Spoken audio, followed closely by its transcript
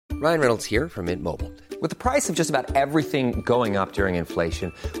Ryan Reynolds here from Mint Mobile. With the price of just about everything going up during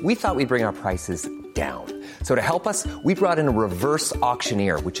inflation, we thought we'd bring our prices down. So to help us, we brought in a reverse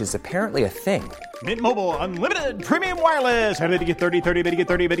auctioneer, which is apparently a thing. Mint Mobile Unlimited Premium Wireless. How to get 30, 30, bit to get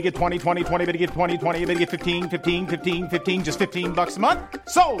 30, bit to get 20, 20, 20, bit to get 20, 20, bit to get 15, 15, 15, 15, just $15 a month?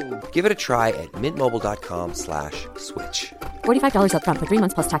 Sold! Give it a try at mintmobile.com/switch. $45 up front for 3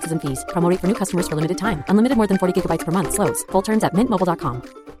 months plus taxes and fees. Promo rate for new customers for limited time. Unlimited more than 40 gigabytes per month. Slows full terms at mintmobile.com.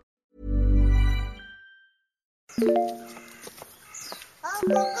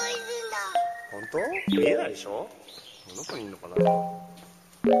 本当？見えないでしょ？どこにいるのかな？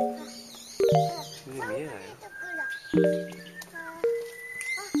見えないよ。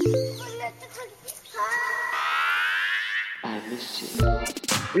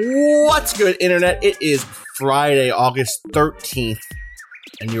What's good, Internet? It is Friday, August 13th,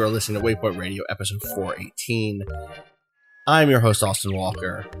 and you are listening to Waypoint Radio, episode 418. I'm your host, Austin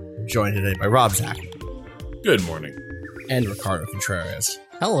Walker, joined today by Rob Zach. Good morning. And Ricardo Contreras.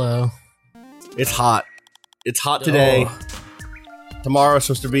 Hello. It's hot. It's hot today. Oh. Tomorrow's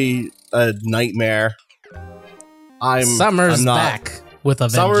supposed to be a nightmare. Summer's back with a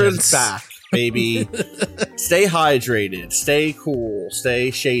vengeance. Summer is back, baby. Stay hydrated. Stay cool.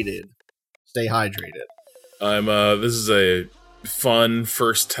 Stay shaded. Stay hydrated. This is a fun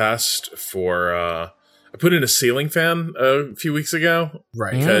first test for, I put in a ceiling fan a few weeks ago.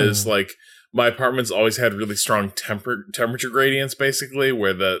 Right. Because, my apartment's always had really strong temperature gradients, basically,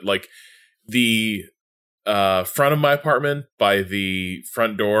 where the front of my apartment by the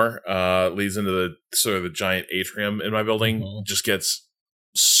front door leads into the sort of the giant atrium in my building, just gets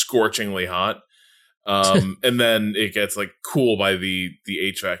scorchingly hot. And then it gets cool by the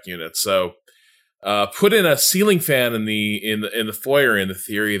HVAC unit. So put in a ceiling fan in the foyer in the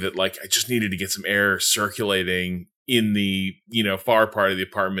theory that I just needed to get some air circulating in the far part of the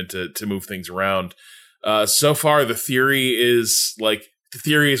apartment to move things around. So far the theory is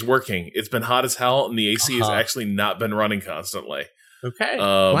working. It's been hot as hell, and the AC has actually not been running constantly. Okay.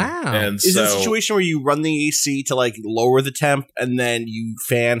 Wow. And is it a situation where you run the AC to lower the temp and then you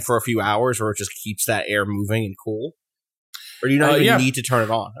fan for a few hours, or it just keeps that air moving and cool? Or do you not even need to turn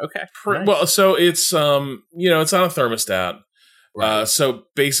it on? Okay. Nice. Well, so it's it's on a thermostat. Right. So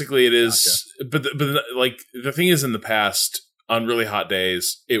basically it is, gotcha. but the thing is, in the past, on really hot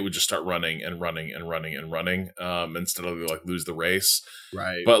days, it would just start running and running and running and running, instead of lose the race.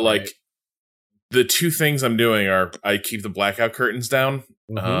 Right. But the two things I'm doing are I keep the blackout curtains down,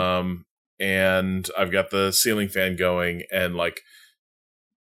 and I've got the ceiling fan going, and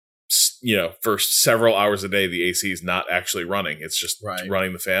for several hours a day, the AC is not actually running. It's just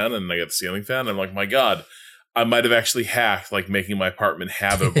running the fan, and I got the ceiling fan. And I'm like, my God, I might have actually hacked making my apartment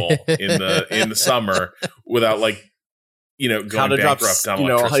habitable in the summer without going bankrupt on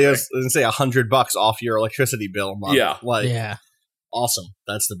electricity. I was going to say $100 off your electricity bill a month. Yeah. Yeah. Awesome.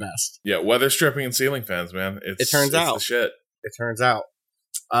 That's the best. Yeah, weather stripping and ceiling fans, man. It turns out. The shit. It turns out.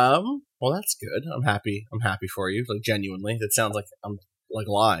 Well, that's good. I'm happy. I'm happy for you. Genuinely. That sounds like I'm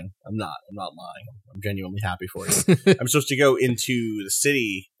lying. I'm not lying. I'm genuinely happy for you. I'm supposed to go into the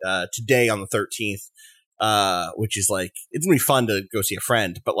city today on the 13th. Which is it's gonna be fun to go see a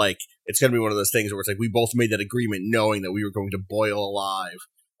friend, but it's gonna be one of those things where it's we both made that agreement knowing that we were going to boil alive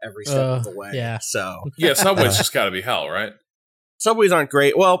every step of the way. Yeah. So Subway's just gotta be hell, right? Subways aren't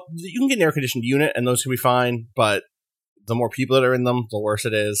great. Well, you can get an air conditioned unit and those can be fine, but the more people that are in them, the worse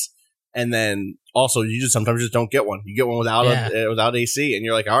it is. And then also you sometimes don't get one. You get one without without AC, and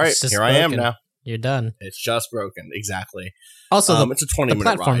you're like, all right, here broken. I am now. You're done. It's just broken. Exactly. Also, it's a 20-minute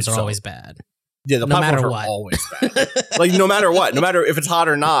ride. The platforms are always bad. Yeah, the platforms are always bad. No matter what, no matter if it's hot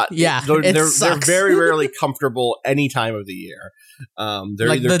or not. Yeah, they're very rarely comfortable any time of the year. They're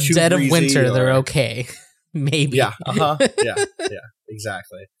either the dead of winter, or, they're okay. Maybe. Yeah. Yeah.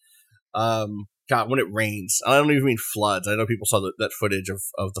 Exactly. God, when it rains, I don't even mean floods. I know people saw that footage of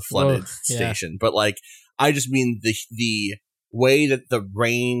the flooded station, but I just mean the way that the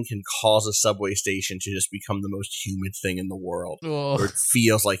rain can cause a subway station to just become the most humid thing in the world. Oh. Where it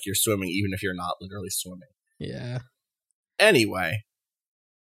feels like you're swimming even if you're not literally swimming. Yeah. Anyway,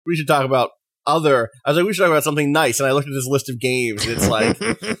 we should talk about I was like, we should talk about something nice, and I looked at this list of games, and it's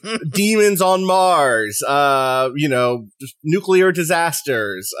Demons on Mars, just nuclear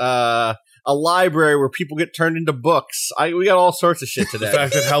disasters, a library where people get turned into books. We got all sorts of shit today. The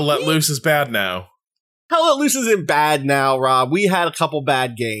fact that Hell Let Loose is bad now. Hell Let Loose isn't bad now, Rob. We had a couple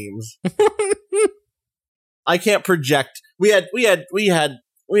bad games. I can't project. We had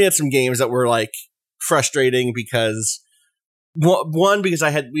some games that were frustrating because One, because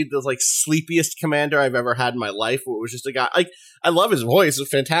we had the like sleepiest commander I've ever had in my life. Where it was just a guy. Like, I love his voice, a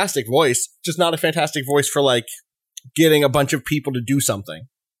fantastic voice, just not a fantastic voice for like getting a bunch of people to do something,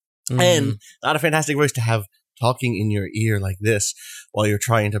 and not a fantastic voice to have talking in your ear like this while you're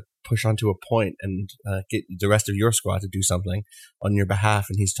trying to push onto a point and get the rest of your squad to do something on your behalf.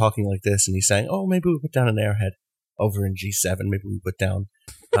 And he's talking like this, and he's saying, "Oh, maybe we put down an airhead over in G7. Maybe we put down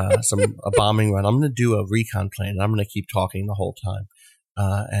a bombing run. I'm going to do a recon plane, and I'm going to keep talking the whole time."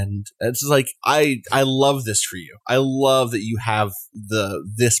 And it's like, I love this for you. I love that you have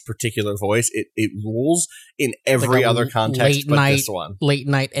this particular voice. It rules in every other context but this one. Late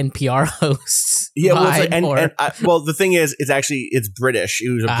night NPR host. Yeah, well, the thing is, it's British. He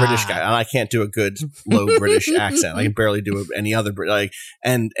was a British guy, and I can't do a good low British accent. I can barely do any other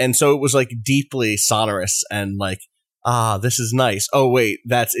and so it was like deeply sonorous and like, this is nice. Oh, wait,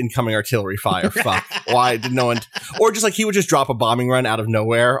 that's incoming artillery fire. Fuck. Why did no one? Or just like he would just drop a bombing run out of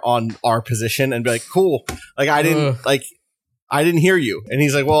nowhere on our position and be like, cool. Like, I didn't hear you. And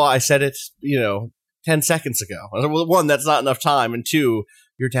he's like, well, I said it, 10 seconds ago. I was like, well, one, that's not enough time. And two,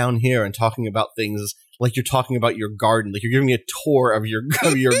 you're down here and talking about things like you're talking about your garden. Like you're giving me a tour of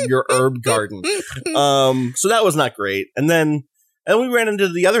your herb garden. So that was not great. And we ran into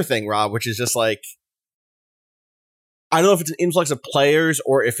the other thing, Rob, which is just like, I don't know if it's an influx of players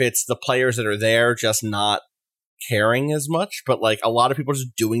or if it's the players that are there just not caring as much, but like a lot of people are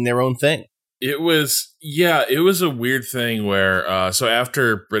just doing their own thing. It was a weird thing where, so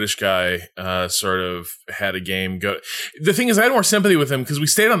after British guy sort of had a game go, the thing is I had more sympathy with him because we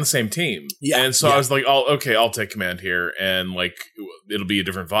stayed on the same team. Yeah. And so I was like, I'll take command here and like, it'll be a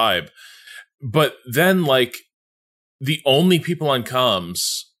different vibe. But then like the only people on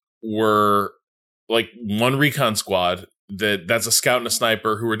comms were like one recon squad that's a scout and a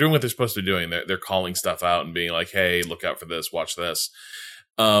sniper who are doing what they're supposed to be doing. They're calling stuff out and being like, hey, look out for this, watch this.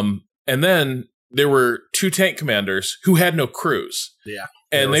 And then there were two tank commanders who had no crews. Yeah.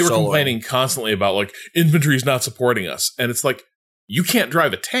 And they were complaining constantly about like infantry is not supporting us. And it's like, you can't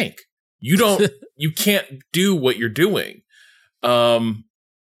drive a tank. You can't do what you're doing. And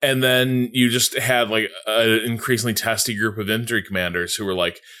then you just had like an increasingly testy group of infantry commanders who were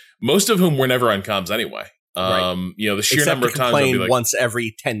like, most of whom were never on comms anyway. Right. The sheer number of times complain like, once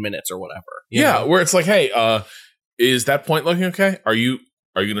every 10 minutes or whatever. Yeah, where it's like, hey, is that point looking okay? Are you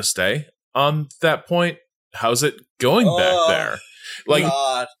going to stay on that point? How's it going back there? Like,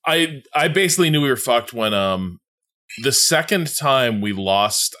 God. I basically knew we were fucked when the second time we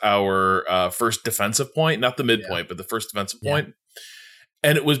lost our first defensive point, not the midpoint, but the first defensive point,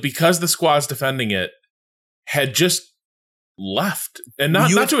 and it was because the squads defending it had just left and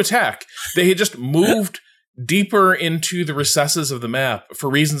not to attack. They had just moved deeper into the recesses of the map for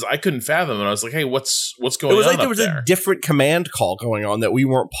reasons I couldn't fathom. And I was like, hey, what's going on? It was like there was a different command call going on that we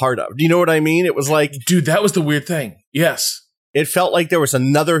weren't part of. Do you know what I mean? It was like, dude, that was the weird thing. Yes. It felt like there was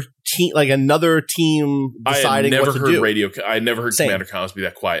another team deciding what to do. I never heard Commander comms be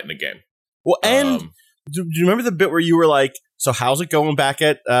that quiet in a game. Well, and do you remember the bit where you were like, so how's it going back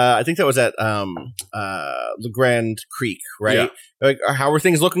at, I think that was at LeGrand Creek, right? Yeah. Like, how are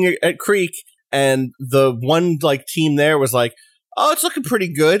things looking at Creek? And the one like team there was like, oh, it's looking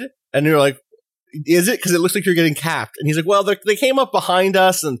pretty good. And you're like, is it? Because it looks like you're getting capped. And he's like, well, they came up behind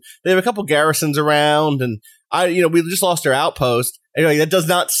us and they have a couple garrisons around. And we just lost our outpost. And you're like, that does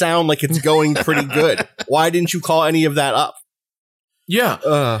not sound like it's going pretty good. Why didn't you call any of that up?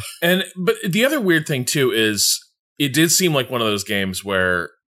 Yeah. But the other weird thing too is it did seem like one of those games where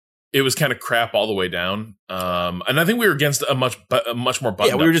it was kind of crap all the way down. And I think we were against a much more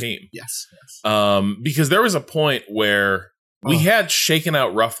buttoned up team. Yes. Because there was a point where we had shaken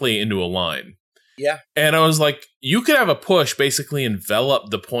out roughly into a line. Yeah. And I was like, you could have a push basically envelop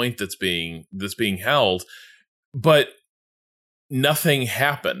the point that's being held, but nothing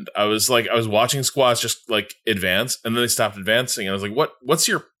happened. I was watching squads just like advance, and then they stopped advancing. And I was like, what's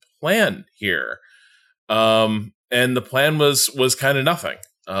your plan here? And the plan was kind of nothing.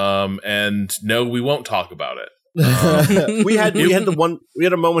 And no, we won't talk about it. We had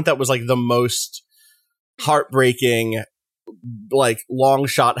a moment that was like the most heartbreaking, like long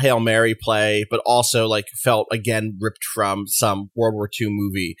shot Hail Mary play, but also like felt again ripped from some World War II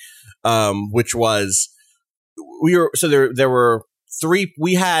movie, which was there were three.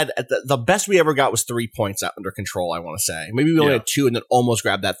 We had at the best we ever got was 3 points out under control. I want to say maybe we only had 2 and then almost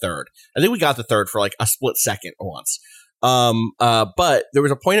grabbed that third. I think we got the third for like a split second once. But there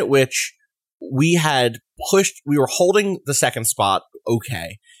was a point at which we had pushed, we were holding the second spot.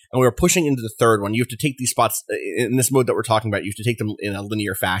 Okay. And we were pushing into the third one. You have to take these spots in this mode that we're talking about. You have to take them in a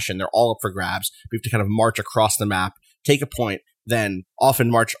linear fashion. They're all up for grabs. We have to kind of march across the map take a point, then often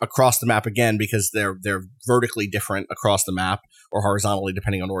march across the map again because they're vertically different across the map or horizontally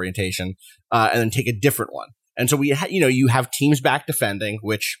depending on orientation, and then take a different one. And so you have teams back defending,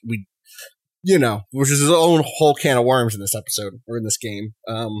 which which is its own whole can of worms in this episode or in this game.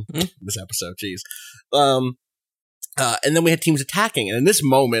 This episode, geez. And then we had teams attacking, and in this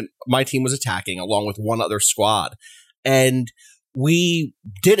moment, my team was attacking along with one other squad, and we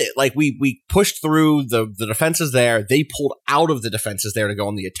did it. Like we pushed through the defenses there. They pulled out of the defenses there to go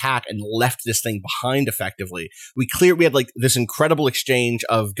on the attack and left this thing behind effectively. We had like this incredible exchange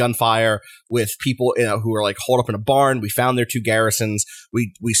of gunfire with people who were like holed up in a barn. We found their 2 garrisons.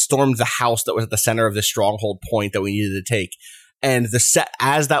 We stormed the house that was at the center of this stronghold point that we needed to take. And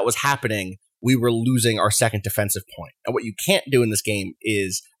as that was happening, we were losing our second defensive point. And what you can't do in this game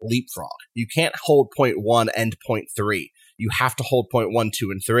is leapfrog. You can't hold point 1 and point 3. You have to hold point 1, 2,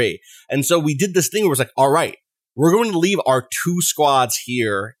 and 3. And so we did this thing where it was like, all right, we're going to leave our 2 squads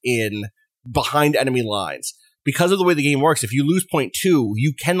here in behind enemy lines. Because of the way the game works, if you lose point 2,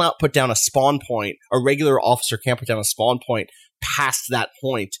 you cannot put down a spawn point. A regular officer can't put down a spawn point past that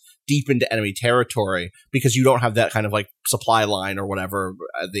point deep into enemy territory because you don't have that kind of like supply line or whatever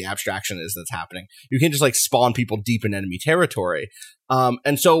the abstraction is that's happening. You can't just like spawn people deep in enemy territory.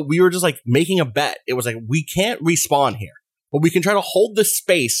 And so we were just like making a bet. It was like, we can't respawn here, but we can try to hold this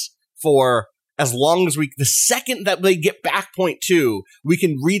space for as long as the second that they get back point 2, we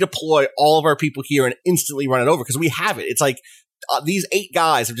can redeploy all of our people here and instantly run it over because we have it. It's like these 8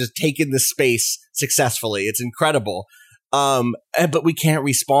 guys have just taken this space successfully. It's incredible. But we can't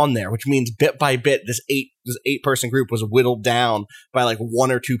respawn there, which means bit by bit, this 8-person group was whittled down by like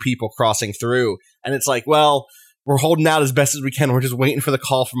 1 or 2 people crossing through. And it's like, well, we're holding out as best as we can. We're just waiting for the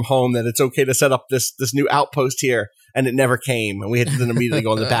call from home that it's okay to set up this new outpost here. And it never came. And we had to then immediately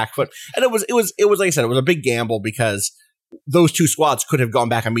go on the back foot. And it was, like I said, it was a big gamble because those 2 squads could have gone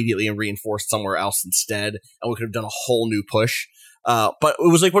back immediately and reinforced somewhere else instead. And we could have done a whole new push. But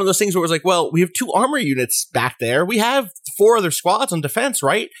it was like one of those things where it was like, well, we have 2 armor units back there. We have 4 other squads on defense,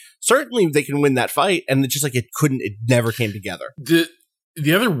 right? Certainly they can win that fight. And it's just like, it never came together.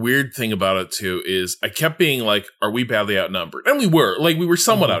 The other weird thing about it too is I kept being like, are we badly outnumbered? And we were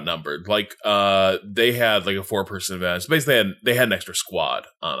somewhat outnumbered. Like, they had like a 4-person advantage. Basically they had an extra squad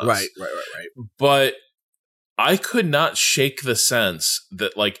on us. Right. But I could not shake the sense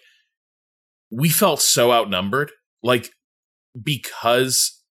that like we felt so outnumbered. Like,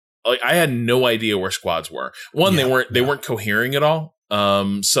 because like I had no idea where squads were. One, they weren't cohering at all.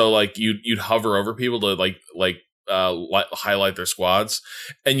 So like you'd hover over people to highlight their squads,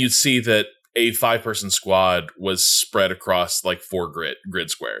 and you'd see that a 5-person squad was spread across like 4 grid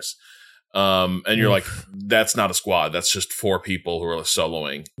squares. And you're like, that's not a squad. That's just 4 people who are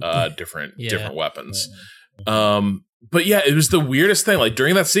soloing different weapons. But yeah, it was the weirdest thing. Like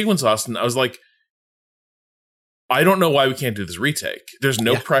during that sequence, Austin, I was like, I don't know why we can't do this retake. There's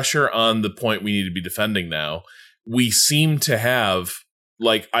no pressure on the point we need to be defending now. We seem to have,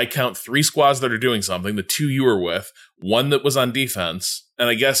 like, I count 3 squads that are doing something, the 2 you were with, 1 that was on defense, and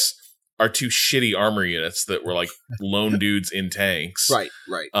I guess our 2 shitty armor units that were like lone dudes in tanks. Right.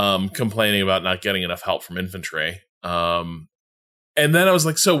 Complaining about not getting enough help from infantry. And then I was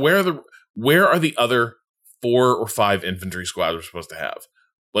like, so where are the other 4 or 5 infantry squads we're supposed to have?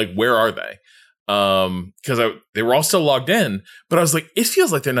 Like, where are they? Because they were all still logged in, but I was like, it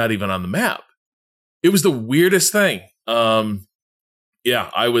feels like they're not even on the map. It was the weirdest thing. Yeah,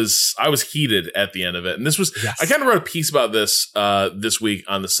 I was heated at the end of it. And this was, I kind of wrote a piece about this, this week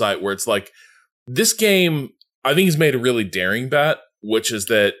on the site where it's like, this game, I think has made a really daring bet, which is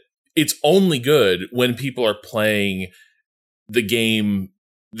that it's only good when people are playing the game,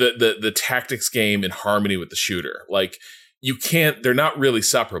 the tactics game in harmony with the shooter. Like, they're not really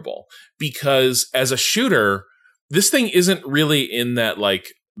separable, because as a shooter, this thing isn't really in that like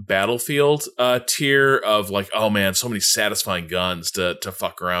Battlefield tier of like, oh man, so many satisfying guns to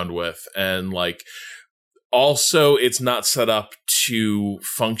fuck around with. And like, also it's not set up to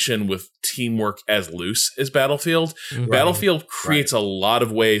function with teamwork as loose as Battlefield. Right. Battlefield creates a lot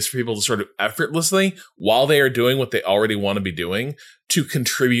of ways for people to sort of effortlessly, while they are doing what they already want to be doing, to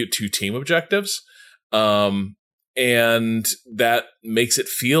contribute to team objectives. And that makes it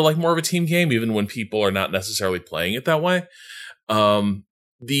feel like more of a team game, even when people are not necessarily playing it that way.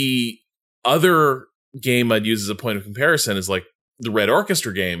 The other game I'd use as a point of comparison is like the Red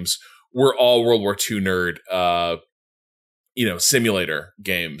Orchestra games were all World War II nerd, simulator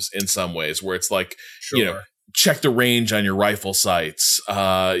games in some ways, where it's like, check the range on your rifle sights,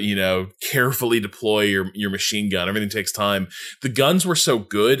 carefully deploy your machine gun. Everything takes time. The guns were so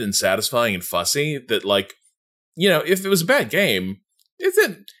good and satisfying and fussy that like, if it was a bad game,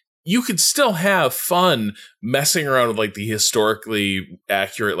 you could still have fun messing around with like the historically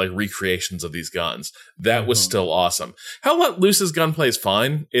accurate like recreations of these guns. That was still awesome. Hell Let Loose's gunplay is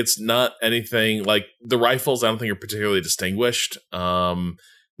fine. It's not anything like the rifles. I don't think are particularly distinguished.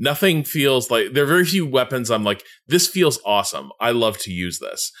 Nothing feels like there are very few weapons. I'm like, this feels awesome. I love to use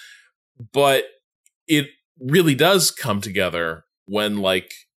this, but it really does come together when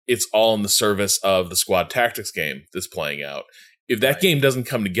like it's all in the service of the squad tactics game that's playing out. If that game doesn't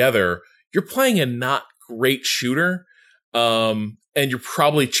come together, you're playing a not great shooter, and you're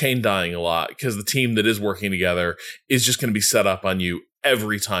probably chain dying a lot because the team that is working together is just going to be set up on you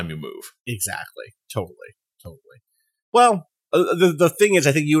every time you move. Exactly. Totally. Well, the thing is,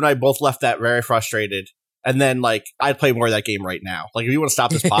 I think you and I both left that very frustrated. And then, like, I'd play more of that game right now. Like, if you want to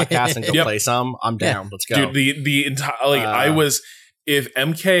stop this podcast and go play some, I'm down. Let's go. Dude, the entire, like, I was, if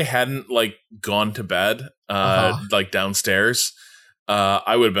MK hadn't, like, gone to bed, like, downstairs,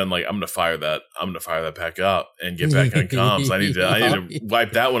 I would have been like, I'm gonna fire that back up and get back on comms. I need to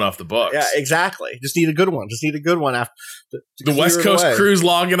wipe that one off the books. Yeah, exactly. Just need a good one. After the West Coast crew's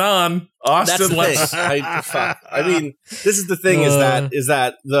logging on. Austin, let's. I mean, this is the thing: is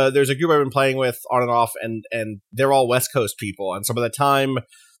that there's a group I've been playing with on and off, and they're all West Coast people, and some of the time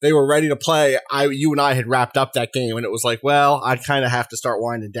they were ready to play, you and I had wrapped up that game, and it was like, well, I kind of have to start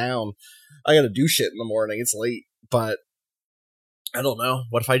winding down. I got to do shit in the morning. It's late, but I don't know.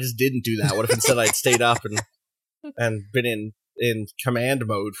 What if I just didn't do that? What if instead I'd stayed up and been in command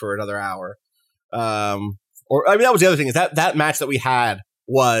mode for another hour? That was the other thing, is that match that we had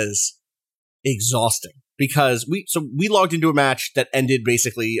was exhausting because we logged into a match that ended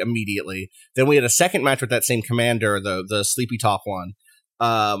basically immediately. Then we had a second match with that same commander, the Sleepy Talk one.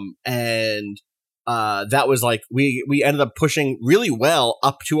 That was like, we ended up pushing really well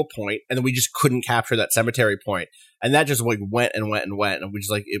up to a point, and then we just couldn't capture that cemetery point. And that just like went. And we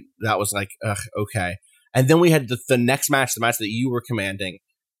just like, that was like, okay. And then we had the next match, the match that you were commanding,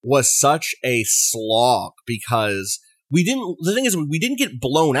 was such a slog because we didn't get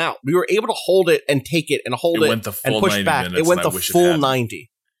blown out. We were able to hold it and take it and hold it and push back. It went the full 90.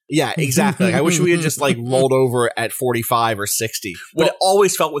 Yeah, exactly. Like, I wish we had just like rolled over at 45 or 60, but it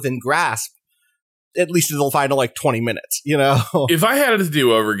always felt within grasp. At least it'll final like 20 minutes, you know? If I had it to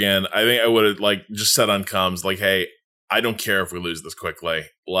do over again, I think I would have like just said on comms, like, hey, I don't care if we lose this quickly.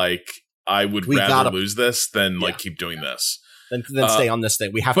 Like, I would rather lose this than like keep doing this. Then stay on this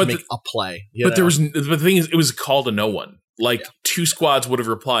thing. We have to make a play. But the thing is, it was a call to no one. Like, two squads would have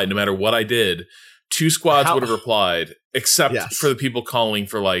replied no matter what I did. Two squads would have replied, except for the people calling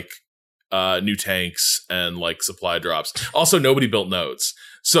for like new tanks and like supply drops. Also, nobody built nodes.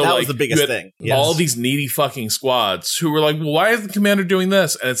 So that was the biggest thing. Yes. All these needy fucking squads who were like, well, why is the commander doing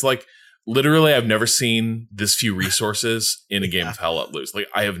this? And it's like, literally, I've never seen this few resources in a game of Hell Let Loose. Like,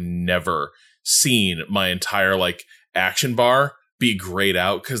 I have never seen my entire like action bar be grayed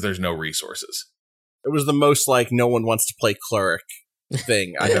out because there's no resources. It was the most like no one wants to play cleric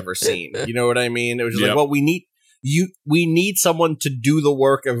thing I've ever seen. You know what I mean? It was just like, well, we need someone to do the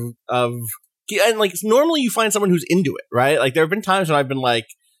work of and like normally you find someone who's into it, right? Like there have been times when I've been like,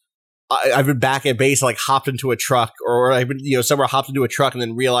 I've been back at base, like hopped into a truck, or I've been, somewhere hopped into a truck and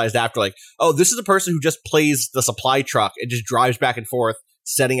then realized after like, oh, this is a person who just plays the supply truck and just drives back and forth,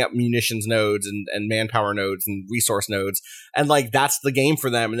 setting up munitions nodes and manpower nodes and resource nodes. And like, that's the game for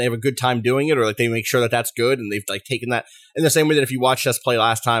them. And they have a good time doing it, or like they make sure that that's good. And they've like taken that in the same way that if you watched us play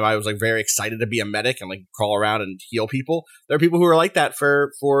last time, I was like very excited to be a medic and like crawl around and heal people. There are people who are like that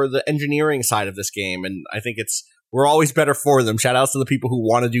for the engineering side of this game. And I think we're always better for them. Shout outs to the people who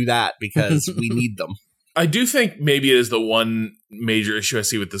want to do that because we need them. I do think maybe it is the one major issue I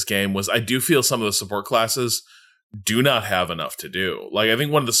see with this game was I do feel some of the support classes do not have enough to do. Like, I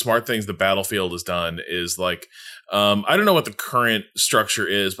think one of the smart things the Battlefield has done is like, I don't know what the current structure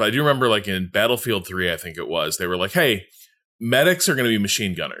is, but I do remember like in Battlefield 3, I think it was, they were like, hey, medics are going to be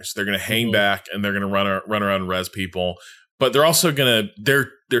machine gunners. They're going to hang back and they're going to run around and res people, but they're also going to,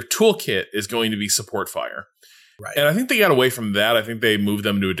 their toolkit is going to be support fire. Right. And I think they got away from that. I think they moved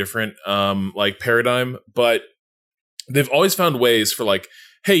them to a different like paradigm, but they've always found ways for like,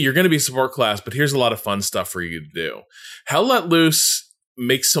 hey, you're going to be a support class, but here's a lot of fun stuff for you to do. Hell Let Loose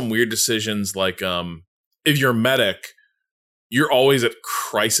makes some weird decisions. Like if you're a medic, you're always at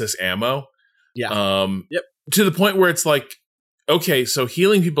crisis ammo. Yeah. Yep. To the point where it's like, okay, so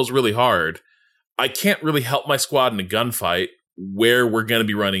healing people's really hard. I can't really help my squad in a gunfight where we're going to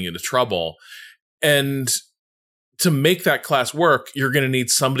be running into trouble. And to make that class work, you're going to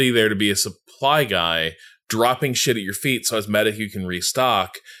need somebody there to be a supply guy dropping shit at your feet. So as medic, you can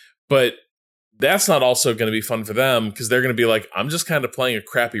restock. But that's not also going to be fun for them because they're going to be like, I'm just kind of playing a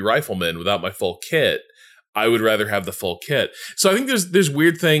crappy rifleman without my full kit. I would rather have the full kit. So I think there's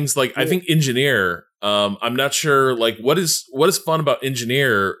weird things like I think engineer. I'm not sure like what is fun about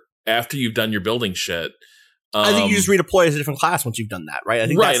engineer after you've done your building shit. I think you just redeploy as a different class once you've done that, right? I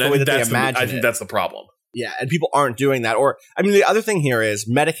think that's the way that they imagine it. I think that's the problem. Yeah, and people aren't doing that. Or, I mean, the other thing here is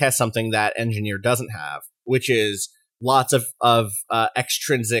Medic has something that Engineer doesn't have, which is lots of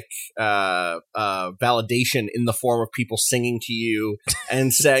extrinsic validation in the form of people singing to you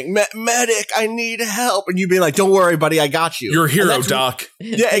and saying, Medic, I need help. And you'd be like, don't worry, buddy, I got you. You're a hero, Doc.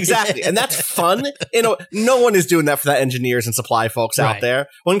 Yeah, exactly. And that's fun. No one is doing that for the engineers and supply folks out there.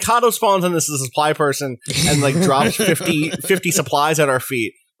 When Kato spawns in this as a supply person and like drops 50 supplies at our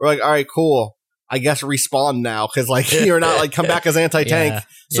feet, we're like, all right, cool. I guess respawn now because like you're not like come back as anti-tank,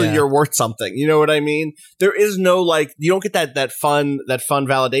 so you're worth something. You know what I mean? There is no like you don't get that fun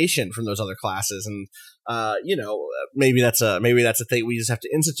validation from those other classes, and maybe that's a thing we just have to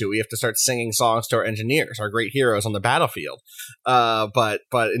institute. We have to start singing songs to our engineers, our great heroes on the battlefield. But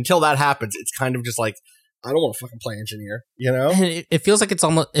until that happens, it's kind of just like I don't want to fucking play engineer. You know, and it feels like it's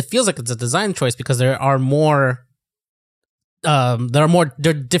a design choice because there are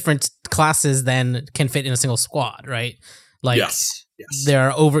different classes than can fit in a single squad, right? Like, yes. There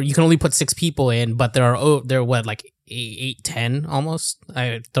are you can only put 6 people in, but there are what, like 8, 10 almost?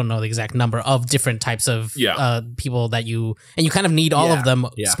 I don't know the exact number of different types of people that you kind of need all of them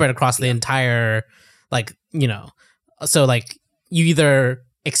spread across the entire, like, so like you either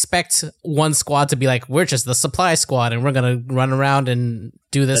expect one squad to be like, we're just the supply squad and we're going to run around and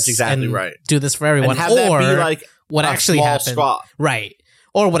do this. That's exactly right. Do this for everyone. And have that be like what actually happens, right?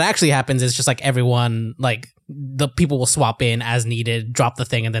 Or what actually happens is just like everyone, like the people will swap in as needed, drop the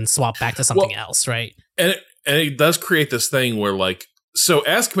thing, and then swap back to something else, right? And it does create this thing where like, so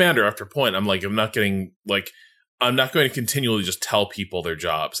as commander, after a point, I'm like, I'm not going to continually just tell people their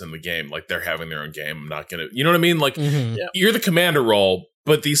jobs in the game, like they're having their own game. I'm not going to, you know what I mean? Like you're the commander role,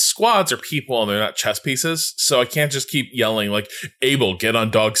 but these squads are people and they're not chess pieces. So I can't just keep yelling like, Abel, get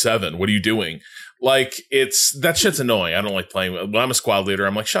on dog 7. What are you doing? Like that shit's annoying. I don't like playing when I'm a squad leader.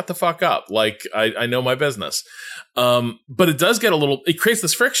 I'm like, shut the fuck up. Like I know my business. But it does get it creates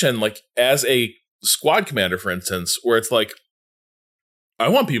this friction, like as a squad commander, for instance, where it's like, I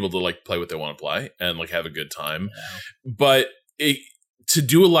want people to like play what they want to play and like have a good time. Yeah. But to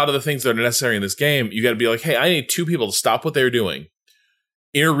do a lot of the things that are necessary in this game, you got to be like, hey, I need 2 people to stop what they're doing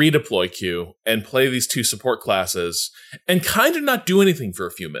in a redeploy queue and play these 2 support classes and kind of not do anything for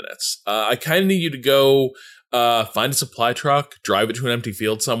a few minutes. I kind of need you to go find a supply truck, drive it to an empty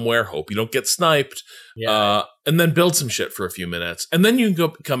field somewhere, hope you don't get sniped, and then build some shit for a few minutes. And then you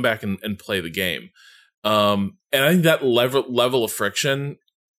can come back and play the game. And I think that level of friction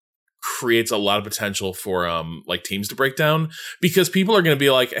creates a lot of potential for like teams to break down because people are going to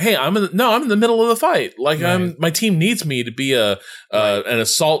be like, hey, I'm in the middle of the fight. Like my team needs me to be an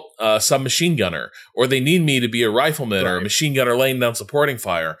assault submachine gunner, or they need me to be a rifleman or a machine gunner laying down supporting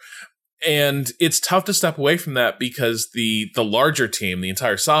fire. And it's tough to step away from that because the larger team, the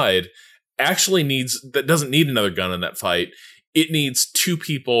entire side, actually doesn't need another gun in that fight. It needs 2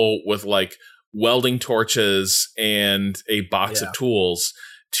 people with like welding torches and a box of tools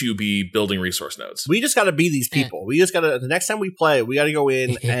to be building resource nodes. We just got to be these people. We just got to, the next time we play, we got to go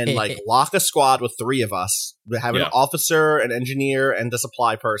in and like lock a squad with 3 of us. We have an officer, an engineer, and a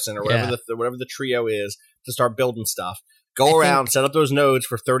supply person, or whatever the trio is, to start building stuff. Go around, set up those nodes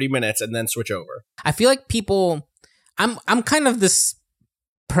for 30 minutes, and then switch over. I feel like people, I'm kind of this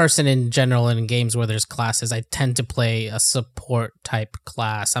person in general in games where there's classes. I tend to play a support type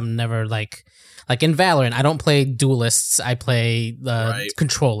class. I'm never like in Valorant, I don't play duelists. I play the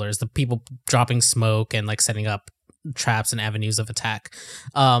controllers, the people dropping smoke and like setting up traps and avenues of attack.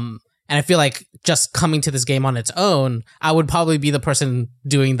 And I feel like just coming to this game on its own, I would probably be the person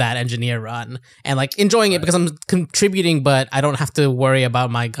doing that engineer run and like enjoying it because I'm contributing, but I don't have to worry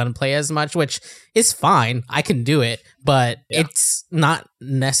about my gunplay as much, which is fine. I can do it, but it's not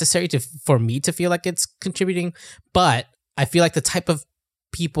necessary for me to feel like it's contributing. But I feel like the type of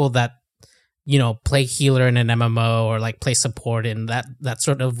people that play healer in an MMO or like play support in that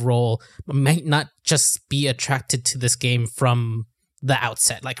sort of role might not just be attracted to this game from the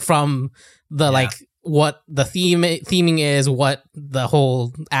outset, like from the like what the theming is, what the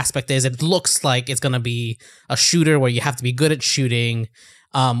whole aspect is. It looks like it's gonna be a shooter where you have to be good at shooting.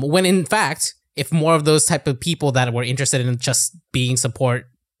 When in fact, if more of those type of people that were interested in just being support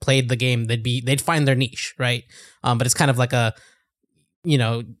played the game, they'd find their niche, right? But it's kind of like a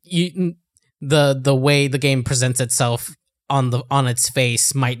the way the game presents itself on its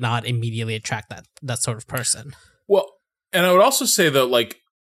face might not immediately attract that sort of person. Well, and I would also say that like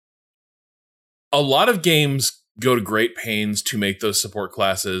a lot of games go to great pains to make those support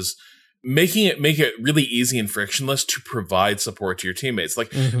classes, make it really easy and frictionless to provide support to your teammates.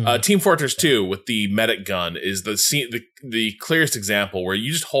 Like Team Fortress 2 with the medic gun is the clearest example where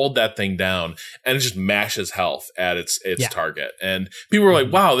you just hold that thing down and it just mashes health at its target. And people were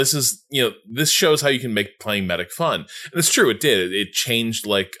like, wow, this shows how you can make playing medic fun. And it's true, it did. It changed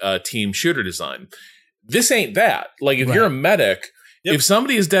like team shooter design. This ain't that. Like if you're a medic, if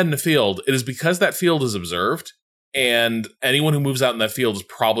somebody is dead in the field, it is because that field is observed. And anyone who moves out in that field is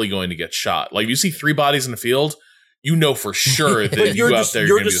probably going to get shot. Like if you see 3 bodies in the field, you know for sure that you out there.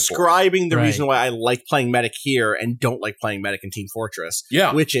 You're describing the reason why I like playing medic here and don't like playing medic in Team Fortress.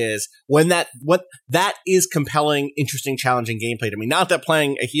 Yeah, which is what that is compelling, interesting, challenging gameplay to me. Not that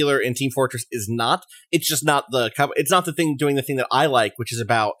playing a healer in Team Fortress is not. It's just not the thing doing the thing that I like, which is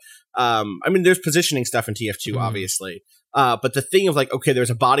about. There's positioning stuff in TF2, obviously. But the thing of like, okay, there's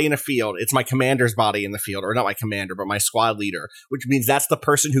a body in a field. It's my commander's body in the field, or not my commander, but my squad leader, which means that's the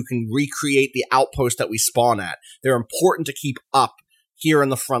person who can recreate the outpost that we spawn at. They're important to keep up here in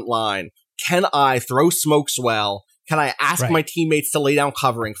the front line. Can I throw smokes well? Can I ask my teammates to lay down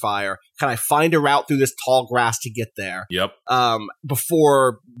covering fire? Can I find a route through this tall grass to get there? Yep.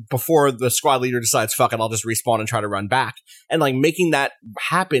 Before the squad leader decides, fuck it, I'll just respawn and try to run back. And like making that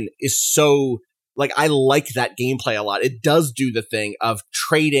happen is so. Like, I like that gameplay a lot. It does do the thing of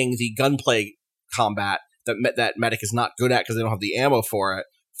trading the gunplay combat that medic is not good at because they don't have the ammo for it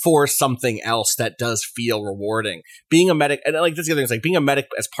for something else that does feel rewarding. Being a medic, and like this the other thing, is like being a medic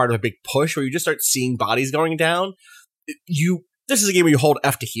as part of a big push where you just start seeing bodies going down. This is a game where you hold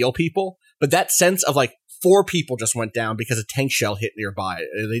F to heal people, but that sense of like 4 people just went down because a tank shell hit nearby.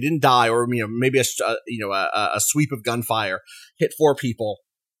 They didn't die, or maybe a sweep of gunfire hit 4 people.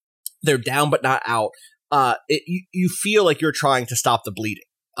 They're down but not out. You feel like you're trying to stop the bleeding.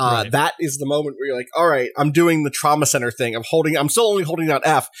 That is the moment where you're like, all right, I'm doing the trauma center thing. I'm still only holding down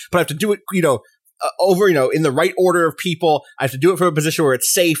F, but I have to do it, in the right order of people. I have to do it from a position where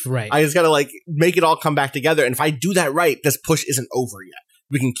it's safe. Right. I just got to like make it all come back together. And if I do that right, this push isn't over yet.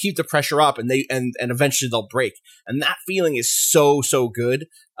 We can keep the pressure up, and eventually they'll break. And that feeling is so good.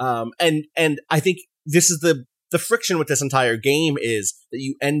 And I think this is the friction with this entire game is that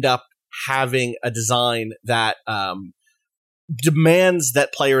you end up having a design that demands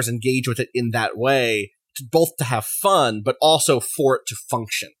that players engage with it in that way, both to have fun, but also for it to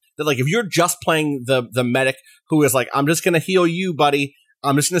function. That like if you're just playing the medic who is like, I'm just going to heal you, buddy.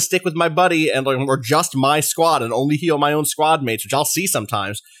 I'm just going to stick with my buddy and like, or just my squad and only heal my own squad mates, which I'll see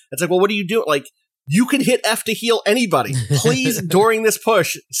sometimes. It's like, well, what do you do? Like, you can hit F to heal anybody. Please, during this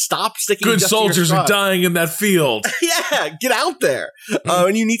push, stop sticking. Good soldiers are dying in that field. Yeah, get out there.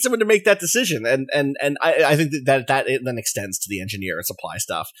 And you need someone to make that decision. And I think that it then extends to the engineer and supply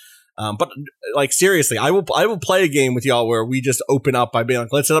stuff. But like seriously, I will play a game with y'all where we just open up by being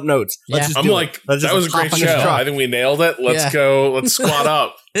like, let's set up notes. Let's just that was a great show. I think we nailed it. Let's go. Let's squat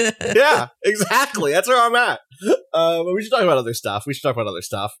up. Yeah, exactly. That's where I'm at. But we should talk about other stuff.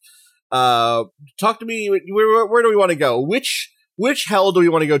 Talk to me. Where do we want to go? Which hell do we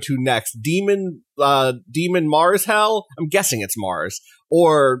want to go to next? Demon Mars hell? I'm guessing it's Mars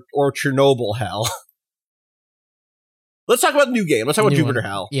or Chernobyl hell. Let's talk about the new game. Let's talk about Jupiter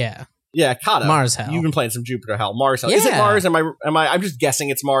hell. Yeah. Yeah, Kato. Mars hell. You've been playing some Jupiter hell. Mars hell. Yeah. Is it Mars? I'm just guessing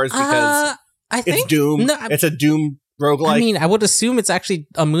it's Mars because it's Doom. No, it's a Doom roguelike. I mean, I would assume it's actually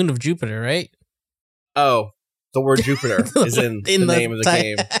a moon of Jupiter, right? Oh, the word Jupiter is in the name of the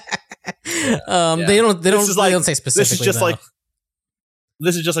game. They don't say specifically.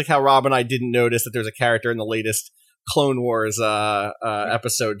 This is just like how Rob and I didn't notice that there's a character in the latest Clone Wars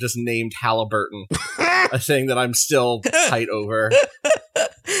episode just named Halliburton, a thing that I'm still tight over.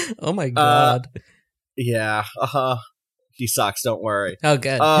 Oh my god! Yeah, he sucks. Don't worry. Oh,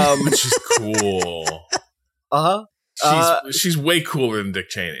 good. She's cool. She's way cooler than Dick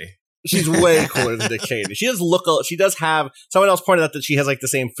Cheney. She's way cooler than Dick Cheney. She does have. Someone else pointed out that she has like the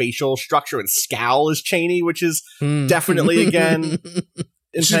same facial structure and scowl as Cheney, which is definitely again.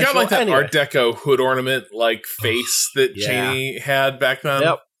 She's got like that Art Deco hood ornament like face that Cheney had back then.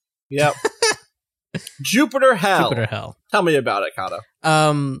 Yep. Jupiter hell. Jupiter hell. Tell me about it, Kato.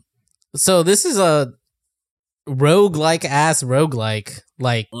 So this is a roguelike ass roguelike,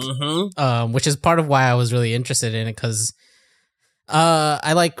 which is part of why I was really interested in it because,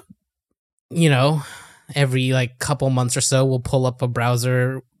 I like, every like couple months or so we'll pull up a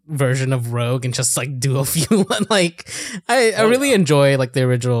browser version of Rogue and just like do a few I really enjoy like the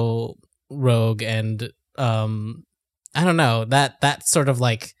original Rogue and I don't know, that sort of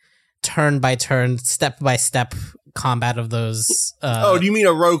like turn by turn, step by step combat of those. Do you mean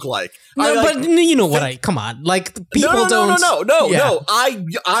a roguelike? No, but you know what? Come on, like people don't. No.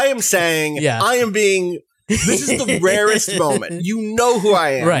 I am saying, I am being. This is the rarest moment. You know who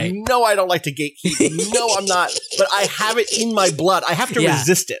I am. Right. You know I don't like to gatekeep. You know I'm not, but I have it in my blood. I have to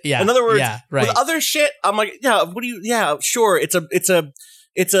resist it. Yeah. In other words, right. with other shit, I'm like, sure.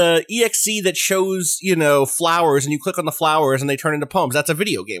 It's a EXE that shows, flowers, and you click on the flowers and they turn into poems. That's a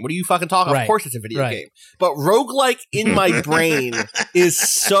video game. What are you fucking talking about? Of course it's a video game. But roguelike in my brain is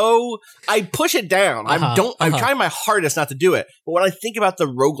so, I push it down. I'm trying my hardest not to do it. But when I think about the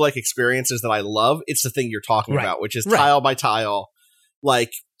roguelike experiences that I love, it's the thing you're talking about, which is tile by tile,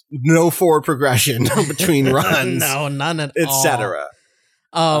 like no forward progression between runs. No, none at all. Etc.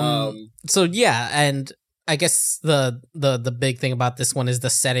 So yeah, and I guess the big thing about this one is the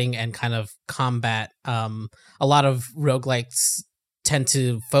setting and kind of combat. A lot of roguelikes tend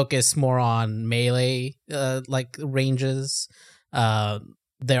to focus more on melee like ranges.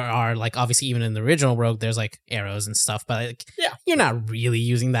 There are like obviously even in the original Rogue there's like arrows and stuff, but like you're not really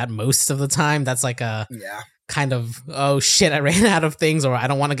using that most of the time. That's like a kind of, oh shit, I ran out of things, or I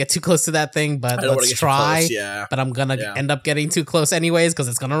don't want to get too close to that thing, but let's try. But I'm gonna end up getting too close anyways because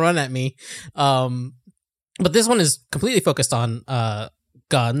it's gonna run at me. But this one is completely focused on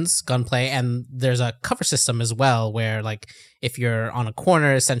gunplay, and there's a cover system as well, where like if you're on a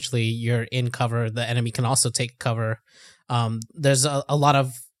corner, essentially you're in cover. The enemy can also take cover. There's a lot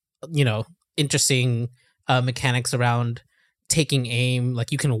of interesting mechanics around taking aim.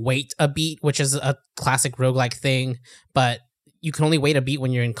 Like you can wait a beat, which is a classic roguelike thing, but you can only wait a beat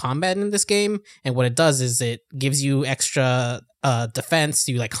when you're in combat in this game. And what it does is it gives you extra defense.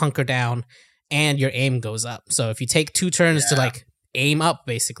 You like hunker down, and your aim goes up. So if you take 2 turns to like aim up,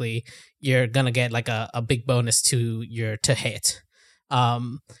 basically, you're gonna get like a big bonus to your to hit.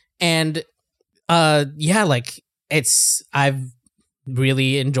 Like I've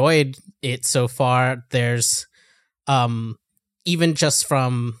really enjoyed it so far. There's even just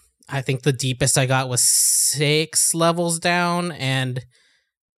from, I think the deepest I got was 6 levels down, and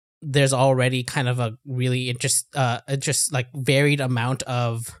there's already kind of a really just like varied amount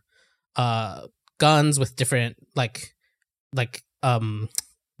of guns with different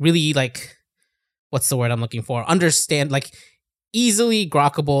really like, what's the word I'm looking for? Understand, like easily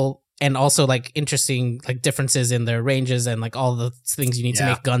grokkable, and also like interesting like differences in their ranges and like all the things you need to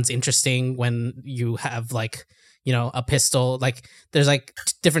make guns interesting when you have like, a pistol. Like there's like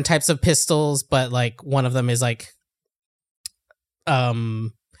different types of pistols, but like one of them is like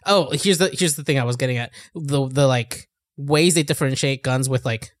here's the thing I was getting at. The like ways they differentiate guns with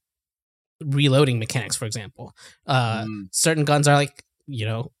like reloading mechanics, for example. Certain guns are like,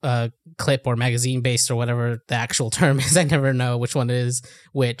 clip or magazine based or whatever the actual term is. I never know which one it is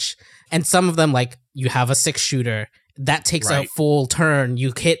which. And some of them, like you have a 6-shooter that takes a full turn.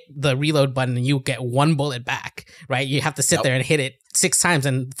 You hit the reload button and you get 1 bullet back, right? You have to sit there and hit it 6 times.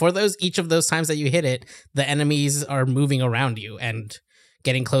 And for each of those times that you hit it, the enemies are moving around you and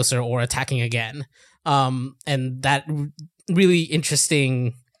getting closer or attacking again. And that really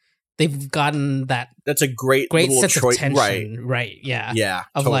interesting. They've gotten that. That's a great sense of tension, right? Yeah,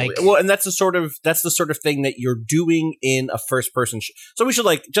 of totally. And that's the sort of thing that you're doing in a first person. So we should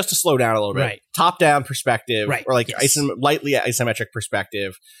just to slow down a little bit. Top down perspective, or like lightly isometric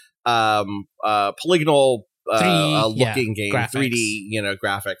perspective, polygonal looking game, graphics. 3D,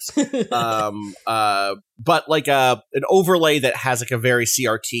 graphics. But like an overlay that has like a very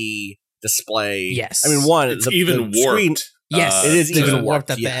CRT display. Yes, I mean it's even warped. Screen, yes, it is even warped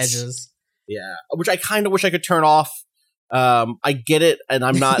at the edges. Yeah, which I kind of wish I could turn off. I get it, and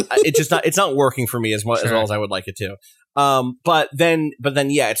I'm not. It's not working for me as well as I would like it to. But then,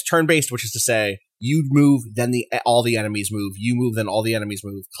 it's turn based, which is to say, you move, then all the enemies move. You move, then all the enemies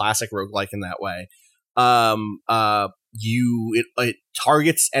move. Classic roguelike in that way. It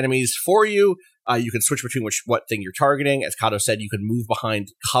targets enemies for you. You can switch between what thing you're targeting. As Kato said, you can move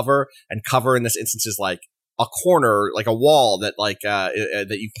behind cover, and cover in this instance is like a corner, like a wall that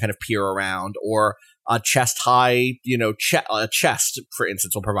that you can kind of peer around, or a chest high, a chest, for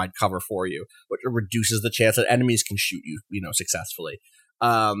instance, will provide cover for you, which reduces the chance that enemies can shoot you, successfully.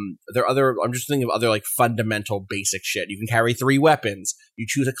 I'm just thinking of other like fundamental basic shit. You can carry 3 weapons. You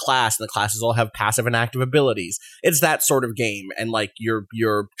choose a class, and the classes all have passive and active abilities. It's that sort of game, and like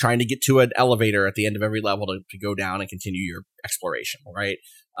you're trying to get to an elevator at the end of every level to go down and continue your exploration, right?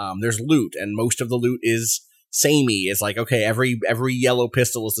 There's loot, and most of the loot is samey. It's like, okay, every yellow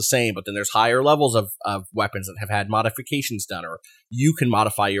pistol is the same, but then there's higher levels of weapons that have had modifications done, or you can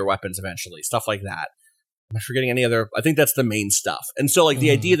modify your weapons eventually, stuff like that. Am I forgetting any other? I think that's the main stuff. And so like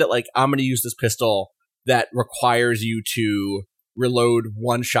the idea that like I'm going to use this pistol that requires you to reload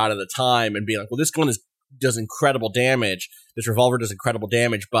one shot at a time and be like, well, this gun does incredible damage. This revolver does incredible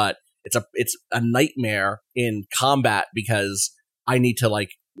damage, but it's a nightmare in combat because I need to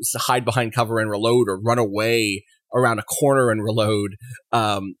like hide behind cover and reload or run away around a corner and reload.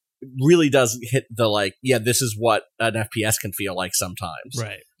 Really does hit the like, yeah, this is what an FPS can feel like sometimes.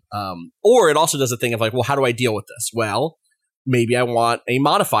 Right. Or it also does a thing of like, well, how do I deal with this? Well, maybe I want a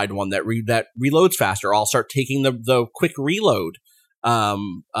modified one that reloads faster. I'll start taking the quick reload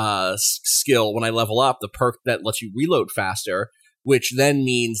skill when I level up, the perk that lets you reload faster, which then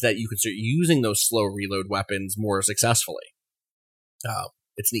means that you can start using those slow reload weapons more successfully.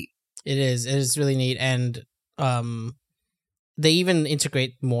 It's neat. It is. It is really neat, and they even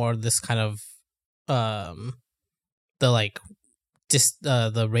integrate more this kind of the like just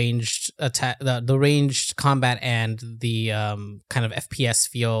the ranged attack, the ranged combat, and the kind of FPS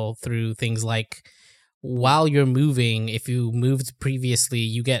feel through things like while you're moving, if you moved previously,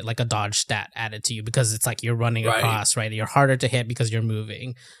 you get like a dodge stat added to you because it's like you're running across, right? You're harder to hit because you're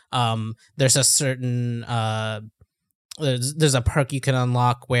moving. There's a certain there's a perk you can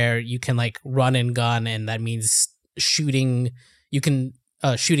unlock where you can like run and gun, and that means shooting. You can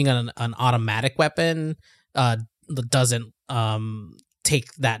shooting on an automatic weapon doesn't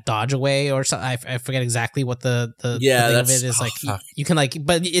take that dodge away or something. I forget exactly what the thing of it is. Like you can like,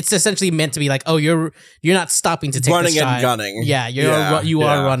 but it's essentially meant to be like, oh, you're not stopping to take running the shot. and gunning. Yeah, you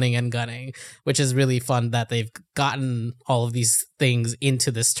are running and gunning, which is really fun that they've gotten all of these things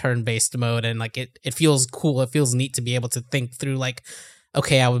into this turn-based mode, and like it feels cool. It feels neat to be able to think through like,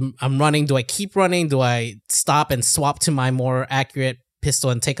 okay, I'm running. Do I keep running? Do I stop and swap to my more accurate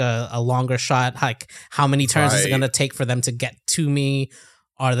pistol and take a longer shot? Like, how many turns is it going to take for them to get to me?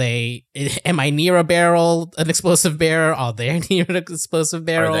 Am I near a barrel, an explosive barrel? Are they near an explosive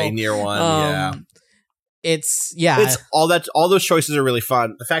barrel? Are they near one? It's all those choices are really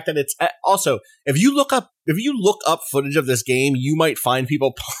fun. The fact that it's also, if you look up footage of this game, you might find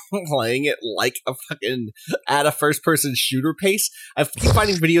people playing it like a fucking at a first person shooter pace. I keep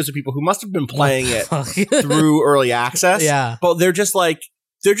finding videos of people who must have been playing it through early access. Yeah, but they're just like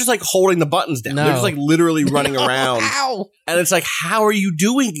holding the buttons down. No. They're just like literally running around. Ow. And it's like, how are you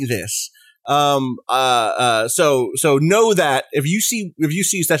doing this? So know that if you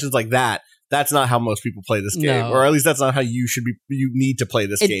see sessions like that, that's not how most people play this game, or at least that's not how you need to play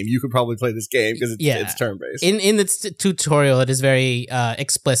this game. You could probably play this game because it's turn-based. In its tutorial, it is very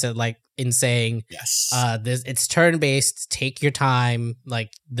explicit, like in saying, yes, it's turn-based, take your time,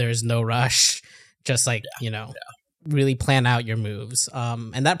 like there's no rush, just like, really plan out your moves.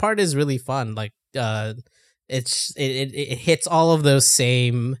 And that part is really fun. Like, it hits all of those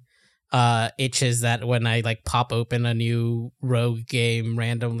same itches that when I like pop open a new Rogue game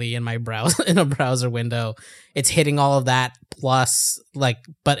randomly in my browser in a browser window, it's hitting all of that plus like,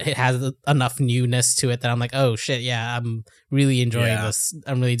 but it has enough newness to it that I'm like, oh shit, yeah, I'm really enjoying this.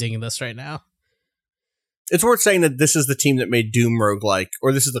 I'm really digging this right now. It's worth saying that this is the team that made Doom Roguelike,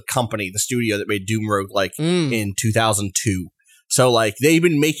 or this is the company, the studio that made Doom Roguelike in 2002. So like they've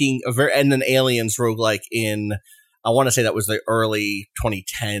been making and then Aliens Roguelike in, I want to say that was the early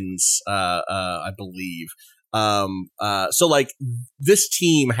 2010s, I believe. So like this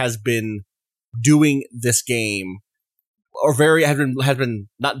team has been doing this game, or has been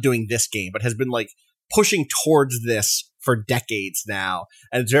not doing this game, but has been like pushing towards this for decades now,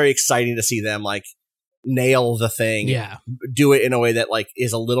 and it's very exciting to see them like nail the thing, do it in a way that like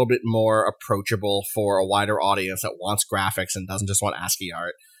is a little bit more approachable for a wider audience that wants graphics and doesn't just want ASCII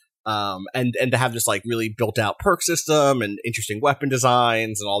art. And to have this like really built out perk system and interesting weapon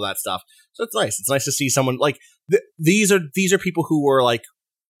designs and all that stuff. So it's nice. It's nice to see someone like these are people who were like,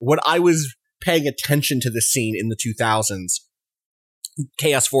 when I was paying attention to this scene in the 2000s,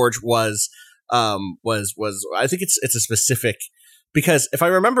 Chaos Forge was I think it's a specific, because if I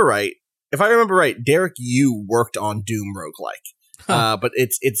remember right, Derek Yu worked on Doom Roguelike. But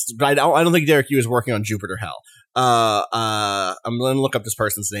I don't think Derek Yu is working on Jupiter Hell. I'm going to look up this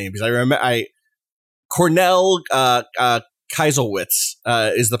person's name because I remember Cornell Kaiselwitz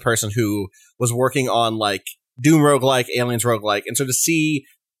is the person who was working on like Doom Roguelike, Aliens Roguelike, and so to see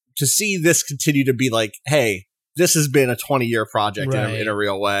this continue to be like, hey, this has been a 20-year project in a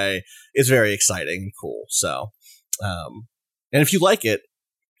real way is very exciting and cool. So, and if you like it,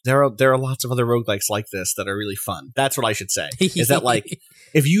 there are lots of other roguelikes like this that are really fun. That's what I should say. Is that like,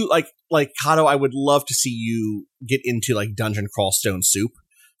 if you like Kato, I would love to see you get into like Dungeon Crawl Stone Soup,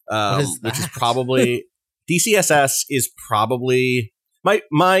 which is probably DCSS is probably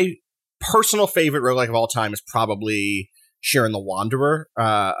my personal favorite roguelike of all time is probably Shiren the Wanderer,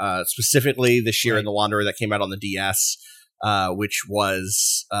 specifically the Shiren the Wanderer that came out on the DS, which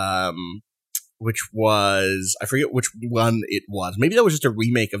was I forget which one it was. Maybe that was just a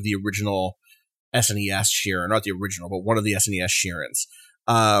remake of the original SNES Shiren, not the original, but one of the SNES Shirens.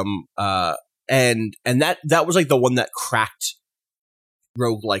 And that was like the one that cracked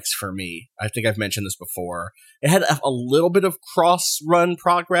roguelikes for me. I think I've mentioned this before. It had a little bit of cross-run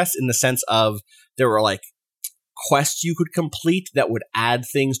progress in the sense of there were like quests you could complete that would add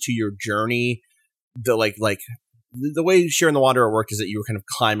things to your journey. The way Shiren the Wanderer worked is that you were kind of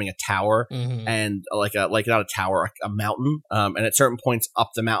climbing a tower and like not a tower, a mountain. And at certain points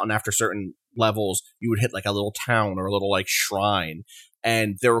up the mountain after certain levels, you would hit like a little town or a little like shrine.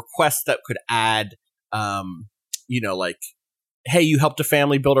 And there were quests that could add, like, hey, you helped a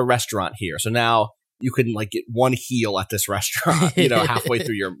family build a restaurant here. So now you can like get one heal at this restaurant, halfway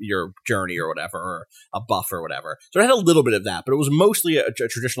through your journey or whatever, or a buff or whatever. So it had a little bit of that, but it was mostly a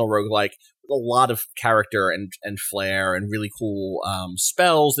traditional roguelike with a lot of character and flair and really cool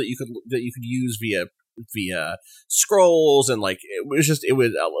spells that you could use via scrolls, and like it was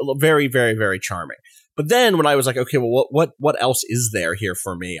very, very, very charming. But then when I was like, okay, well, what else is there here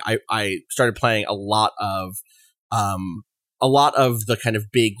for me? I started playing a lot of the kind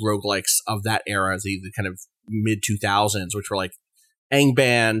of big roguelikes of that era, the kind of mid 2000s, which were like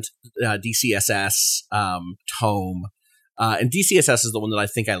Angband, DCSS, Tome. And DCSS is the one that I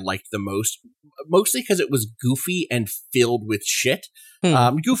think I liked the most, mostly because it was goofy and filled with shit.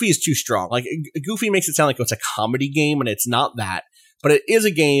 Goofy is too strong. Like, goofy makes it sound like it's a comedy game, and it's not that. But it is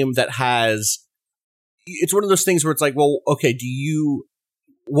a game that it's one of those things where it's like, well, okay, you're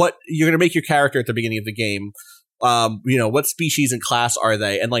going to make your character at the beginning of the game. What species and class are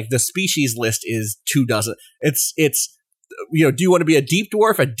they? And like the species list is 24. It's do you want to be a deep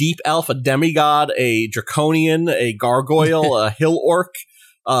dwarf, a deep elf, a demigod, a draconian, a gargoyle, a hill orc,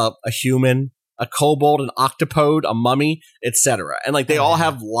 a human, a kobold, an octopode, a mummy, etc. And like they all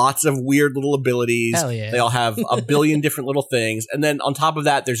have lots of weird little abilities. Hell yeah. They all have a billion different little things. And then on top of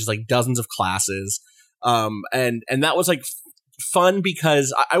that, there's just like dozens of classes. And that was like fun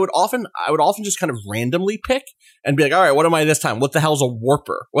because I would often just kind of randomly pick and be like, all right, what am I this time? What the hell is a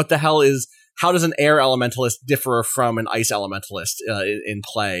warper? How does an air elementalist differ from an ice elementalist in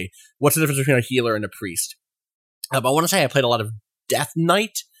play? What's the difference between a healer and a priest? But I want to say I played a lot of Death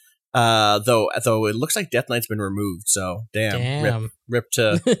Knight, though it looks like Death Knight's been removed. So damn. Rip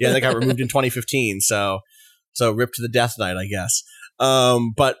to that got removed in 2015. So rip to the Death Knight, I guess.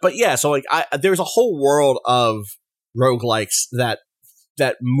 But yeah, so like there's a whole world of roguelikes that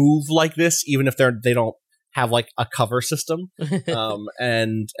move like this, even if they don't have like a cover system.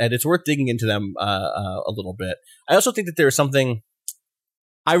 And it's worth digging into them a little bit. I also think that there's something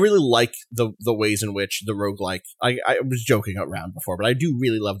I really like the ways in which the roguelike, I was joking around before, but I do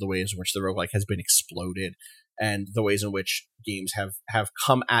really love the ways in which the roguelike has been exploded, and the ways in which games have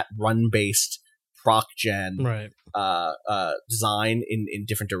come at run-based proc gen design in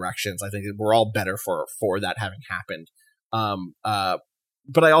different directions. I think that we're all better for that having happened.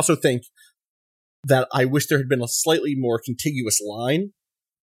 But I also think that I wish there had been a slightly more contiguous line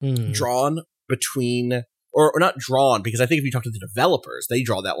drawn between, or not drawn, because I think if you talk to the developers, they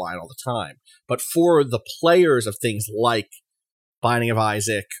draw that line all the time. But for the players of things like Binding of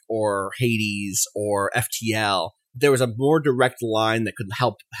Isaac or Hades or FTL, there was a more direct line that could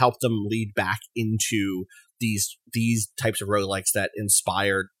help them lead back into these types of roguelikes that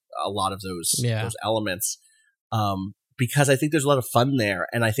inspired a lot of those elements. Because I think there's a lot of fun there,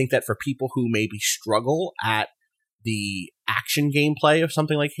 and I think that for people who maybe struggle at the action gameplay of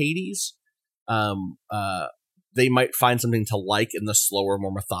something like Hades, they might find something to like in the slower,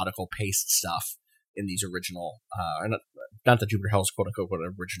 more methodical paced stuff in these original, not the Jupiter Hell's quote unquote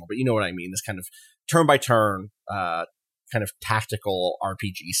original, but you know what I mean. This kind of turn by turn, kind of tactical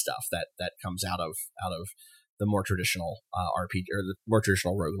RPG stuff that comes out of the more traditional RPG or the more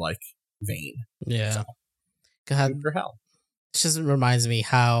traditional roguelike vein. Yeah. So, God, Jupiter Hell. It just reminds me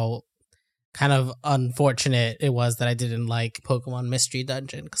how kind of unfortunate it was that I didn't like Pokemon Mystery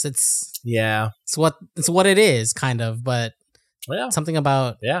Dungeon, because it's what it is, kind of, but something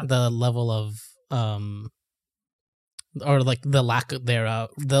about the level of or like the lack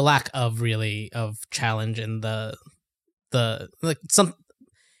of really of challenge and the like some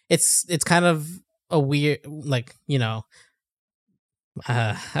it's kind of a weird, like, I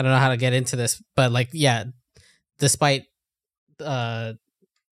don't know how to get into this, but like despite the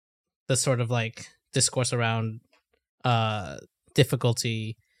sort of like discourse around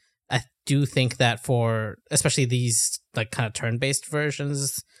difficulty, I do think that for especially these like kind of turn-based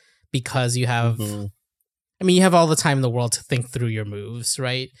versions, because you have, I mean, you have all the time in the world to think through your moves,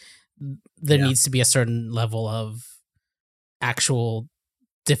 right? There needs to be a certain level of actual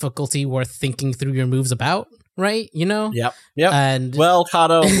difficulty worth thinking through your moves about, right? You know? Yep. And well,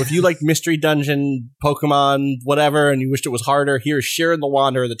 Kato, if you like Mystery Dungeon, Pokemon, whatever, and you wished it was harder, here's Sharon the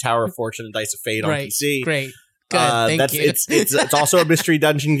Wanderer, the Tower of Fortune, and Dice of Fate on PC. Great. Good, thank you. It's also a Mystery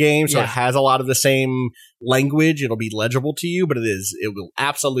Dungeon game, so it has a lot of the same language. It'll be legible to you, but it will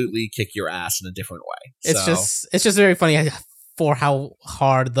absolutely kick your ass in a different way. It's just very funny for how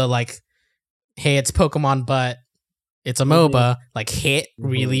hard the hey, it's Pokemon, but it's a MOBA, hit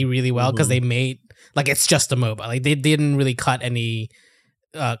really, really well because they made it's just a MOBA. Like they didn't really cut any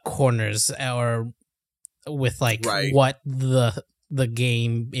corners or with what the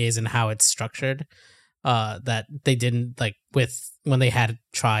game is and how it's structured. That they didn't with when they had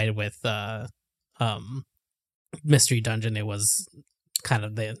tried with Mystery Dungeon, it was kind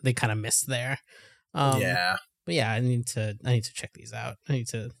of they kind of missed there. But yeah, I need to check these out. I need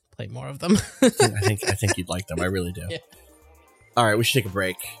to play more of them. I think you'd like them. I really do. Yeah. All right, we should take a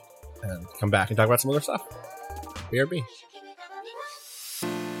break and come back and talk about some other stuff. BRB.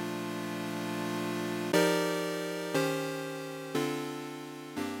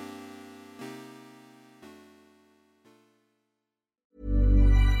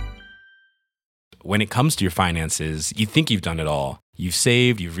 When it comes to your finances, you think you've done it all. You've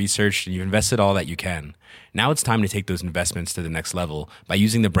saved, you've researched, and you've invested all that you can. Now it's time to take those investments to the next level by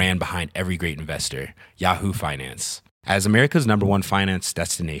using the brand behind every great investor, Yahoo Finance. As America's #1 finance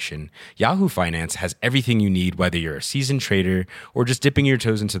destination, Yahoo Finance has everything you need, whether you're a seasoned trader or just dipping your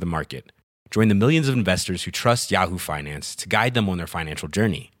toes into the market. Join the millions of investors who trust Yahoo Finance to guide them on their financial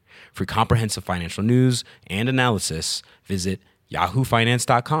journey. For comprehensive financial news and analysis, visit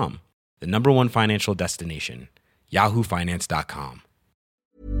yahoofinance.com. The #1 financial destination, yahoofinance.com.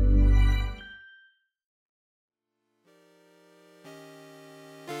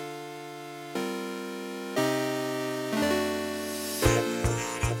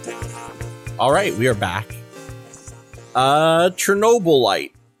 All right, we are back.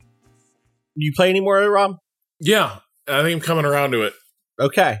 Chernobylite. You play any more, Rob? Yeah, I think I'm coming around to it.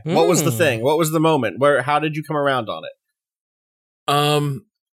 Okay. What was the thing? What was the moment? How did you come around on it?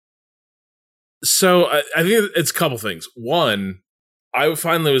 So I think it's a couple things. One, I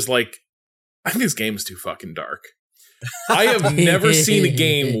finally was like, I think this game is too fucking dark. I have never seen a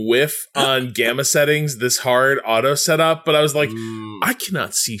game whiff on gamma settings this hard auto setup, but I was like, I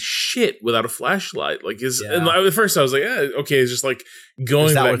cannot see shit without a flashlight. And at first I was like, okay, it's just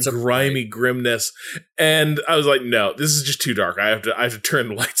going that grimy grimness. And I was like, no, this is just too dark. I have to turn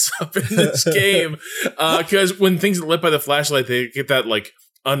the lights up in this game. Because when things are lit by the flashlight, they get that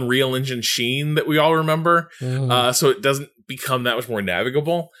Unreal Engine sheen that we all remember. So it doesn't become that much more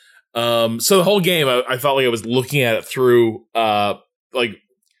navigable. So the whole game, I felt like I was looking at it through, one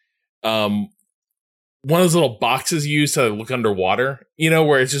of those little boxes you use to look underwater,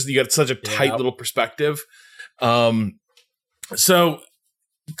 where it's just, you got such a tight little perspective. So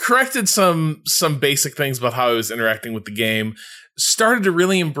corrected some basic things about how I was interacting with the game, started to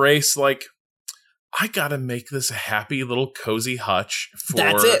really embrace, I gotta make this a happy little cozy hutch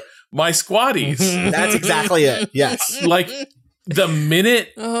for my squatties. That's exactly it. Yes. The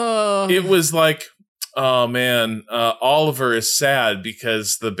minute it was oh man, Oliver is sad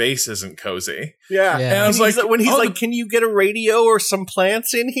because the base isn't cozy. Yeah. And I was when he's can you get a radio or some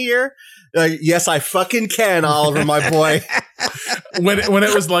plants in here? Yes, I fucking can, Oliver, my boy. when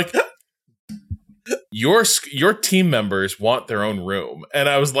it was your team members want their own room, and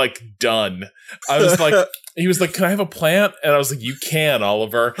I was done. I was he was can I have a plant? And I was you can,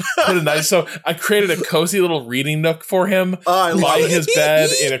 Oliver. Put a nice. So I created a cozy little reading nook for him by his bed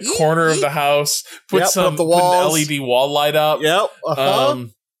in a corner of the house. Put an LED wall light up. Yep.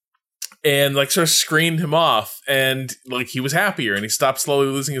 And sort of screened him off, and he was happier, and he stopped slowly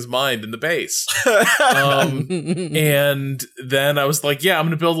losing his mind in the base. And then I was I'm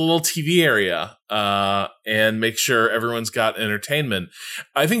going to build a little TV area and make sure everyone's got entertainment.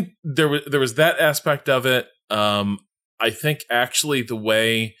 I think there was that aspect of it. I think actually the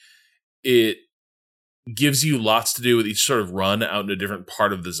way it gives you lots to do with each sort of run out in a different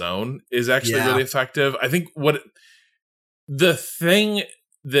part of the zone is actually really effective. I think the thing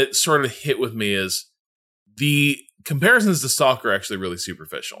that sort of hit with me is the comparisons to Stalker are actually really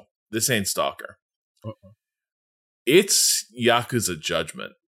superficial. This ain't Stalker. It's Yakuza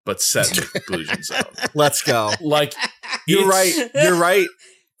Judgment, but set in the conclusion zone. Let's go. You're right.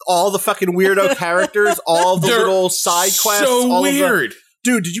 All the fucking weirdo characters, all the little side quests. So weird.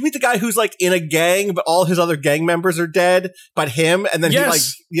 dude, did you meet the guy who's like in a gang, but all his other gang members are dead, but him, and then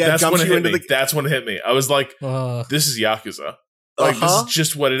Yes. he That's jumps when it you hit into me. That's when it hit me. I was like, this is Yakuza. Like, this is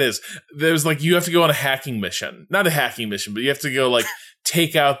just what it is. There's like, you have to go on a hacking mission. Not a hacking mission, but you have to go like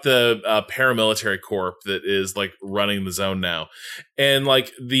take out the paramilitary corp that is like running the zone now. And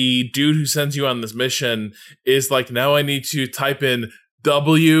like the dude who sends you on this mission is like, now I need to type in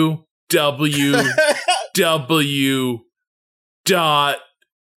www dot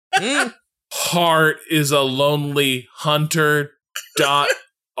heart is a lonely hunter dot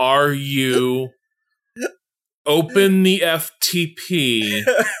ru. Open the FTP,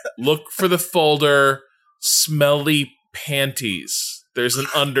 look for the folder, smelly panties. There's an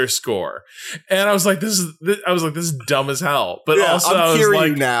underscore. And I was like, this is dumb as hell. But also I was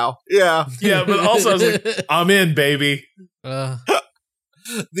like, now. Yeah. Yeah, but also I was like, I'm in, baby. There's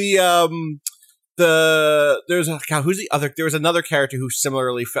who's the other? There was another character who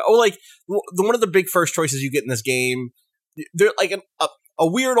similarly felt. Oh, like one of the big first choices you get in this game. They're like a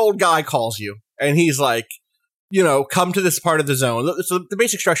weird old guy calls you, and he's like, come to this part of the zone. So the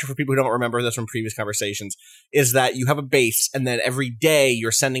basic structure for people who don't remember this from previous conversations is that you have a base, and then every day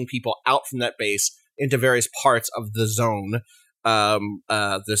you're sending people out from that base into various parts of the zone.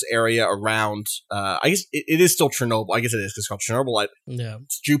 This area around, I guess it is still Chernobyl. I guess it is. It's called Chernobyl. Yeah.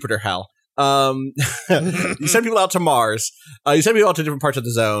 It's Jupiter hell. You send people out to Mars. You send people out to different parts of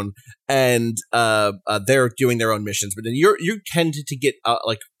the zone, and they're doing their own missions. But then you tend to get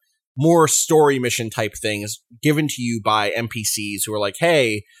like more story mission type things given to you by NPCs who are like,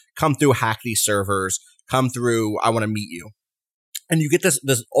 hey, come through, hack these servers, come through, I want to meet you. And you get this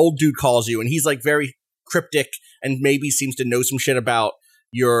old dude calls you, and he's like very cryptic and maybe seems to know some shit about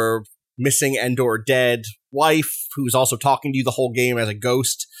your missing and or dead wife, who's also talking to you the whole game as a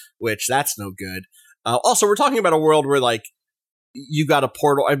ghost, which that's no good. Also, we're talking about a world where like you got a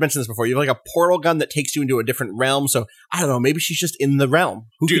portal. I've mentioned this before. You have like a portal gun that takes you into a different realm. So I don't know. Maybe she's just in the realm.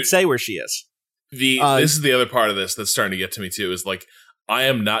 Who could say where she is? This is the other part of this that's starting to get to me too. Is like, I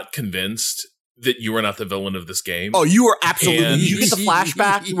am not convinced that you are not the villain of this game. Oh, you are absolutely. And you get the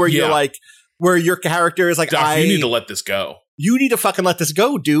flashback where you're like, where your character is like, Doc, you need to let this go. You need to fucking let this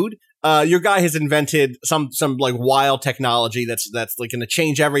go, dude. Your guy has invented some like wild technology that's like going to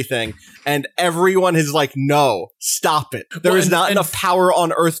change everything, and everyone is like, "No, stop it! There is not enough power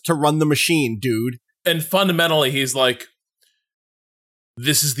on Earth to run the machine, dude." And fundamentally, he's like,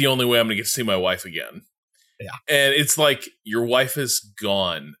 "This is the only way I'm going to get to see my wife again." Yeah, and it's like, your wife is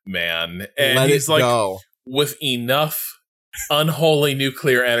gone, man, and let he's it like, go. With enough unholy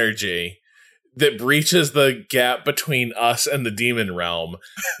nuclear energy that breaches the gap between us and the demon realm,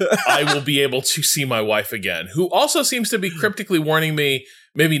 I will be able to see my wife again, who also seems to be cryptically warning me,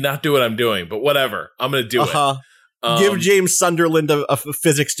 maybe not do what I'm doing, but whatever, I'm going to do it. Give James Sunderland a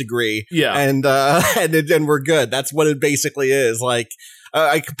physics degree, and we're good. That's what it basically is. Like,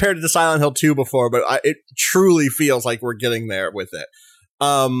 I compared it to Silent Hill 2 before, but it truly feels like we're getting there with it.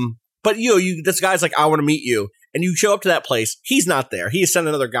 But this guy's like, I want to meet you. And you show up to that place. He's not there. He has sent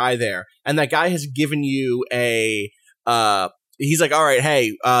another guy there. And that guy has given you he's like, all right,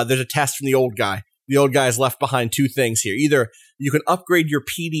 hey, there's a test from the old guy. The old guy has left behind two things here. Either you can upgrade your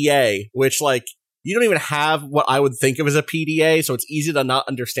PDA, which like, you don't even have what I would think of as a PDA. So it's easy to not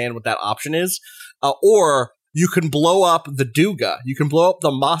understand what that option is. Or you can blow up the Duga. You can blow up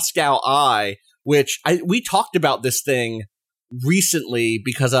the Moscow Eye, which we talked about this thing recently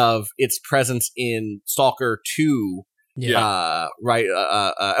because of its presence in Stalker 2. Yeah. Right.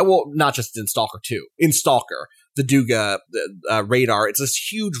 Well, not just in Stalker 2. In Stalker, the Duga radar. It's this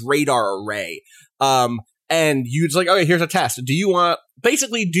huge radar array. And you're just like, okay, here's a test. Do you want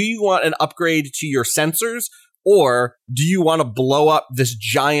an upgrade to your sensors, or do you want to blow up this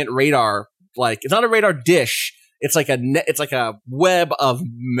giant radar? Like, it's not a radar dish. It's like a web of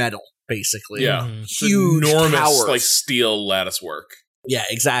metal, basically. Yeah. Huge, enormous, towers. like steel lattice work. Yeah,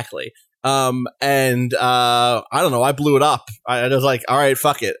 exactly. I don't know. I blew it up. I was like, all right,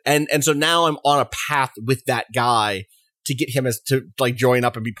 fuck it. And so now I'm on a path with that guy to get him to like join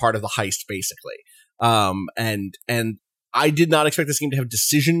up and be part of the heist, basically. And I did not expect this game to have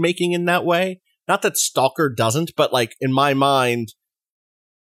decision making in that way. Not that Stalker doesn't, but like in my mind,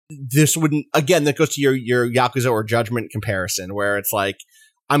 this wouldn't, again, that goes to your Yakuza or Judgment comparison, where it's like,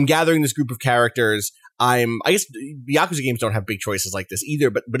 I'm gathering this group of characters. I guess Yakuza games don't have big choices like this either,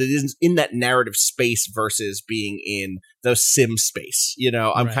 but it is in that narrative space versus being in the sim space.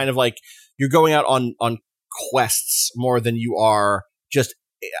 I'm kind of like, you're going out on quests more than you are just,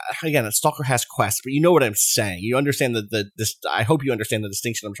 again, a Stalker has quests, but you know what I'm saying. You understand I hope you understand the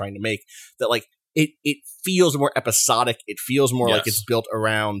distinction I'm trying to make, that like, it feels more episodic. It feels more like it's built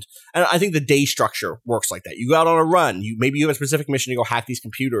around, and I think the day structure works like that. You go out on a run. Maybe you have a specific mission to go hack these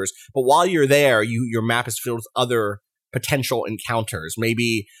computers, but while you're there, your map is filled with other potential encounters.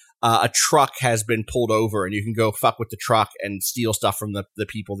 Maybe a truck has been pulled over, and you can go fuck with the truck and steal stuff from the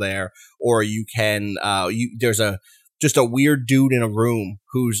people there, or you can there's just a weird dude in a room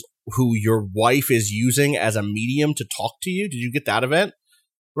who your wife is using as a medium to talk to you. Did you get that event,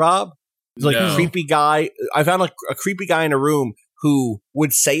 Rob? Like a creepy guy. I found like a creepy guy in a room who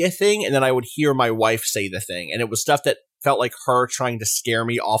would say a thing, and then I would hear my wife say the thing, and it was stuff that felt like her trying to scare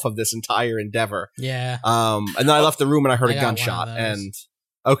me off of this entire endeavor. Yeah. And then I left the room and I heard a gunshot. And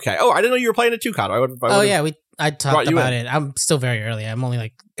okay. Oh, I didn't know you were playing it too, Kato. I talked about it. I'm still very early. I'm only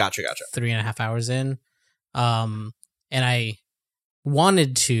like gotcha 3.5 hours in. And I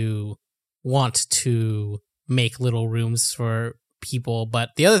want to make little rooms for people, but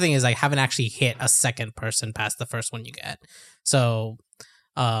the other thing is I haven't actually hit a second person past the first one you get. So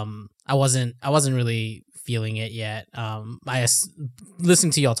I wasn't really feeling it yet. I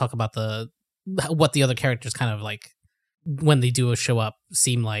listening to y'all talk about what the other characters kind of like when they do a show up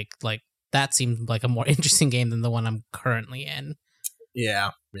seem like that seemed like a more interesting game than the one I'm currently in.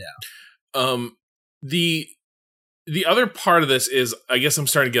 Yeah. The other part of this is, I guess I'm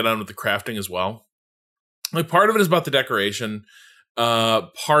starting to get on with the crafting as well. Like, part of it is about the decoration.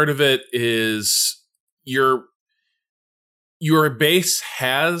 Part of it is your base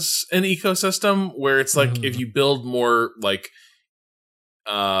has an ecosystem where it's like if you build more like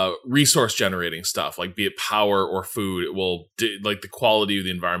resource generating stuff, like be it power or food, it will like the quality of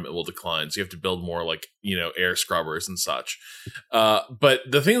the environment will decline. So you have to build more like, air scrubbers and such. But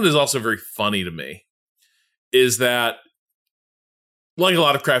the thing that is also very funny to me is that, like a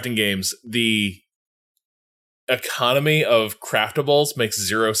lot of crafting games, the economy of craftables makes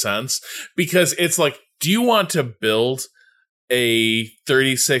zero sense, because it's like, do you want to build a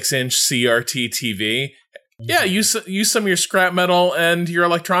 36-inch CRT TV? Yeah, use some of your scrap metal and your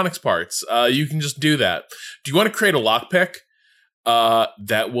electronics parts. You can just do that. Do you want to create a lockpick?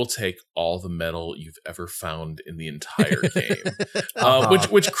 That will take all the metal you've ever found in the entire game,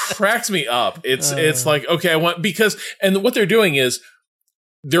 which cracks me up. It's like, okay, and what they're doing is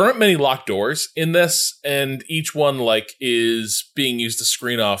there aren't many locked doors in this, and each one like is being used to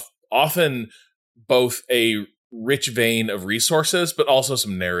screen off often both a rich vein of resources, but also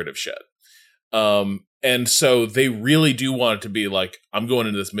some narrative shit. And so they really do want it to be like, I'm going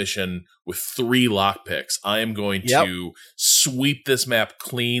into this mission with 3 lockpicks. I am going to sweep this map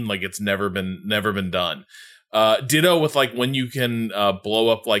clean like it's never been done. Ditto with like when you can blow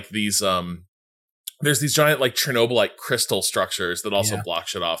up like these there's these giant like Chernobylite crystal structures that also block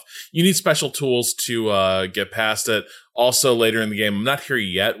shit off. You need special tools to get past it. Also later in the game, I'm not here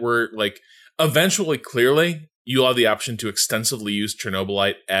yet, we're like eventually clearly you'll have the option to extensively use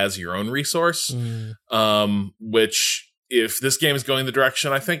Chernobylite as your own resource, which, if this game is going the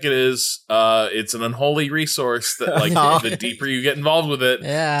direction I think it is, it's an unholy resource that, like, the deeper you get involved with it,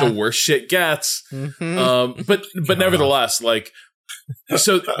 the worse shit gets. But nevertheless, like,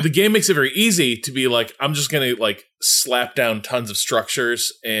 so the game makes it very easy to be like, I'm just going to, like, slap down tons of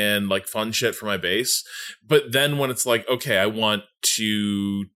structures and, like, fun shit for my base. But then when it's like, okay, I want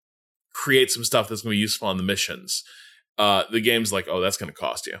to create some stuff that's going to be useful on the missions, the game's like, oh, that's going to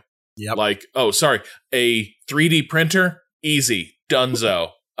cost you. Like, oh, sorry, a 3D printer, easy, dunzo.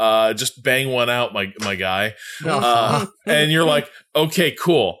 Just bang one out, my guy. And you're like, okay,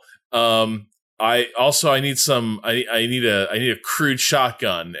 cool. I need a crude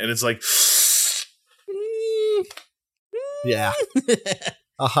shotgun, and it's like,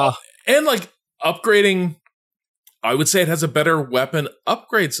 and like upgrading. I would say it has a better weapon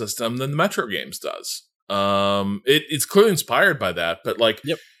upgrade system than the Metro games does. It's clearly inspired by that, but like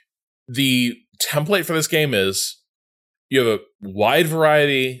the template for this game is you have a wide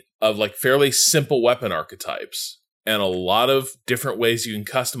variety of like fairly simple weapon archetypes and a lot of different ways you can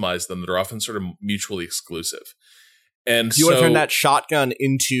customize them that are often sort of mutually exclusive. And you want to turn that shotgun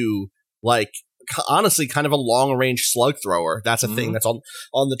into like, honestly, kind of a long-range slug thrower. That's a thing that's on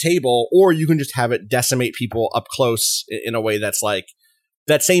the table. Or you can just have it decimate people up close in a way that's like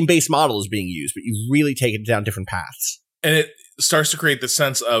that same base model is being used, but you really take it down different paths. And it starts to create the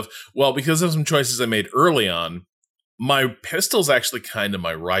sense of, well, because of some choices I made early on, my pistol's actually kind of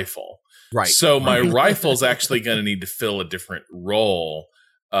my rifle. Right. So my rifle's actually going to need to fill a different role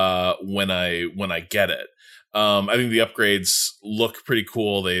when I get it. I think the upgrades look pretty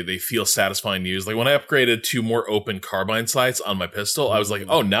cool. They feel satisfying to use. Like when I upgraded to more open carbine sights on my pistol, I was like,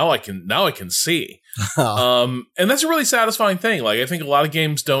 oh, now I can see. And that's a really satisfying thing. Like I think a lot of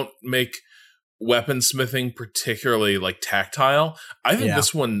games don't make weaponsmithing particularly like tactile. I think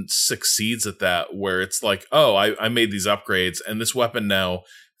this one succeeds at that, where it's like, oh, I made these upgrades and this weapon now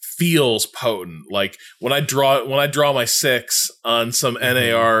feels potent. Like when I draw my 6 on some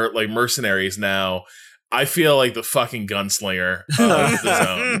NAR like mercenaries now, I feel like the fucking gunslinger of the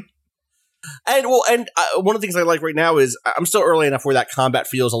zone. And one of the things I like right now is I'm still early enough where that combat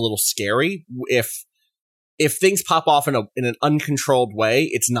feels a little scary. If things pop off in an uncontrolled way,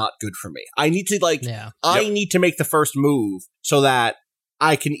 it's not good for me. I need to I need to make the first move so that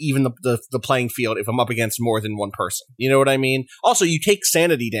I can even the playing field if I'm up against more than one person. You know what I mean? Also, you take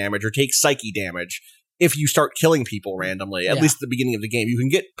sanity damage or take psyche damage if you start killing people randomly, at least at the beginning of the game. You can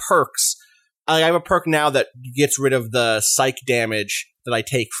get perks. I have a perk now that gets rid of the psych damage that I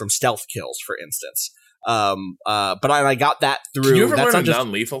take from stealth kills, for instance. But I got that through. Can you ever learn a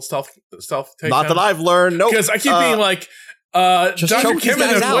non-lethal stealth takedown? Not that I've learned. Nope. Because I keep being like, Dr.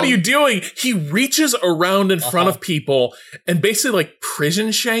 Kimmin, what are you doing? He reaches around in front of people and basically like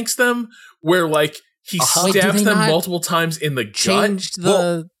prison shanks them, where like he stabs them multiple times in the gut. Changed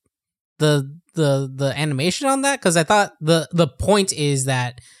the animation on that? Because I thought the point is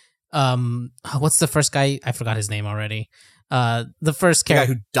that what's the first guy? I forgot his name already. The first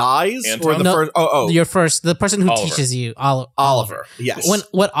character who dies, Anton? or the first? The person who Oliver. teaches you, Oliver. Yes.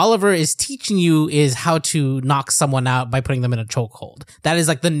 What Oliver is teaching you is how to knock someone out by putting them in a chokehold. That is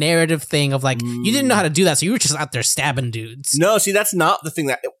like the narrative thing of like you didn't know how to do that, so you were just out there stabbing dudes. No, see, that's not the thing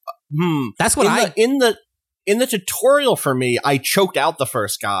that. That's what in the tutorial for me, I choked out the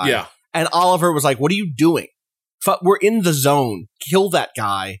first guy. Yeah, and Oliver was like, "What are you doing? We're in the zone. Kill that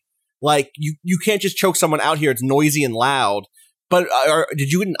guy." Like, you can't just choke someone out here. It's noisy and loud. But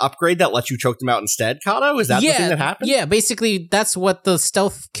did you get an upgrade that lets you choke them out instead, Kato? Is that the thing that happened? Yeah, basically, that's what the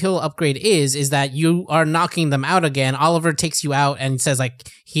stealth kill upgrade is that you are knocking them out again. Oliver takes you out and says, like,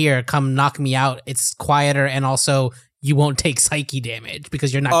 here, come knock me out. It's quieter, and also you won't take psyche damage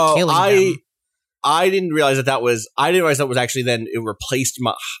because you're not killing them. I didn't realize that was actually then it replaced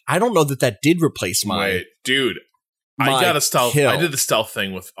my... I don't know that did replace my... Wait, dude. I got a stealth. I did the stealth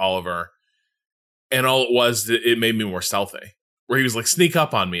thing with Oliver, and all it was, it made me more stealthy. Where he was like, sneak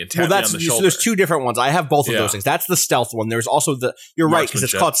up on me and tap me on the shoulder. So there's two different ones. I have both of those things. That's the stealth one. There's also you're right, because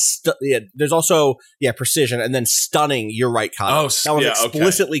it's called, there's also, precision, and then stunning, you're right, Kyle. That was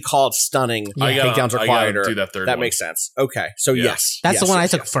explicitly called stunning. Takedowns are quieter. Do that third that one. makes sense. Okay, so yes. That's the one I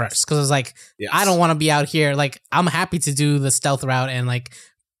took first, because I was like, I don't want to be out here. Like, I'm happy to do the stealth route and like,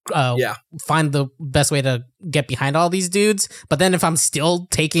 find the best way to get behind all these dudes. But then if I'm still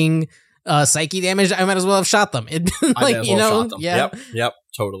taking psyche damage, I might as well have shot them. Yep,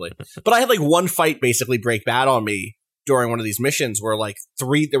 totally. But I had like one fight basically break bad on me during one of these missions where like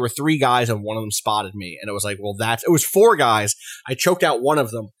there were 3 guys and one of them spotted me, and it was like, well, it was 4 guys. I choked out one of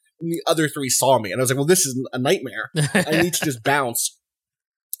them, and the other 3 saw me, and I was like, well, this is a nightmare. I need to just bounce.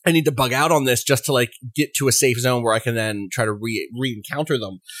 I need to bug out on this just to like get to a safe zone where I can then try to re-encounter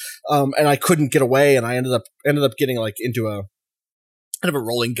them. And I couldn't get away, and I ended up getting like into a kind of a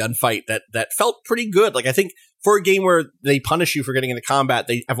rolling gunfight that felt pretty good. Like, I think for a game where they punish you for getting into combat,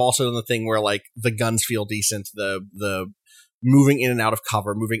 they have also done the thing where like the guns feel decent, the moving in and out of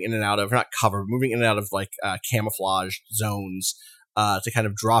cover, moving in and out of like camouflage zones. To kind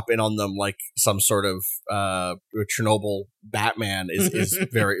of drop in on them like some sort of Chernobyl Batman is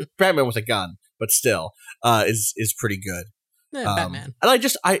very Batman with a gun, but still is pretty good. Yeah, Batman. And I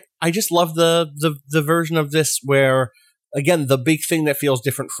just love the version of this where, again, the big thing that feels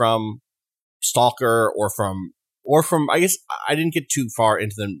different from Stalker or from I guess I didn't get too far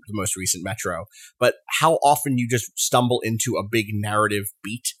into the most recent Metro, but how often you just stumble into a big narrative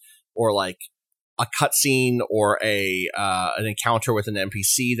beat or like a cutscene or an encounter with an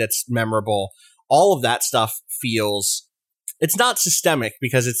NPC that's memorable. All of that stuff feels, it's not systemic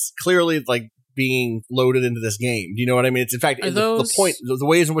because it's clearly like being loaded into this game. Do you know what I mean? It's in fact the point, the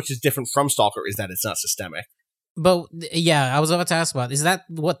ways in which it's different from Stalker is that it's not systemic. But yeah, I was about to ask about, is that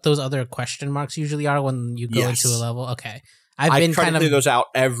what those other question marks usually are when you go into a level? Okay. I've been trying to clear those out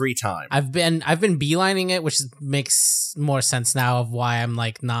every time. I've been beelining it, which makes more sense now of why I'm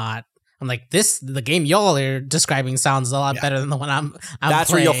like, the game y'all are describing sounds a lot better than the one I'm That's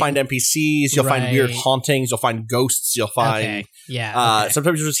playing. where you'll find NPCs, you'll find weird hauntings, you'll find ghosts, you'll find...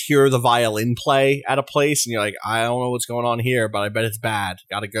 sometimes you'll just hear the violin play at a place, and you're like, I don't know what's going on here, but I bet it's bad.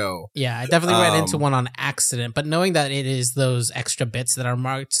 Gotta go. Yeah, I definitely ran into one on accident, but knowing that it is those extra bits that are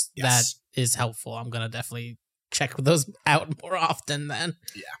marked, that is helpful. I'm gonna definitely check those out more often then.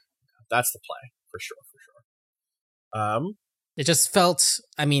 Yeah, that's the play, for sure. It just felt,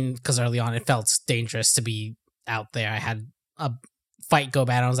 because early on it felt dangerous to be out there. I had a fight go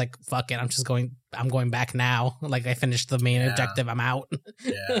bad. I was like, fuck it, I'm going back now. Like I finished the main objective, I'm out.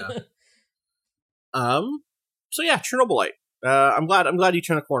 Yeah. So yeah, Chernobylite. I'm glad you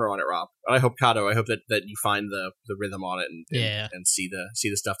turned a corner on it, Rob. I hope Kato. I hope that you find the rhythm on it and see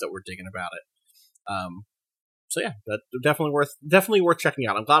the stuff that we're digging about it. So yeah, that definitely worth checking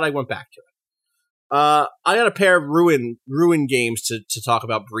out. I'm glad I went back to it. I got a pair of Ruin games to talk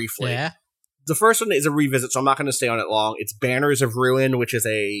about briefly. Yeah. The first one is a revisit, so I'm not going to stay on it long. It's Banners of Ruin, which is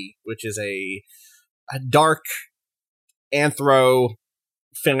a dark anthro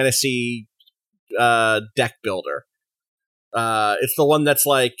fantasy deck builder. It's the one that's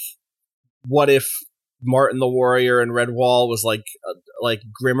like, what if Martin the Warrior and Redwall was like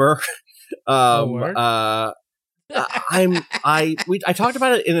Grimmer? I talked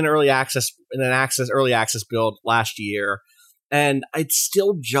about it in an early access build last year, and it's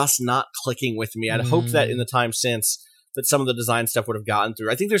still just not clicking with me. I'd hoped that in the time since that some of the design stuff would have gotten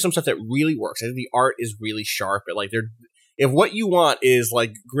through. I think there's some stuff that really works. I think the art is really sharp. If what you want is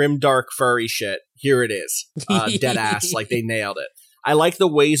like grim, dark, furry shit, here it is. Dead ass. Like they nailed it. I like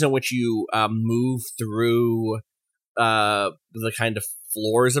the ways in which you move through the kind of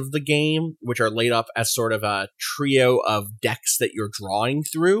floors of the game, which are laid up as sort of a trio of decks that you're drawing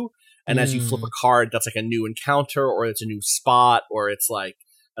through. And as you flip a card, that's like a new encounter, or it's a new spot, or it's like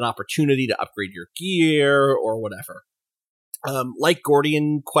an opportunity to upgrade your gear, or whatever. Like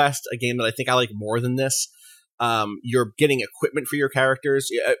Gordian Quest, a game that I think I like more than this, you're getting equipment for your characters.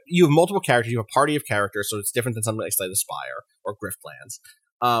 You have multiple characters. You have a party of characters, so it's different than something like Slay the Spire or Griftlands.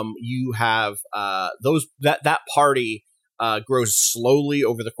 You have that party grows slowly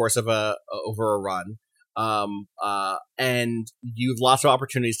over the course of over a run. And you have lots of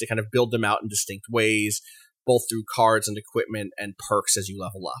opportunities to kind of build them out in distinct ways, both through cards and equipment and perks as you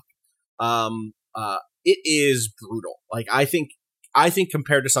level up. It is brutal. Like I think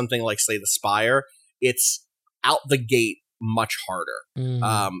compared to something like Slay the Spire, it's out the gate much harder.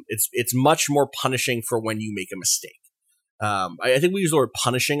 It's much more punishing for when you make a mistake. I think we use the word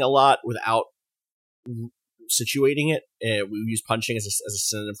punishing a lot without situating it. We use punishing as a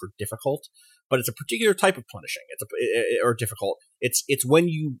synonym for difficult, but it's a particular type of punishing. Or difficult. It's when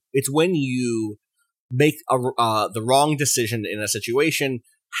you make the wrong decision in a situation.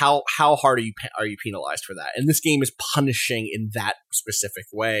 How hard are you penalized for that? And this game is punishing in that specific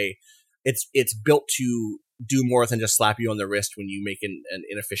way. It's built to do more than just slap you on the wrist when you make an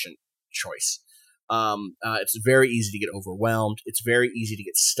inefficient choice. It's very easy to get overwhelmed. It's very easy to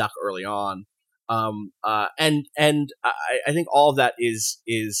get stuck early on. And I think all of that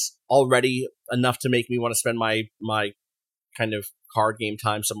is already enough to make me want to spend my kind of card game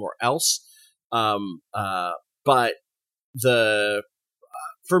time somewhere else. But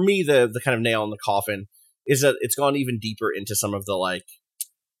for me, the kind of nail in the coffin is that it's gone even deeper into some of the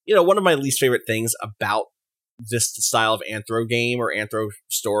one of my least favorite things about this style of anthro game or anthro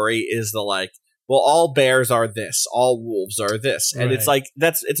story is all bears are this, all wolves are this. And it's like,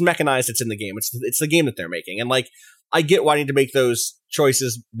 it's mechanized. It's in the game. It's the game that they're making. And I get wanting to make those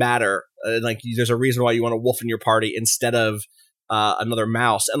choices matter. There's a reason why you want a wolf in your party instead of another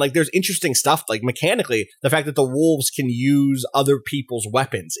mouse. And there's interesting stuff, mechanically, the fact that the wolves can use other people's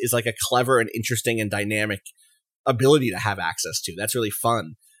weapons is a clever and interesting and dynamic ability to have access to. That's really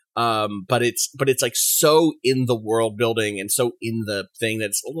fun. But it's so in the world building and so in the thing that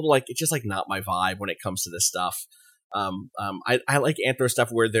it's a little it's just not my vibe when it comes to this stuff. I like anthro stuff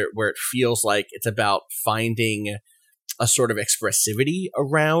where it feels like it's about finding a sort of expressivity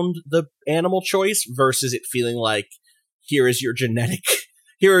around the animal choice versus it feeling like here are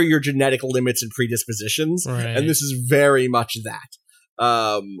your genetic limits and predispositions. Right. And this is very much that.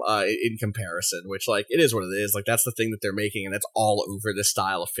 In comparison, which it is what it is. That's the thing that they're making, and that's all over this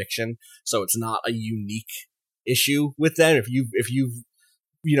style of fiction. So it's not a unique issue with them. If you've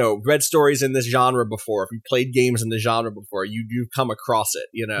read stories in this genre before, if you've played games in the genre before, you've come across it.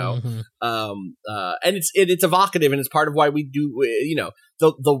 And it's evocative, and it's part of why we do.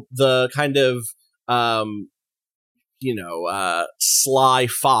 The kind of sly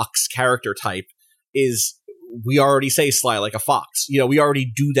fox character type is. We already say sly like a fox. We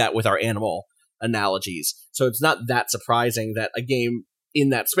already do that with our animal analogies. So it's not that surprising that a game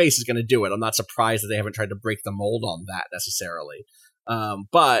in that space is going to do it. I'm not surprised that they haven't tried to break the mold on that necessarily.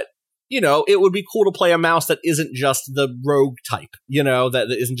 But it would be cool to play a mouse that isn't just the rogue type, that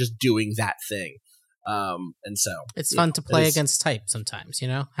isn't just doing that thing. And so it's fun to play against type sometimes,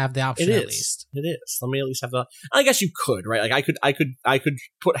 have the option at least. It is. Let me at least have the, I guess you could, right? I could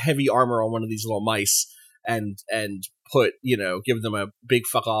put heavy armor on one of these little mice and put, give them a big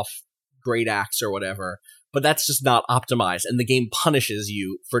fuck off great axe or whatever. but that's just not optimized, and the game punishes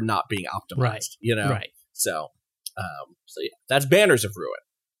you for not being optimized. Right. You know, Right. So yeah, that's Banners of Ruin.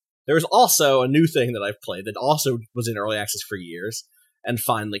 There's also a new thing that I've played that also was in early access for years and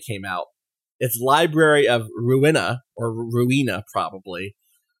finally came out. It's Library of Ruina, or Ruina probably,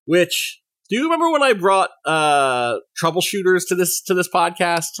 which, do you remember when I brought Troubleshooters to this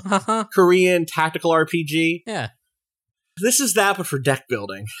podcast? Uh-huh. Korean tactical RPG? Yeah. This is that, but for deck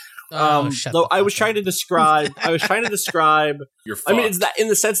building. Shut Though the I was fuck trying to describe, You're I mean, fucked. it's that in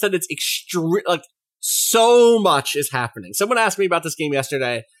the sense that it's extreme, like, so much is happening. Someone asked me about this game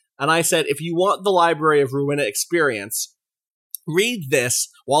yesterday, and I said, if you want the Library of Ruina experience, read this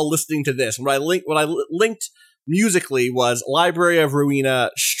while listening to this. And what I linked musically was Library of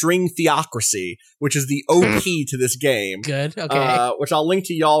Ruina String Theocracy, which is the OP to this game. Good. Okay. Which I'll link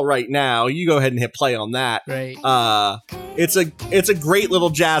to y'all right now. You go ahead and hit play on that. Great. It's a great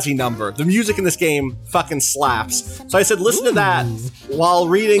little jazzy number. The music in this game fucking slaps. So I said, listen to that while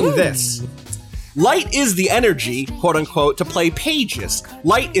reading this. Light is the energy, quote unquote, to play pages.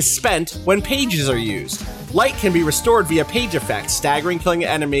 Light is spent when pages are used. Light can be restored via page effects, staggering, killing an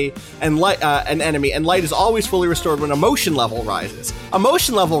enemy, and light is always fully restored when emotion level rises.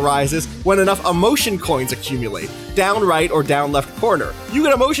 Emotion level rises when enough emotion coins accumulate, down right or down left corner. You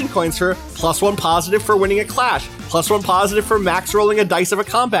get emotion coins for +1 positive for winning a clash, +1 positive for max rolling a dice of a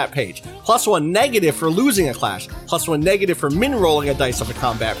combat page, +1 negative for losing a clash, +1 negative for min rolling a dice of a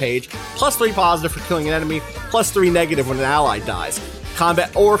combat page, +3 positive for killing an enemy, +3 negative when an ally dies.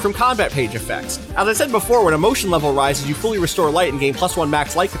 Combat or from combat page effects. As I said before, when emotion level rises, you fully restore light and gain +1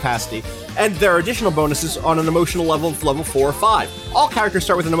 max light capacity, and there are additional bonuses on an emotional level of level 4 or 5. All characters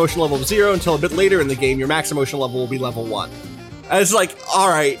start with an emotional level of 0 until a bit later in the game, your max emotional level will be level 1. And it's like,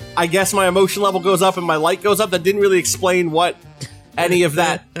 alright, I guess my emotion level goes up and my light goes up. That didn't really explain what any of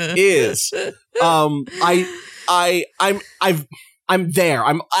that is. I'm there.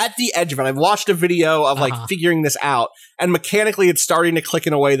 I'm at the edge of it. I've watched a video of figuring this out, and mechanically it's starting to click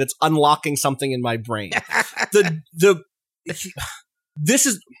in a way that's unlocking something in my brain.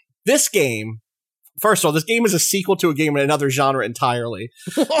 This game, first of all, this game is a sequel to a game in another genre entirely.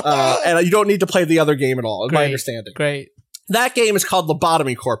 And you don't need to play the other game at all, is my understanding. Great. That game is called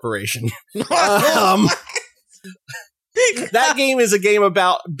Lobotomy Corporation. That game is a game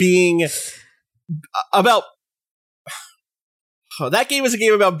about being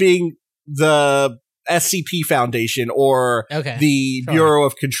the SCP Foundation, or the Bureau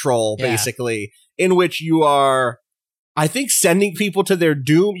of Control, basically, in which you are, I think, sending people to their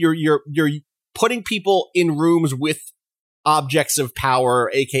doom. You're putting people in rooms with objects of power,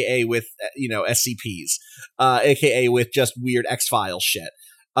 aka with SCPs, aka with just weird X-Files shit.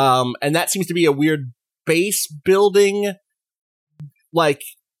 And that seems to be a weird base building, like,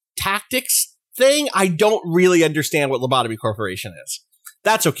 tactics thing. I don't really understand what Lobotomy Corporation is.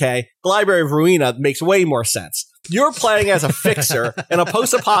 That's okay. The Library of Ruina makes way more sense. You're playing as a fixer in a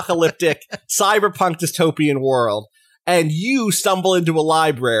post-apocalyptic cyberpunk dystopian world, and you stumble into a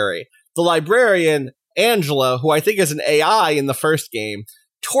library. The librarian, Angela, who I think is an AI in the first game,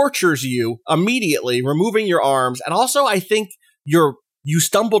 tortures you immediately, removing your arms. And also, I think you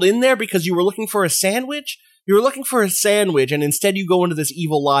stumbled in there because you were looking for a sandwich. You were looking for a sandwich, and instead you go into this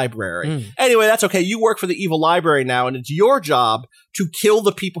evil library. Anyway, that's okay. You work for the evil library now, and it's your job to kill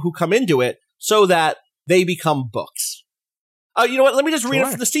the people who come into it so that they become books. You know what? Let me just read it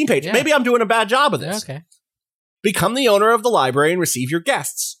from the Steam page. Yeah. Maybe I'm doing a bad job of this. Okay. Become the owner of the library and receive your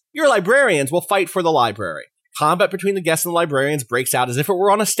guests. Your librarians will fight for the library. Combat between the guests and the librarians breaks out as if it were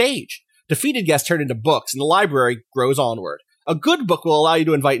on a stage. Defeated guests turn into books, and the library grows onward. A good book will allow you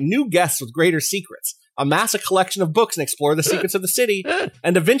to invite new guests with greater secrets. Amass a collection of books and explore the secrets of the city,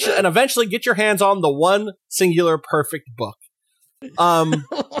 and eventually get your hands on the one singular perfect book.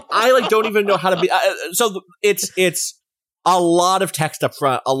 I don't even know how to be. So it's a lot of text up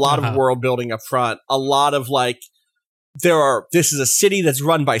front, a lot of world building up front, a lot of this is a city that's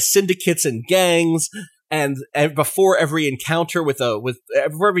run by syndicates and gangs, and before every encounter with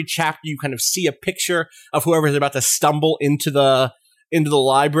every chapter, you kind of see a picture of whoever's about to stumble into the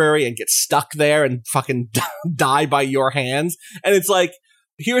library and get stuck there and fucking die by your hands. And it's like,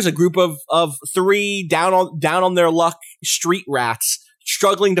 here's a group of 3 down on their luck street rats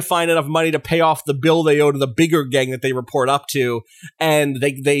struggling to find enough money to pay off the bill they owe to the bigger gang that they report up to. And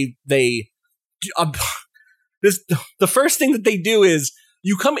the first thing that they do is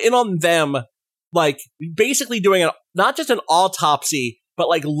you come in on them, like, basically doing not just an autopsy, but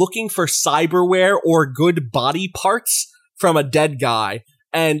like looking for cyberware or good body parts from a dead guy.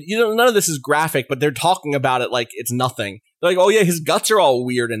 And none of this is graphic, but they're talking about it like it's nothing. They're like, oh yeah, his guts are all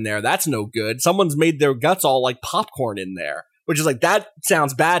weird in there. That's no good. Someone's made their guts all like popcorn in there, which is like, that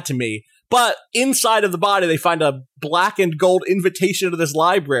sounds bad to me. But inside of the body, they find a black and gold invitation to this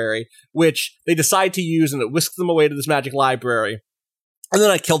library, which they decide to use, and it whisks them away to this magic library. And then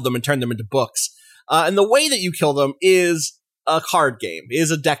I killed them and turned them into books. And the way that you kill them is a card game,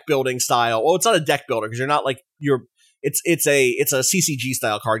 is a deck building style. Well, it's not a deck builder because you're not like it's a CCG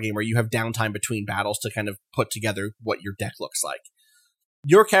style card game where you have downtime between battles to kind of put together what your deck looks like.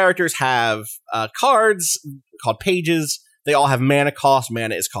 Your characters have cards called pages. They all have mana cost.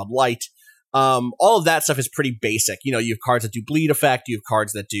 Mana is called light. All of that stuff is pretty basic. You know, you have cards that do bleed effect. You have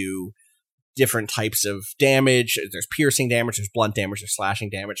cards that do different types of damage. There's piercing damage, there's blunt damage, there's slashing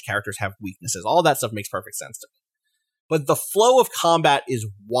damage. Characters have weaknesses. All that stuff makes perfect sense to me. But the flow of combat is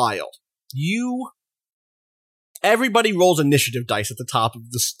wild. Everybody rolls initiative dice at the top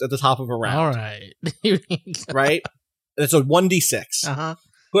of a round. All right. Right? It's a 1d6. Uh-huh.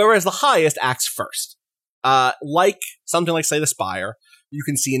 Whoever has the highest acts first. Like something like, say, the Spire, you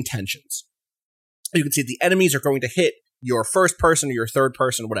can see intentions. You can see the enemies are going to hit your first person or your third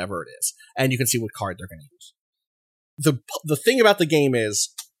person, whatever it is, and you can see what card they're going to use. The thing about the game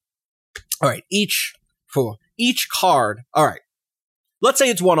is, all right, each card, all right, let's say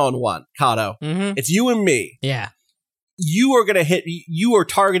it's 1-on-1, Kato. Mm-hmm. It's you and me. Yeah. You are going to hit, you are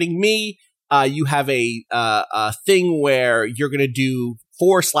targeting me. You have a thing where you're going to do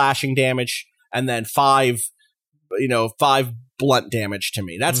 4 slashing damage and then 5 blunt damage to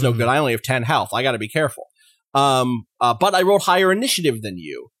me. That's no good. I only have 10 health. I got to be careful. But I rolled higher initiative than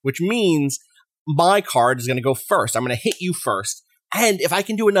you, which means my card is going to go first. I'm going to hit you first. And if I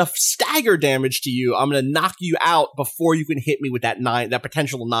can do enough stagger damage to you, I'm going to knock you out before you can hit me with that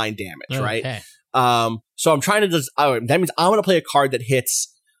potential 9 damage, right? So I'm trying to that means I'm going to play a card that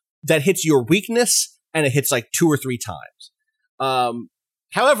hits your weakness, and it hits like 2 or 3 times.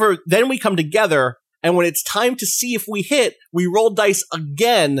 However, then we come together, and when it's time to see if we hit, we roll dice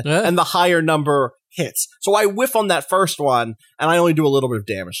again, and the higher number hits. So I whiff on that first one, and I only do a little bit of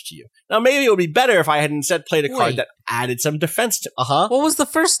damage to you. Now, maybe it would be better if I had instead played a card that added some defense to... What was the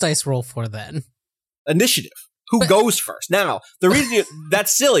first dice roll for then? Initiative. Who goes first? Now, the reason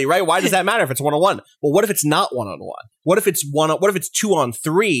that's silly, right? Why does that matter if it's 1-on-1? Well, what if it's not 1-on-1? What if it's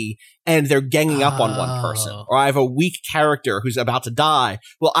 2-on-3 and they're ganging up on one person? Or I have a weak character who's about to die.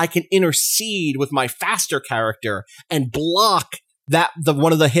 Well, I can intercede with my faster character and block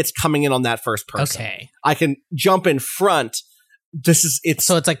one of the hits coming in on that first person. Okay. I can jump in front.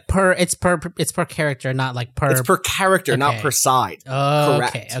 So it's like per character, not like per. It's per character, not per side.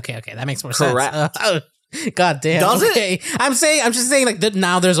 Correct. Okay. That makes more sense. God damn. Does it? I'm just saying like that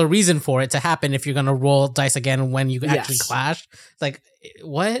now there's a reason for it to happen if you're gonna roll dice again when you actually clash. Like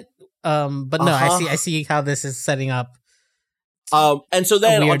what? But no, I see how this is setting up. And so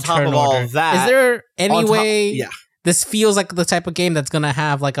then on top of all of that, is there any way? Yeah. This feels like the type of game that's gonna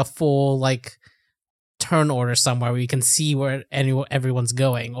have like a full like turn order somewhere where you can see where everyone's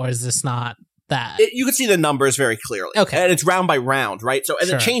going, or is this not that? You can see the numbers very clearly. Okay, and it's round by round, right? So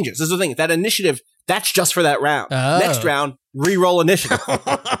it changes. This is the thing. That initiative, that's just for that round. Next round, re-roll initiative.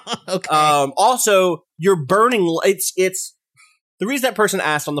 Okay. Also, you're burning. It's the reason that person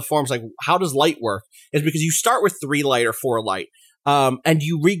asked on the forums like, how does light work? Is because you start with 3 light or 4 light, and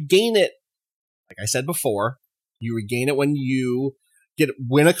you regain it. Like I said before. You regain it when you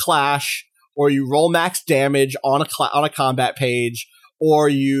win a clash, or you roll max damage on a combat page, or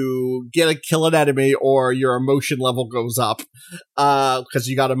you kill an enemy, or your emotion level goes up because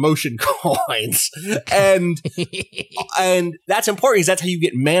you got emotion coins, and that's important because that's how you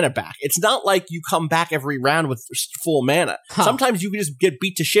get mana back. It's not like you come back every round with full mana. Sometimes you can just get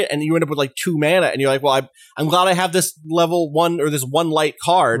beat to shit, and you end up with like 2 mana, and you're like, well, I'm glad I have this level 1 or this 1 light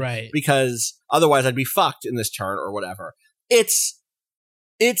card, right? Because otherwise I'd be fucked in this turn or whatever. It's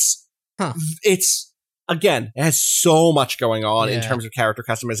again, it has so much going on in terms of character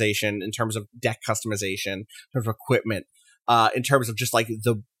customization, in terms of deck customization, in terms of equipment, in terms of just like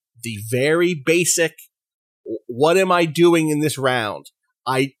the very basic, what am I doing in this round?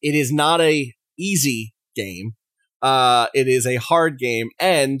 It is not a easy game. It is a hard game,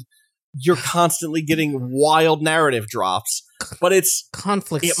 and you're constantly getting wild narrative drops, but it's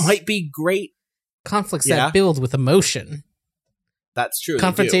conflicts. It might be great. Conflicts that build with emotion. That's true.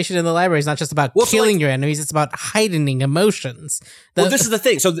 Confrontation in the library is not just about killing your enemies; it's about heightening emotions. This is the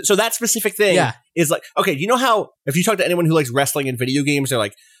thing. So that specific thing is like, okay, you know how if you talk to anyone who likes wrestling and video games, they're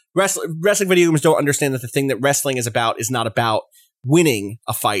like, wrestling video games don't understand that the thing that wrestling is about is not about winning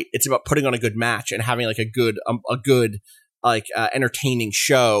a fight; it's about putting on a good match and having like a good entertaining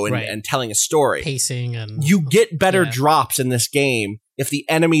show and telling a story. Pacing and you get better drops in this game if the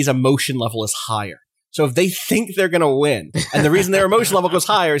enemy's emotion level is higher. So if they think they're going to win, and the reason their emotion level goes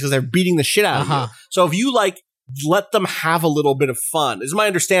higher is because they're beating the shit out of you. So if you let them have a little bit of fun, this is my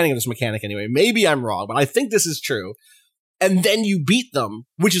understanding of this mechanic anyway. Maybe I'm wrong, but I think this is true. And then you beat them,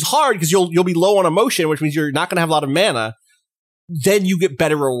 which is hard because you'll be low on emotion, which means you're not going to have a lot of mana. Then you get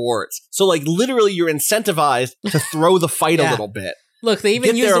better rewards. So literally you're incentivized to throw the fight a little bit. Look, they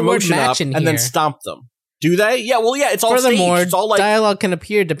even use the word match in here. And then stomp them. Do they? Yeah, well, yeah, it's all Furthermore, staged. It's all dialogue can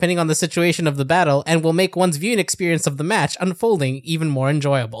appear depending on the situation of the battle and will make one's viewing experience of the match unfolding even more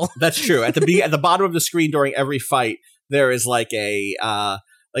enjoyable. That's true. At the bottom of the screen during every fight, there is a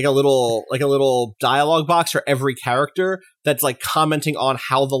little dialogue box for every character that's commenting on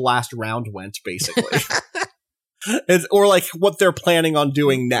how the last round went, basically. Or what they're planning on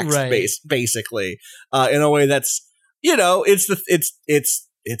doing next, basically, in a way that's,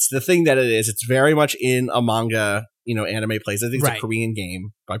 it's the thing that it is. It's very much in a manga, anime place. I think it's a Korean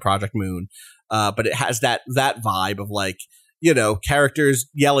game by Project Moon, but it has that vibe of characters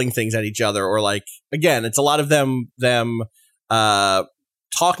yelling things at each other, or again, it's a lot of them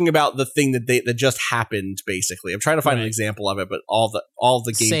talking about the thing that just happened. Basically, I'm trying to find an example of it, but all the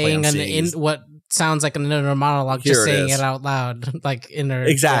gameplay saying what sounds like an inner monologue, just saying it out loud,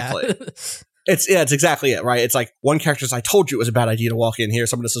 exactly. Yeah. It's exactly it, right? It's one character says, "I told you it was a bad idea to walk in here."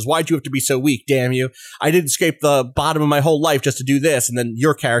 Someone says, "Why'd you have to be so weak? Damn you! I didn't scrape the bottom of my whole life just to do this." And then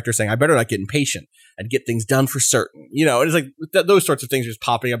your character saying, "I better not get impatient and get things done for certain." It's those sorts of things are just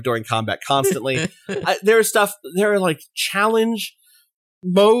popping up during combat constantly. There are challenge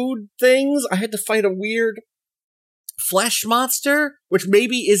mode things. I had to fight a weird flesh monster, which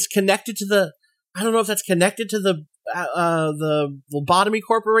maybe is connected to I don't know if that's connected to the Lobotomy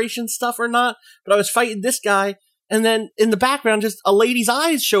Corporation stuff or not, but I was fighting this guy, and then in the background, just a lady's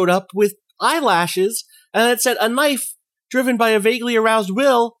eyes showed up with eyelashes, and it said, "A knife driven by a vaguely aroused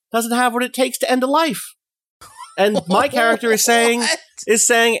will doesn't have what it takes to end a life." And my character is saying,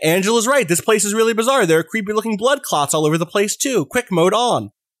 Angela's right. This place is really bizarre. There are creepy looking blood clots all over the place too. Quick mode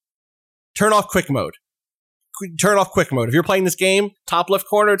on. Turn off quick mode. Turn off quick mode. If you're playing this game, top left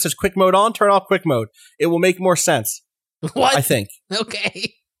corner, it says quick mode on. Turn off quick mode. It will make more sense. What? I think.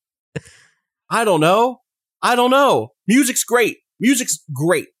 Okay. I don't know. Music's great. Music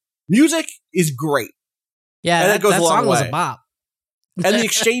is great. Yeah, and that goes a long song way. Was a bop. And the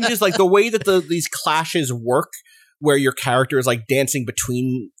exchanges, the way that these clashes work, where your character is dancing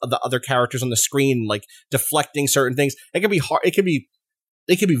between the other characters on the screen, deflecting certain things. It can be hard. It can be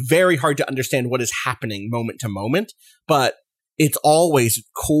very hard to understand what is happening moment to moment, but it's always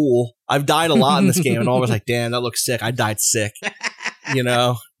cool. I've died a lot in this game, and always damn, that looks sick. I died sick.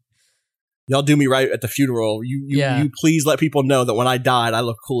 Y'all do me right at the funeral. You please let people know that when I died, I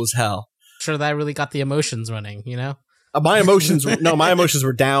look cool as hell. Sure, that really got the emotions running. My emotions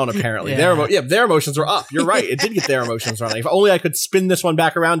were down, apparently. Yeah. Their emotions were up. You're right. It did get their emotions running. If only I could spin this one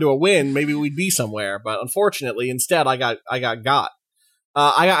back around to a win, maybe we'd be somewhere. But unfortunately, instead, I got.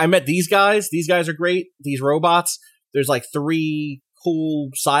 I met these guys. These guys are great. These robots. There's 3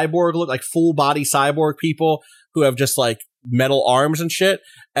 cool cyborg full body cyborg people who have just metal arms and shit.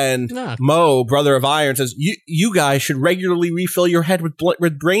 And Mo, brother of Iron, says, you guys should regularly refill your head with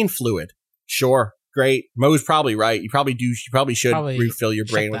brain fluid. Sure. Great. Mo's probably right. You probably should refill your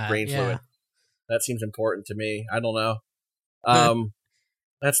brain with brain fluid. That seems important to me. I don't know.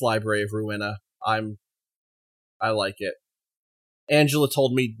 That's Library of Ruina. I like it. Angela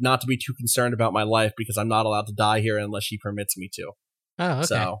told me not to be too concerned about my life because I'm not allowed to die here unless she permits me to. Oh, okay.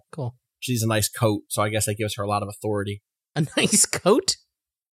 So, cool. She's a nice coat, so I guess that gives her a lot of authority. A nice coat?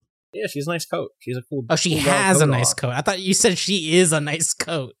 Yeah, she's a nice coat. She's a cool. Oh, she has a nice coat. I thought you said she is a nice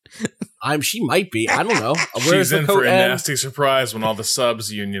coat. She might be. I don't know. She's in for a nasty surprise when all the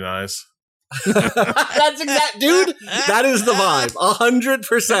subs unionize. That's dude. That is the vibe.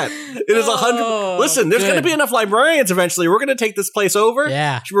 100%. It is 100. Listen, there's going to be enough librarians eventually. We're going to take this place over.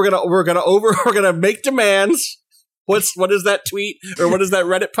 Yeah. We're gonna make demands. What is that tweet or what is that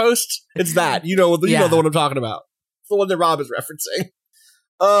Reddit post? It's that. You know the one I'm talking about. It's the one that Rob is referencing.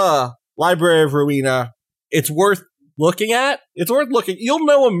 Library of Ruina. It's worth looking at. It's worth looking. You'll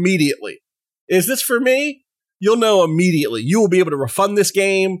know immediately. Is this for me? You'll know immediately. You will be able to refund this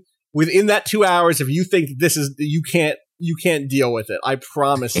game within that 2 hours if you think this is you can't deal with it. I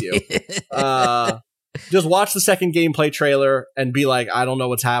promise you. Just watch the second gameplay trailer and be like, I don't know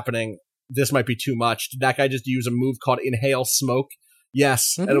what's happening. This might be too much. Did that guy just use a move called Inhale Smoke?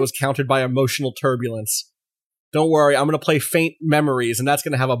 Yes, and it was countered by Emotional Turbulence. Don't worry, I'm going to play Faint Memories, and that's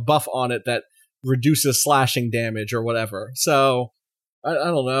going to have a buff on it that reduces slashing damage or whatever. So I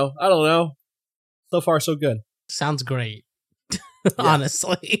don't know. So far, so good. Sounds great.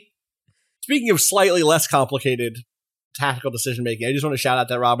 Honestly. Speaking of slightly less complicated tactical decision making, I just want to shout out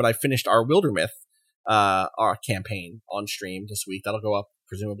that Rob and I finished our Wildermyth our campaign on stream this week. That'll go up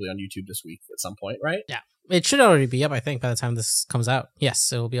presumably on YouTube this week at some point, right? Yeah. It should already be up, I think, by the time this comes out.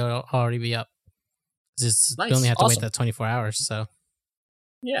 Yes, it will be already be up. Nice. We only have to wait that 24 hours, so.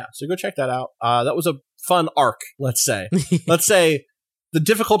 Yeah, so go check that out. That was a fun arc, let's say. Let's say the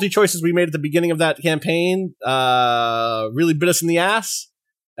difficulty choices we made at the beginning of that campaign really bit us in the ass,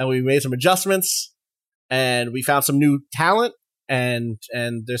 and we made some adjustments, and we found some new talent, and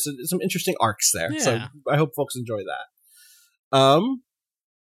there's some interesting arcs there. Yeah. So I hope folks enjoy that.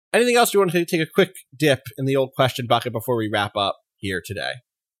 Anything else you want to take a quick dip in the old question bucket before we wrap up here today?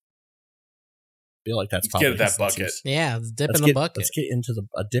 I feel like that's probably get that bucket. Yeah, dip in the bucket. Let's get into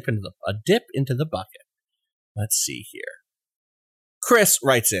a dip into the bucket. Let's see here. Chris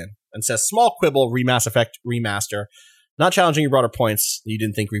writes in and says, small quibble, Mass Effect Remaster. Not challenging your broader points. You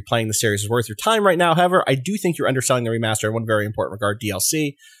didn't think replaying the series is worth your time right now. However, I do think you're underselling the remaster in one very important regard,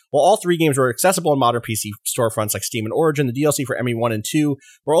 DLC. While all three games were accessible on modern PC storefronts like Steam and Origin, the DLC for ME1 and 2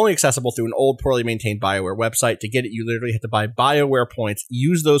 were only accessible through an old, poorly maintained BioWare website. To get it, you literally had to buy BioWare points,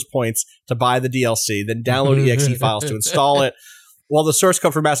 use those points to buy the DLC, then download exe files to install it. While the source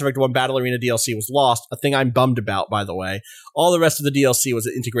code for Mass Effect 1 Battle Arena DLC was lost, a thing I'm bummed about, by the way, all the rest of the DLC was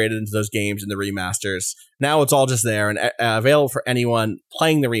integrated into those games in the remasters. Now it's all just there and available for anyone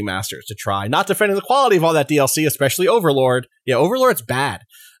playing the remasters to try. Not defending the quality of all that DLC, especially Overlord. Yeah, Overlord's bad.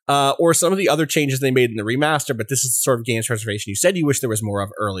 Or some of the other changes they made in the remaster, but this is the sort of games preservation you said you wish there was more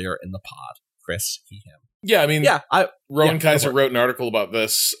of earlier in the pod. Chris, he, him. Yeah, I mean, Rowan Kaiser wrote an article about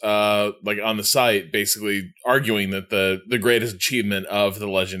this, like on the site, basically arguing that the greatest achievement of the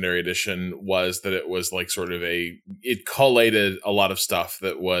Legendary Edition was that it was like sort of it collated a lot of stuff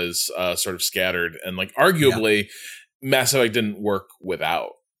that was sort of scattered, and like arguably, Mass Effect didn't work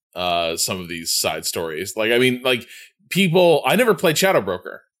without some of these side stories. Like, I mean, like I never played Shadow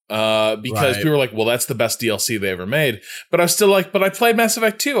Broker. Because people were like, well, that's the best DLC they ever made. But I was still like, but I played Mass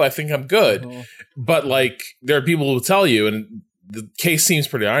Effect 2. I think I'm good. Oh. But like, there are people who will tell you, and the case seems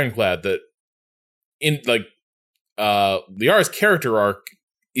pretty ironclad, that in like, Liara's character arc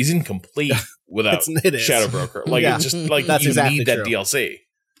is incomplete without Shadow Broker. Like, it's just like, that's you need that DLC.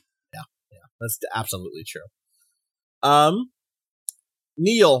 Yeah. That's absolutely true.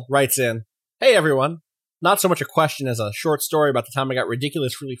 Neil writes in, hey, everyone. Not so much a question as a short story about the time I got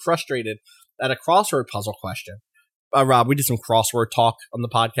ridiculously frustrated at a crossword puzzle question. Rob, we did some crossword talk on the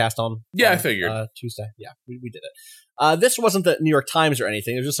podcast on I figured. Tuesday. Yeah, we did it. This wasn't the New York Times or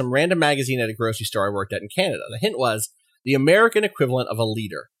anything. It was just some random magazine at a grocery store I worked at in Canada. The hint was the American equivalent of a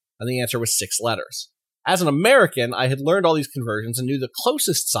liter, and the answer was 6 letters. As an American, I had learned all these conversions and knew the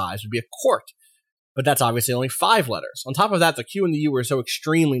closest size would be a quart. But that's obviously only 5 letters. On top of that, the Q and the U were so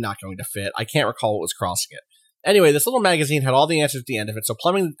extremely not going to fit, I can't recall what was crossing it. Anyway, this little magazine had all the answers at the end of it, so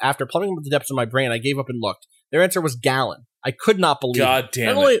after plumbing the depths of my brain, I gave up and looked. Their answer was gallon. I could not believe God it. Damn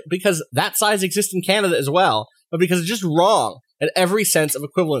Not only because that size exists in Canada as well, but because it's just wrong in every sense of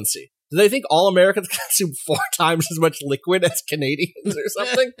equivalency. Do they think all Americans consume 4 times as much liquid as Canadians or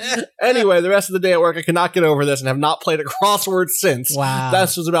something? Anyway, the rest of the day at work, I could not get over this and have not played a crossword since. Wow.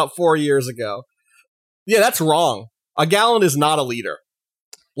 That was about 4 years ago. Yeah, that's wrong. A gallon is not a liter.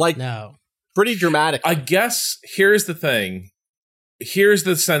 Like, no. Pretty dramatic. I guess here's the thing. Here's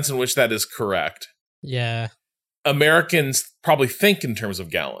the sense in which that is correct. Yeah. Americans probably think in terms of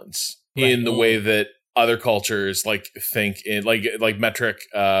gallons in the way that other cultures like think in like metric,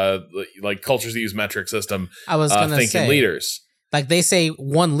 like cultures that use metric system. I was gonna think say, in liters. Like they say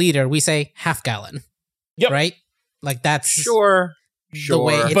 1 liter, we say half gallon. Yep. Right? Like that's sure. The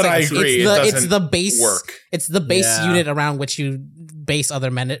way it's but like, I agree. It's the base work. It's the base unit around which you base other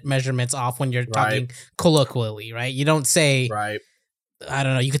measurements off when you're talking colloquially, right? You don't say, I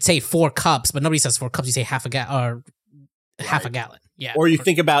don't know. You could say 4 cups, but nobody says 4 cups. You say half a gallon. Yeah. Or you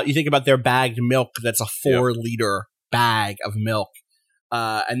think about their bagged milk. That's a 4 liter bag of milk,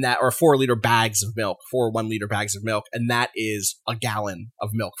 and that or 4 liter bags of milk, 4 1 liter bags of milk, and that is a gallon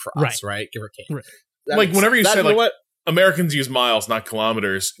of milk for us, right? Give or take. Right. Like whenever you say like. Americans use miles, not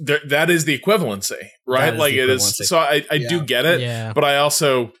kilometers. That is the equivalency, right? Like it is. So I do get it, but I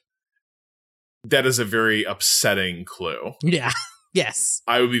also that is a very upsetting clue. Yeah. Yes.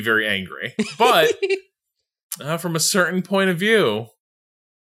 I would be very angry, but from a certain point of view,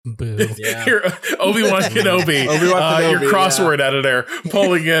 boo. Obi-Wan Kenobi, your crossword editor,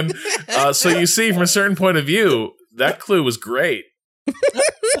 pulling in. So you see, from a certain point of view, that clue was great.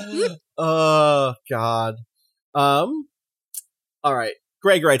 Oh, God. All right.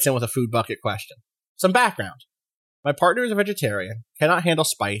 Greg writes in with a food bucket question. Some background. My partner is a vegetarian, cannot handle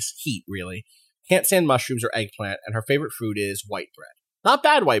spice, heat, really, can't stand mushrooms or eggplant, and her favorite food is white bread. Not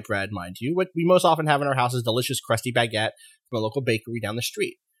bad white bread, mind you. What we most often have in our house is delicious crusty baguette from a local bakery down the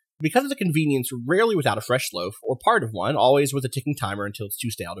street. Because of the convenience, rarely without a fresh loaf, or part of one, always with a ticking timer until it's too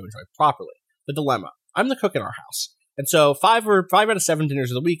stale to enjoy properly. The dilemma. I'm the cook in our house. And so 5 out of 7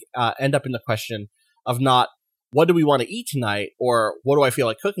 dinners of the week end up in the question of not, what do we want to eat tonight, or what do I feel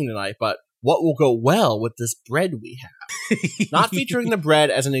like cooking tonight, but what will go well with this bread we have? Not featuring the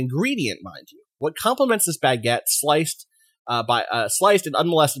bread as an ingredient, mind you. What complements this baguette, sliced and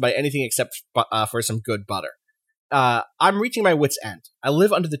unmolested by anything except for some good butter? I'm reaching my wit's end. I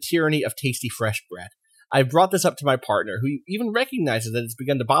live under the tyranny of tasty fresh bread. I've brought this up to my partner, who even recognizes that it's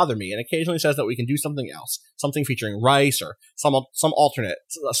begun to bother me, and occasionally says that we can do something else, something featuring rice or some alternate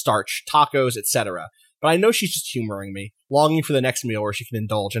starch, tacos, etc. But I know she's just humoring me, longing for the next meal where she can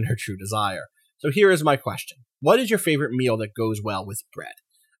indulge in her true desire. So here is my question. What is your favorite meal that goes well with bread?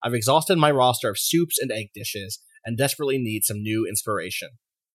 I've exhausted my roster of soups and egg dishes, and desperately need some new inspiration.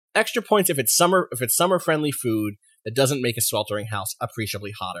 Extra points if it's summer-friendly food that doesn't make a sweltering house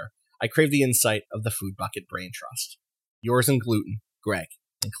appreciably hotter. I crave the insight of the Food Bucket Brain Trust. Yours in gluten, Greg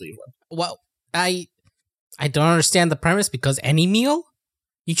in Cleveland. Well, I don't understand the premise, because any meal,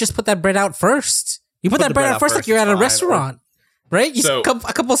 you just put that bread out first. You put that bread out first like you're at a restaurant, right? You a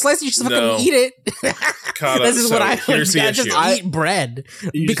couple of slices, you just fucking eat it. This is what I here's the issue. Just eat bread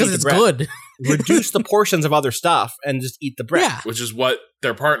because it's good. Reduce the portions of other stuff and just eat the bread. Yeah. Which is what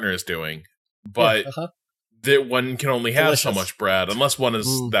their partner is doing. But that one can only have so much bread unless one is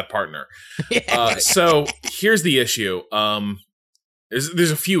that partner. So here's the issue.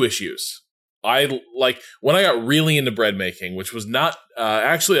 There's a few issues. I like when I got really into bread making, which was not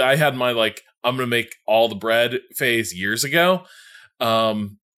actually I had my I'm going to make all the bread phase years ago.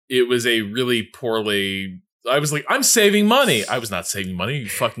 It was a really poorly, I was like, I'm saving money. I was not saving money. Are you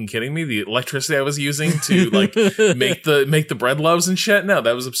fucking kidding me? The electricity I was using to make the bread loaves and shit. No,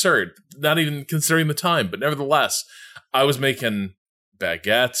 that was absurd. Not even considering the time, but nevertheless, I was making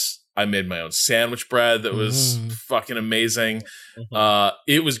baguettes. I made my own sandwich bread that was fucking amazing.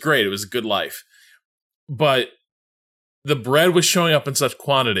 It was great. It was a good life. But the bread was showing up in such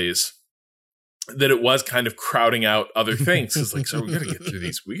quantities that it was kind of crowding out other things. It's like, so we gotta get through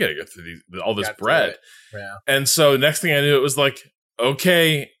these. We gotta get through all this bread. Yeah. And so next thing I knew, it was like,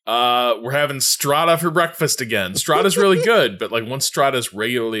 okay, we're having strata for breakfast again. Strata's really good, but once strata's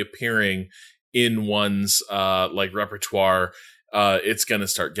regularly appearing in one's repertoire, it's gonna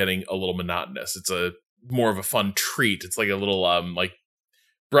start getting a little monotonous. It's a more of a fun treat. It's like a little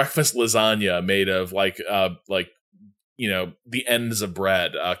breakfast lasagna made of the ends of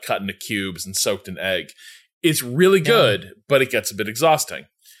bread cut into cubes and soaked in egg. It's really good, but it gets a bit exhausting.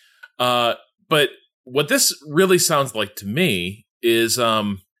 But what this really sounds like to me is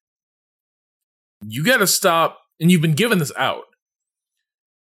you got to stop, and you've been given this out.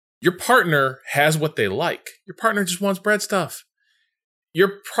 Your partner has what they like. Your partner just wants bread stuff.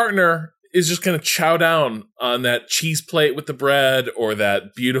 Your partner is just going to chow down on that cheese plate with the bread or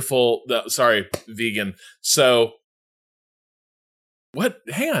that beautiful, vegan. So what?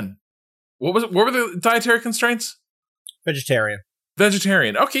 Hang on. What was it? What were the dietary constraints? Vegetarian.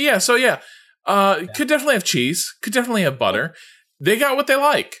 Okay, yeah. So yeah, could definitely have cheese. Could definitely have butter. They got what they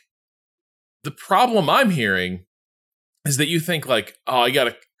like. The problem I'm hearing is that you think I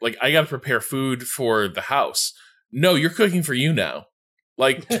gotta prepare food for the house. No, you're cooking for you now.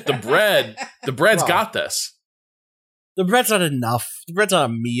 The bread's got this. The bread's not enough. The bread's not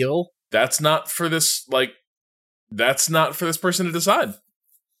a meal. That's not for this. That's not for this person to decide.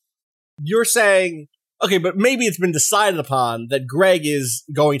 You're saying, okay, but maybe it's been decided upon that Greg is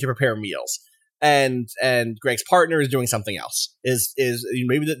going to prepare meals, and Greg's partner is doing something else. Is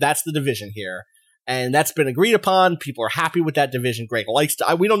maybe that's the division here, and that's been agreed upon. People are happy with that division. Greg likes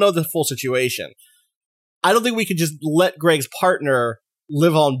to. We don't know the full situation. I don't think we could just let Greg's partner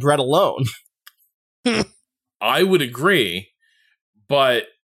live on bread alone. I would agree, but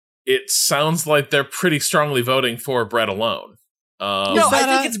it sounds like they're pretty strongly voting for bread alone. No, I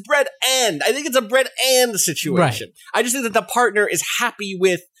think it's bread and. I think it's a bread and situation. Right. I just think that the partner is happy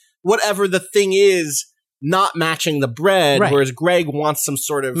with whatever the thing is not matching the bread, whereas Greg wants some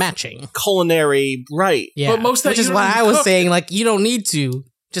sort of matching culinary, right. Yeah, but most of that, which is why I was saying, you don't need to.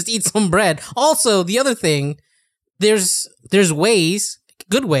 Just eat some bread. Also, the other thing, there's ways,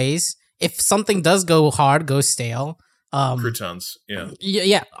 good ways, if something does go hard, go stale. Croutons, yeah.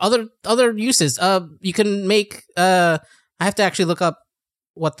 Yeah, other uses. You can make, I have to actually look up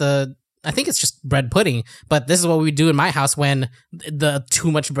I think it's just bread pudding, but this is what we do in my house when the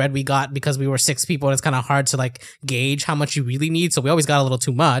too much bread we got because we were 6 people and it's kind of hard to like gauge how much you really need. So we always got a little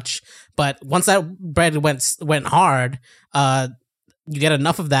too much. But once that bread went hard, you get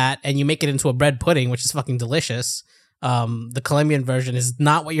enough of that and you make it into a bread pudding, which is fucking delicious. The Colombian version is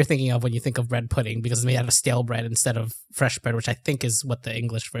not what you're thinking of when you think of bread pudding because it's made out of stale bread instead of fresh bread, which I think is what the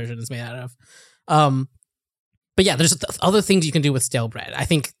English version is made out of. But yeah, there's other things you can do with stale bread. I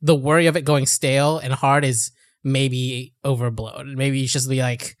think the worry of it going stale and hard is maybe overblown. Maybe you should just be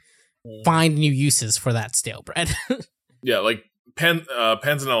like, find new uses for that stale bread. Yeah, like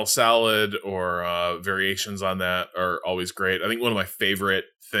panzanella salad or variations on that are always great. I think one of my favorite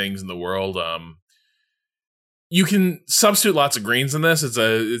things in the world. You can substitute lots of greens in this. This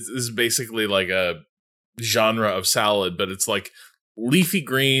is basically like a genre of salad, but it's like leafy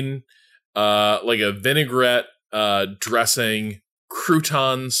green, like a vinaigrette dressing,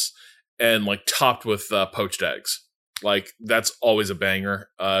 croutons, and like topped with poached eggs. Like that's always a banger.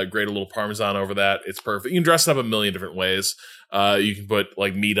 Grate a little Parmesan over that. It's perfect. You can dress it up a million different ways. You can put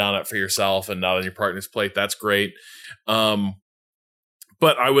like meat on it for yourself and not on your partner's plate. That's great.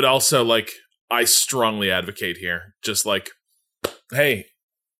 But I would also I strongly advocate here, just like, hey,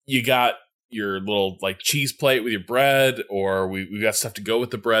 you got your little like cheese plate with your bread, or we got stuff to go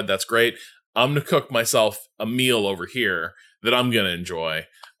with the bread. That's great. I'm going to cook myself a meal over here that I'm going to enjoy.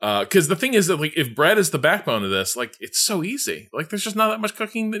 Because the thing is that like if bread is the backbone of this, like it's so easy. Like there's just not that much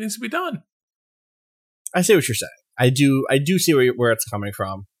cooking that needs to be done. I see what you're saying. I do see where it's coming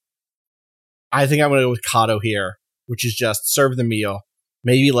from. I think I'm going to go with Kato here, which is just serve the meal,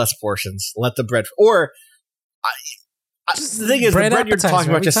 maybe less portions, let the bread, or the thing is, the bread you're talking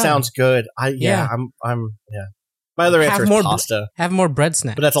about just sounds good. I'm yeah. My other answer is pasta. Have more bread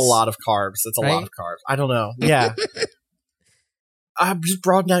snacks. But that's a lot of carbs. That's a lot of carbs. I don't know. Yeah. I'm just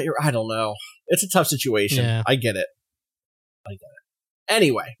broadening out I don't know. It's a tough situation. Yeah. I get it.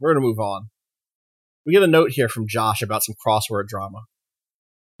 Anyway, we're going to move on. We get a note here from Josh about some crossword drama.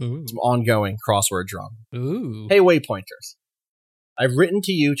 Ooh. Some ongoing crossword drama. Ooh. Hey, Waypointers. I've written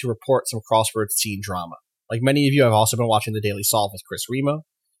to you to report some crossword scene drama. Like many of you, I've also been watching The Daily Solve with Chris Remo.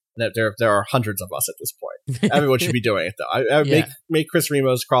 And there are hundreds of us at this point. Everyone should be doing it, though. I make Chris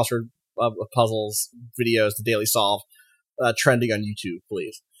Remo's crossword puzzles videos, The Daily Solve, trending on YouTube,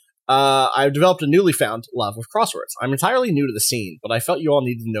 please. I've developed a newly found love with crosswords. I'm entirely new to the scene, but I felt you all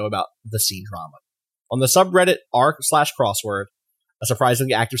needed to know about the scene drama. On the subreddit r/crossword, a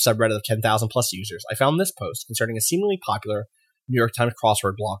surprisingly active subreddit of 10,000 plus users, I found this post concerning a seemingly popular New York Times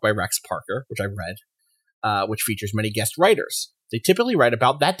crossword blog by Rex Parker, which I read, which features many guest writers. They typically write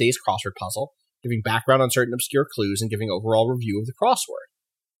about that day's crossword puzzle, giving background on certain obscure clues and giving overall review of the crossword.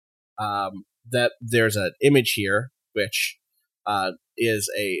 That there's an image here, which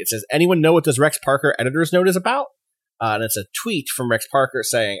it says, anyone know what this Rex Parker editor's note is about? And it's a tweet from Rex Parker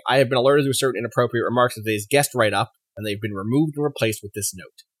saying, I have been alerted to certain inappropriate remarks of today's guest write-up, and they've been removed and replaced with this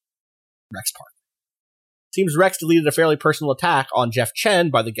note. Rex Parker. Seems Rex deleted a fairly personal attack on Jeff Chen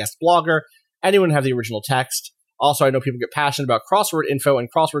by the guest blogger. Anyone have the original text? Also, I know people get passionate about crossword info and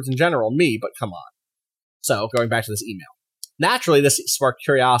crosswords in general, me, but come on. So, going back to this email. Naturally, this sparked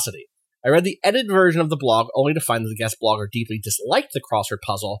curiosity. I read the edited version of the blog only to find that the guest blogger deeply disliked the crossword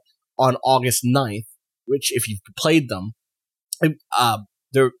puzzle on August 9th, which, if you've played them, I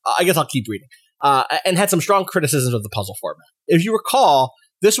guess I'll keep reading, and had some strong criticisms of the puzzle format. If you recall,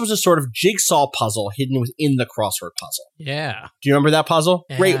 this was a sort of jigsaw puzzle hidden within the crossword puzzle. Yeah. Do you remember that puzzle?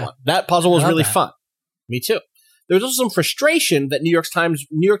 Yeah. Great one. That puzzle was really fun. Me too. There was also some frustration that New York Times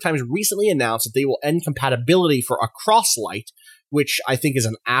recently announced that they will end compatibility for Crosslight, which I think is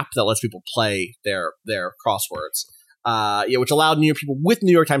an app that lets people play their crosswords. Which allowed New York people with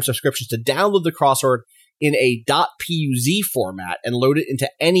New York Times subscriptions to download the crossword in a .puz format and load it into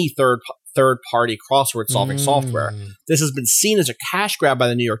any third-party crossword solving software. This has been seen as a cash grab by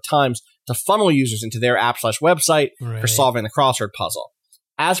the New York Times to funnel users into their app/website for solving the crossword puzzle.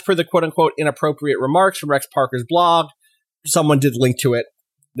 As per the quote-unquote inappropriate remarks from Rex Parker's blog, someone did link to it.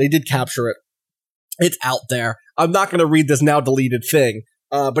 They did capture it. It's out there. I'm not going to read this now deleted thing,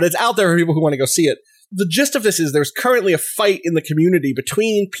 but it's out there for people who want to go see it. The gist of this is there's currently a fight in the community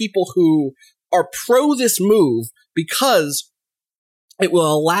between people who are pro this move because it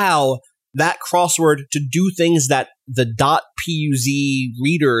will allow that crossword to do things that the .puz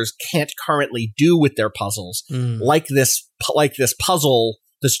readers can't currently do with their puzzles, like this puzzle,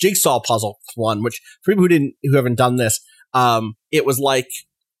 this jigsaw puzzle one. Which for people who haven't done this, it was like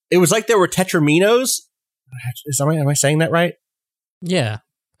there were tetraminos. Am I saying that right? Yeah,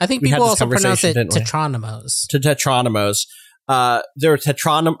 I think people also pronounce it tetronymos. Tetronymos. there are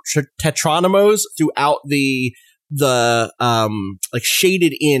tetronymos throughout the like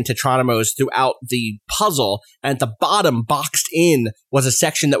shaded in tetronymos throughout the puzzle, and at the bottom, boxed in, was a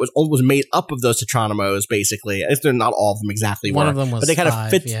section that was made up of those tetronymos. Basically, if they're not all of them exactly, one of them was, but they kind of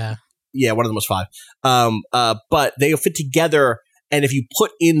fit. Yeah, one of them was 5. But they fit together, and if you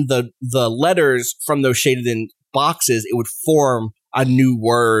put in the letters from those shaded in boxes, it would form a new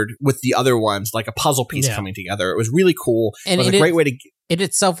word with the other ones, like a puzzle piece coming together. It was really cool. And it was a great way to. It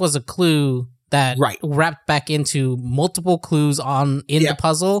itself was a clue that wrapped back into multiple clues in the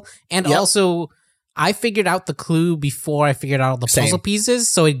puzzle, and also I figured out the clue before I figured out all the puzzle pieces,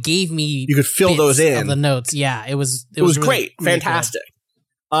 so it gave me you could fill those in of the notes. Yeah, it was really great, fantastic.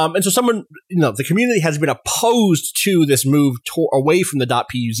 And so someone, the community has been opposed to this move away from the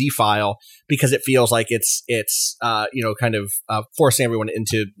 .puz file because it feels like it's kind of forcing everyone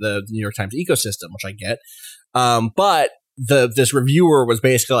into the New York Times ecosystem, which I get. But this reviewer was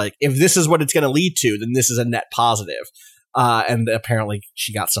basically like, if this is what it's going to lead to, then this is a net positive. And apparently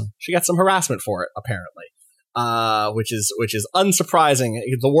she got some harassment for it, apparently. Which is unsurprising.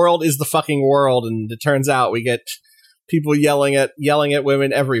 The world is the fucking world, and it turns out we get people yelling at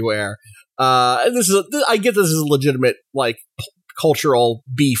women everywhere. And I get this is a legitimate like cultural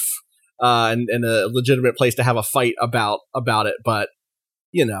beef, and a legitimate place to have a fight about it. But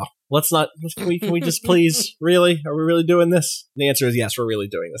can we just please, really? Are we really doing this? And the answer is yes, we're really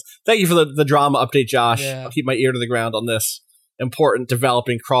doing this. Thank you for the drama update, Josh. Yeah. I'll keep my ear to the ground on this important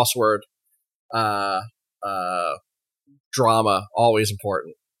developing crossword drama. Always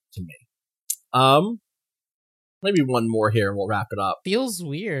important to me. Maybe one more here and we'll wrap it up. Feels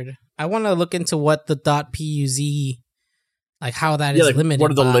weird. I want to look into what the .puz, like how that is limited.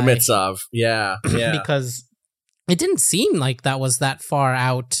 What are the limits of? Yeah. Because it didn't seem like that was that far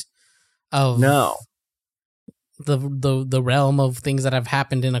out of the realm of things that have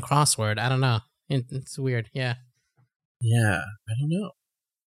happened in a crossword. I don't know. It's weird. Yeah. Yeah. I don't know.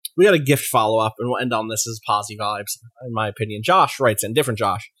 We got a gift follow up, and we'll end on this as Posy vibes, in my opinion. Josh writes in, different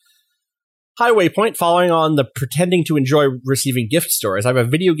Josh. Hi, Waypoint. Following on the pretending to enjoy receiving gift stories, I have a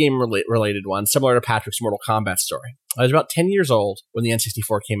video game related one similar to Patrick's Mortal Kombat story. I was about 10 years old when the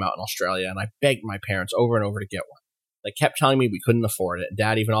N64 came out in Australia, and I begged my parents over and over to get one. They kept telling me we couldn't afford it, and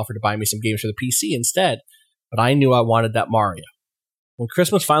Dad even offered to buy me some games for the PC instead, but I knew I wanted that Mario. When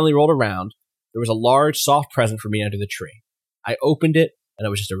Christmas finally rolled around, there was a large, soft present for me under the tree. I opened it, and it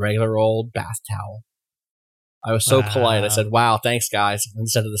was just a regular old bath towel. I was so polite, I said, wow, thanks, guys, and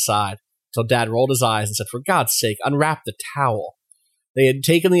set it aside. Until Dad rolled his eyes and said, for God's sake, unwrap the towel. They had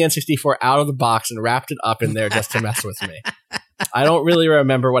taken the N64 out of the box and wrapped it up in there just to mess with me. I don't really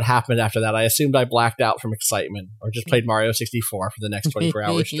remember what happened after that. I assumed I blacked out from excitement or just played Mario 64 for the next 24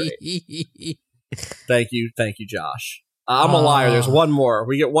 hours straight. Thank you, Josh. I'm a liar. There's one more.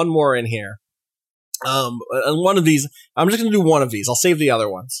 We get one more in here. And one of these, I'm just going to do one of these. I'll save the other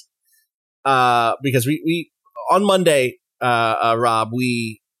ones. Because we on Monday, Rob,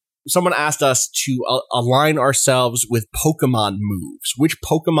 someone asked us to align ourselves with Pokemon moves. Which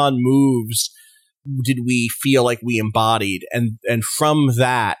Pokemon moves did we feel like we embodied? And from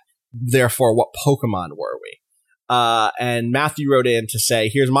that, therefore, what Pokemon were we? And Matthew wrote in to say,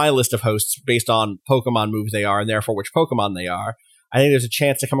 here's my list of hosts based on Pokemon moves they are, and therefore which Pokemon they are. I think there's a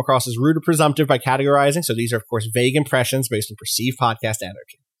chance to come across as rude or presumptive by categorizing. So these are, of course, vague impressions based on perceived podcast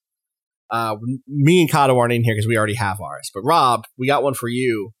energy. Me and Kata aren't in here because we already have ours. But Rob, we got one for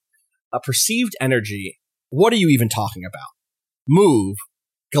you. Perceived energy. What are you even talking about? Move,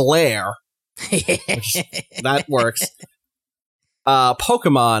 glare. That works.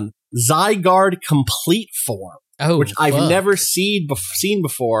 Pokemon Zygarde complete form, which I've never seen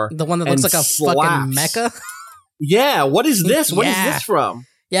before. The one that looks like a fucking mecha. Yeah, what is this? What is this from?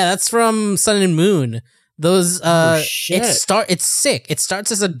 Yeah, that's from Sun and Moon. Those it's sick. It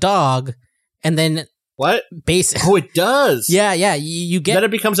starts as a dog, and then what? It does. Yeah. You get then it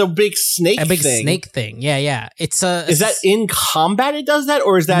becomes a big snake thing. Yeah. It's is that in combat? It does that,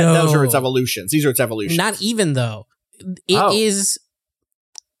 or is that those are its evolutions? These are its evolutions. Not even though. It is.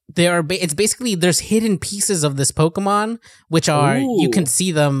 It's basically there's hidden pieces of this Pokemon, which are you can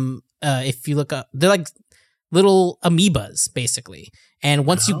see them if you look up. They're like little amoebas, basically. And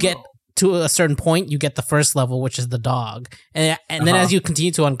once you get to a certain point, you get the first level, which is the dog. And then as you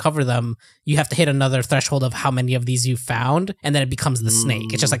continue to uncover them, you have to hit another threshold of how many of these you found, and then it becomes the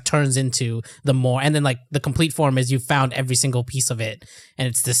snake. It just like turns into the more, and then like the complete form is you found every single piece of it, and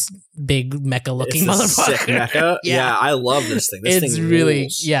it's this big mecha looking motherfucker. Sick mecha. Yeah, I love this thing.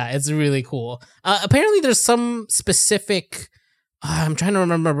 It's really cool. Apparently there's some specific, I'm trying to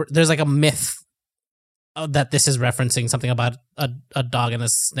remember, there's like a myth that this is referencing something about a dog and a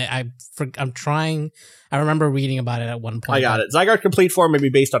snake. I remember reading about it at one point. I got it. Zygarde complete form may be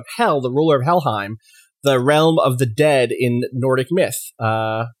based on Hel, the ruler of Helheim, the realm of the dead in Nordic myth.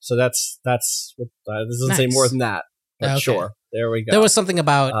 So that's this doesn't say more than that. But sure, there we go. There was something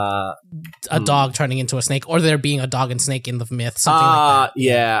about a dog turning into a snake, or there being a dog and snake in the myth. Something like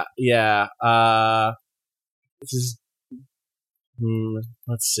that. Yeah. This is.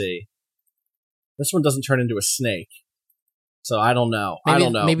 Let's see. This one doesn't turn into a snake, so I don't know.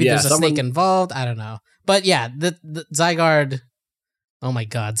 Maybe there's a snake involved. I don't know. But yeah, the Zygarde. Oh my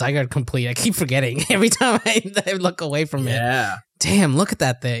god, Zygarde complete. I keep forgetting every time I look away from it. Yeah. Damn, look at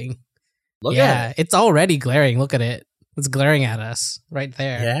that thing. Look at it. It's already glaring. Look at it. It's glaring at us right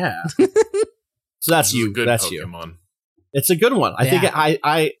there. Yeah. So that's you. Good that's Pokemon. you. It's a good one. I think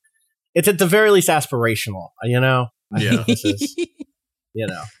it's at the very least aspirational. You know. Yeah. This is, you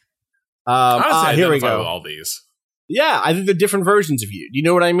know. Honestly, here we go. With all these. Yeah, I think they're different versions of you. You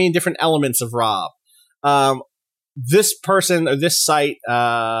know what I mean? Different elements of Rob. This person or this site,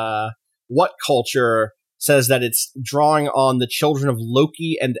 What Culture, says that it's drawing on the children of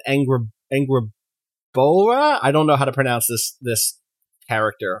Loki and Angrboda. I don't know how to pronounce this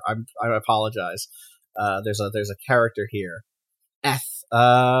character. I apologize. There's a character here.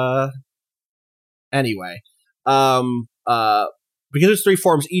 Anyway. Because there's 3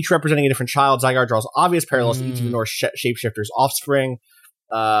 forms, each representing a different child, Zygarde draws obvious parallels to each of the Norse shapeshifter's offspring.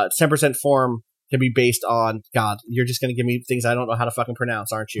 10% form can be based on... God, you're just going to give me things I don't know how to fucking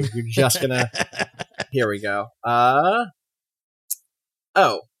pronounce, aren't you? You're just going to... Here we go.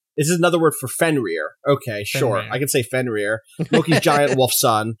 This is another word for Fenrir. Okay, sure. I can say Fenrir. Loki's giant wolf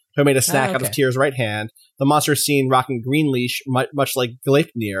son, who made a snack out of Tyr's right hand. The monster is seen rocking green leash, much like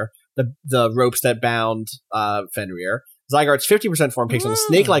Gleipnir, the ropes that bound Fenrir. Zygarde's 50% form takes on a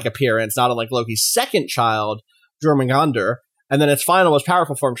snake-like appearance, not unlike Loki's second child, Jormungandr, and then its final, most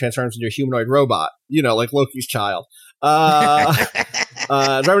powerful form transforms into a humanoid robot, like Loki's child.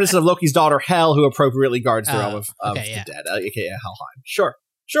 Reminiscent of Loki's daughter, Hel, who appropriately guards the realm of the dead, aka Helheim. Sure.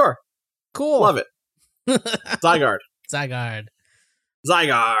 Cool. Love it. Zygarde. I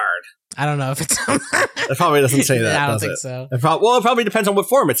don't know if it's... It probably doesn't say that, I don't does think it? so. It probably depends on what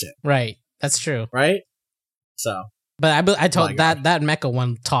form it's in. Right. That's true. Right? So... But I told that mecha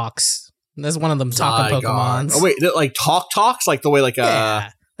one talks. There's one of them talking Pokemons. Oh wait, like talks like the way like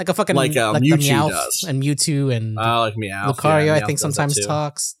a fucking like Mewtwo Meowth does, and Mewtwo and like Meowth. Lucario. Yeah, I think sometimes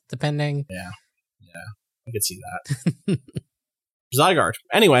talks depending. Yeah, I could see that. Zygarde.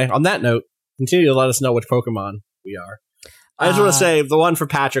 Anyway, on that note, continue to let us know which Pokemon we are. I just want to say the one for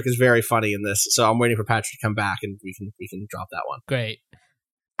Patrick is very funny in this, so I'm waiting for Patrick to come back and we can drop that one. Great.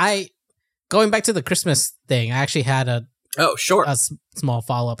 Going back to the Christmas thing, I actually had a small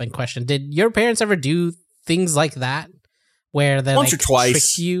follow-up and question. Did your parents ever do things like that where they once or twice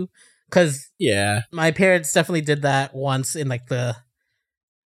trick you? Because my parents definitely did that once in like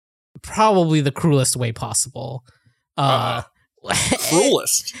probably the cruelest way possible.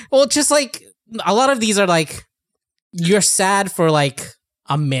 Cruelest? Well, just like a lot of these are like you're sad for like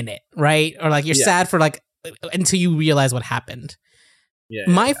a minute, right? Or like you're sad for like until you realize what happened.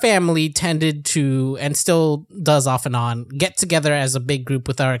 My family tended to, and still does off and on, get together as a big group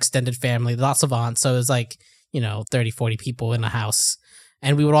with our extended family, lots of aunts. So it was like, 30, 40 people in a house.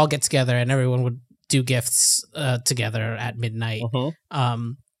 And we would all get together and everyone would do gifts together at midnight.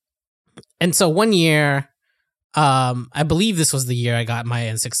 And so one year, I believe this was the year I got my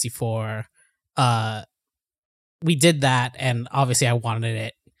N64. We did that, and obviously I wanted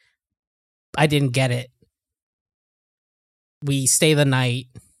it. I didn't get it. We stay the night.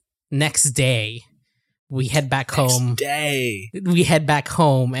 Next day, we head back home. We head back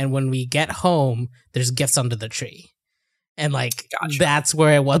home, and when we get home, there's gifts under the tree. And that's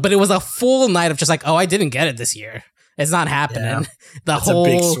where it was. But it was a full night of just like, I didn't get it this year. It's not happening. Yeah. That's a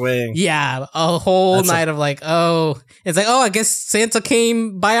big swing. Yeah, a whole night of like, it's like, I guess Santa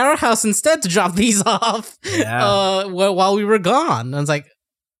came by our house instead to drop these off while we were gone. And it's like,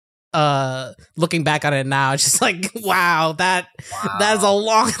 looking back on it now, it's just like, wow, that is a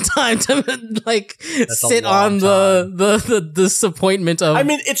long time to sit on the disappointment of. I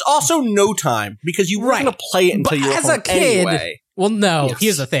mean, it's also no time because you were going to play it until you were as home a kid. Anyway. Well, no. Yes.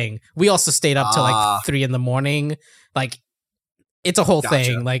 Here's the thing: we also stayed up till 3 a.m. Like, it's a whole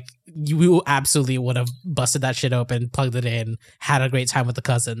thing. Like, you absolutely would have busted that shit open, plugged it in, had a great time with the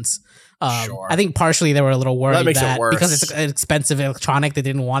cousins. Sure. I think partially they were a little worried That makes it worse. because it's an expensive electronic, they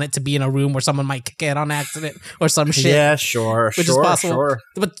didn't want it to be in a room where someone might kick it on accident or some shit. Yeah, sure, which is possible.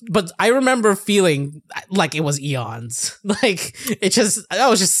 But I remember feeling like it was eons. Like I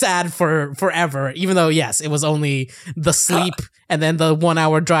was just sad for forever. Even though yes, it was only the sleep and then the 1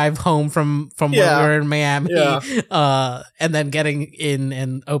 hour drive home from where we were in Miami, and then getting in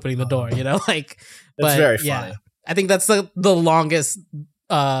and opening the door. You know, like it's very funny. I think that's the longest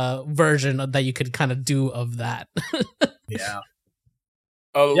version that you could kind of do of that. Yeah.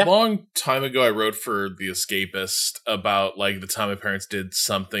 A long time ago, I wrote for The Escapist about like the time my parents did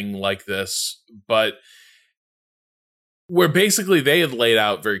something like this, but where basically they had laid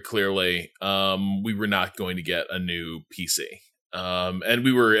out very clearly we were not going to get a new PC. And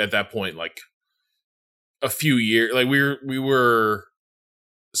we were at that point like a few years, like we were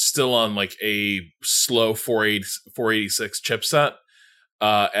still on like a slow 486 chipset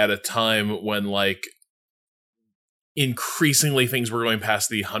at a time when like increasingly things were going past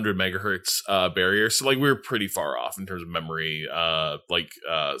the 100 megahertz barrier. So like we were pretty far off in terms of memory,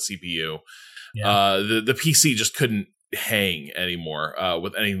 CPU. Yeah. The PC just couldn't hang anymore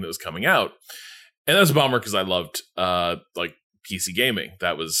with anything that was coming out. And that was a bummer because I loved like PC gaming.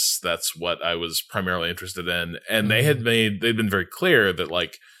 That's what I was primarily interested in. And they'd been very clear that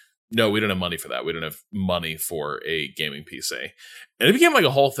like, no, we don't have money for that. We don't have money for a gaming PC. And it became like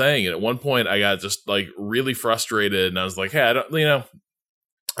a whole thing. And at one point I got just like really frustrated and I was like, hey, I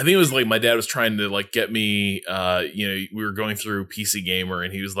think it was like my dad was trying to like get me, we were going through PC Gamer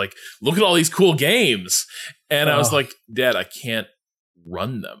and he was like, look at all these cool games. And I was like, Dad, I can't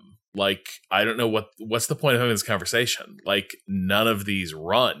run them. Like, I don't know what's the point of having this conversation? Like, none of these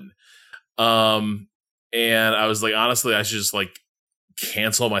run. And I was like, honestly, I should just like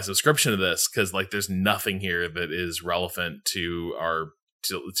cancel my subscription to this because like there's nothing here that is relevant to our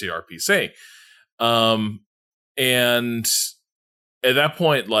PC. And at that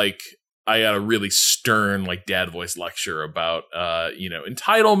point, like I got a really stern like dad voice lecture about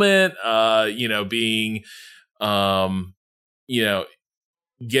entitlement, being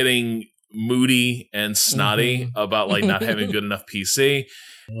getting moody and snotty about like not having a good enough PC.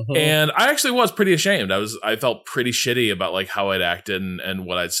 And I actually was pretty ashamed. I felt pretty shitty about like how I'd acted and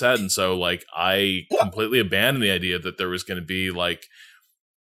what I'd said. And so like I completely abandoned the idea that there was going to be like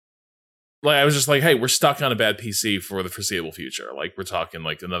I was just like, hey, we're stuck on a bad PC for the foreseeable future. Like we're talking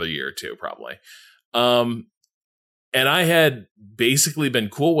like another year or two probably. And I had basically been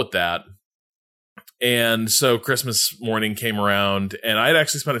cool with that. And so Christmas morning came around and I'd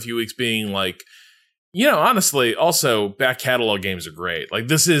actually spent a few weeks being like, honestly, also back catalog games are great. Like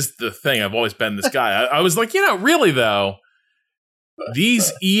this is the thing. I've always been this guy. I was like, really though,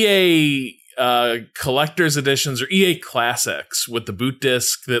 these EA collector's editions or EA classics with the boot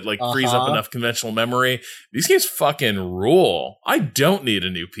disc that like frees up enough conventional memory. These games fucking rule. I don't need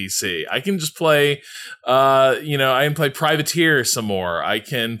a new PC. I can just play, I can play Privateer some more. I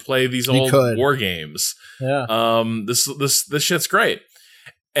can play these old war games. Yeah. This shit's great.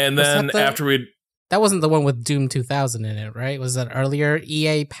 And then after that wasn't the one with Doom 2000 in it, right? Was that earlier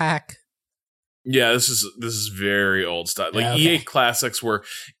EA pack? Yeah, this is very old stuff. Like EA Classics were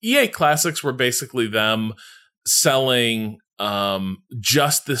basically them selling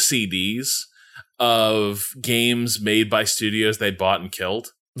just the CDs of games made by studios they bought and killed.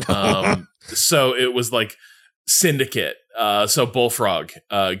 So it was like Syndicate, so Bullfrog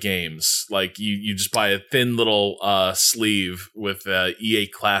games. Like you just buy a thin little sleeve with EA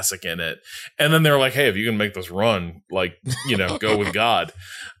Classic in it, and then they're like, "Hey, if you can make this run, like go with God."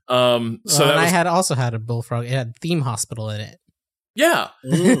 I had also had a Bullfrog. It had Theme Hospital in it. Yeah.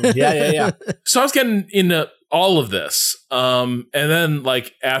 Yeah. So I was getting into all of this. And then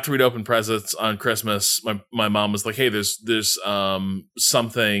like after we'd opened presents on Christmas, my mom was like, hey, there's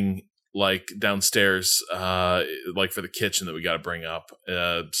something like downstairs, like for the kitchen that we got to bring up.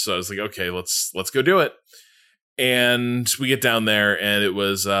 So I was like, okay, let's go do it. And we get down there and it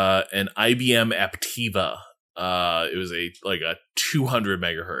was an IBM Aptiva. It was a 200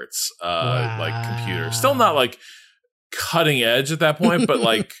 megahertz like computer. Still not like cutting edge at that point, but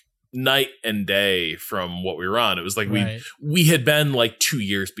like night and day from what we were on. It was like we had been like 2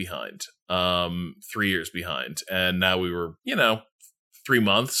 years behind, 3 years behind, and now we were 3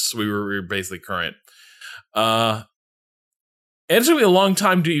 months. We were basically current. It took me a long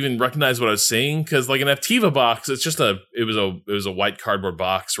time to even recognize what I was seeing because like an Aptiva box, it was a white cardboard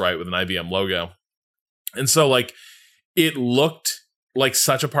box, right, with an IBM logo. And so, like, it looked like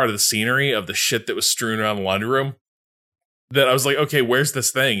such a part of the scenery of the shit that was strewn around the laundry room that I was like, okay, where's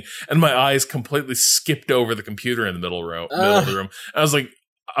this thing? And my eyes completely skipped over the computer in the middle of the room. I was like,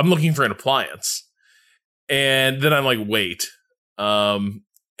 I'm looking for an appliance. And then I'm like, wait. And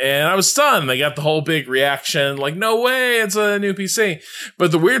I was stunned. I got the whole big reaction, like, no way, it's a new PC.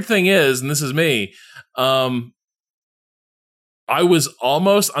 But the weird thing is, and this is me, I was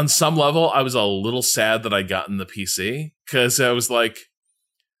almost, on some level, I was a little sad that I'd gotten the PC, because I was like,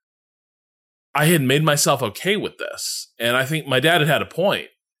 I had made myself okay with this. And I think my dad had a point.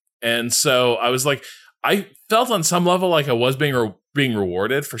 And so I was like, I felt on some level like I was being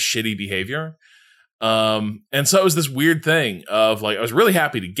rewarded for shitty behavior. And so it was this weird thing of like, I was really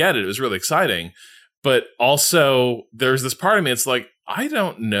happy to get it. It was really exciting. But also there's this part of me, it's like, I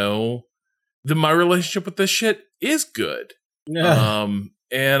don't know that my relationship with this shit is good. Yeah.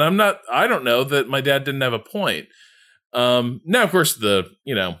 And I don't know that my dad didn't have a point. Now, of course, the,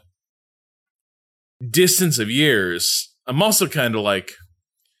 distance of years, I'm also kind of like,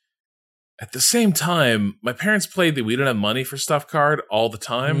 at the same time, my parents played the "we don't have money for stuff" card all the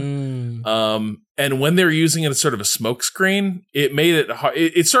time. And when they were using it as sort of a smoke screen, it made it hard.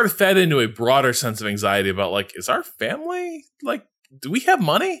 It sort of fed into a broader sense of anxiety about like, is our family, like, do we have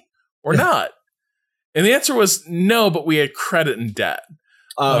money or not? And the answer was no, but we had credit and debt.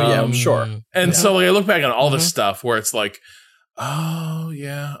 Yeah, I'm sure. And so like, I look back on all this stuff where it's like, oh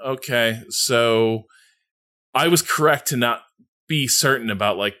yeah, okay. So I was correct to not be certain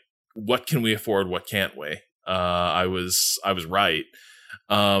about like, what can we afford? What can't we? I was right.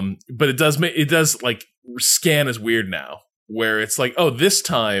 But it does like scan as weird now, where it's like, oh, this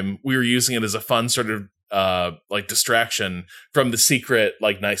time we were using it as a fun sort of like distraction from the secret,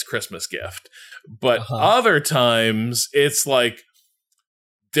 like, nice Christmas gift. But other times it's like,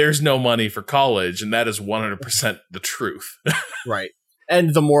 there's no money for college, and that is 100% the truth. Right.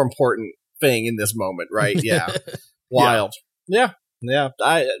 And the more important thing in this moment, right? Yeah. Wild. Yeah. Yeah.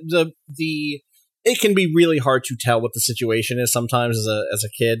 It can be really hard to tell what the situation is sometimes as a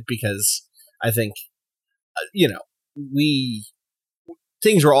kid, because I think,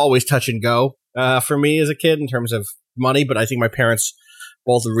 things were always touch and go for me as a kid in terms of money, but I think my parents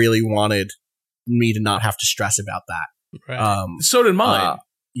both really wanted me to not have to stress about that. Right. So did mine.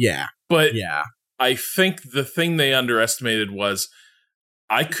 Yeah. But yeah, I think the thing they underestimated was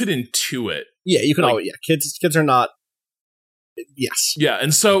I could intuit. Yeah, you can always, kids are not. Yes. Yeah,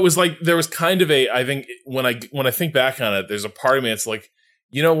 and so it was like there was kind of I think when I think back on it, there's a part of me that's like,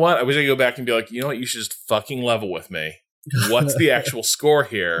 you know what? I wish I could go back and be like, you know what? You should just fucking level with me. What's the actual score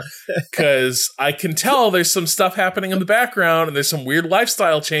here? Because I can tell there's some stuff happening in the background, and there's some weird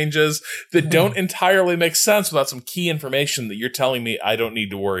lifestyle changes that don't entirely make sense without some key information that you're telling me I don't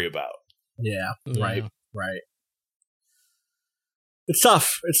need to worry about. Yeah. Right. It's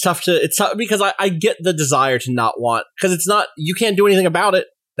tough. It's tough because I get the desire to not want, because it's not, you can't do anything about it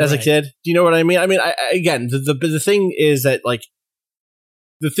as a kid. Do you know what I mean? I mean, again, the thing is that like,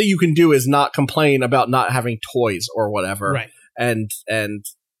 the thing you can do is not complain about not having toys or whatever. Right. And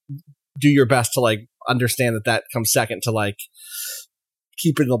do your best to like understand that comes second to like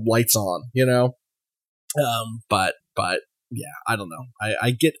keeping the lights on, But yeah, I don't know.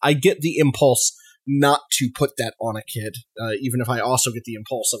 I get the impulse not to put that on a kid, even if I also get the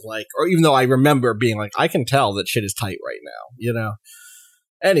impulse of like, or even though I remember being like, I can tell that shit is tight right now,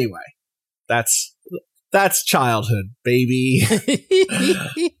 Anyway, that's childhood, baby.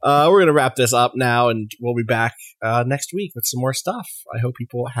 We're going to wrap this up now, and we'll be back next week with some more stuff. I hope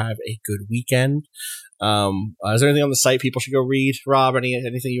people have a good weekend. Is there anything on the site people should go read? Rob,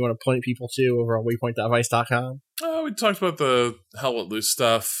 anything you want to point people to over on waypoint.vice.com? We talked about the Hell Let Loose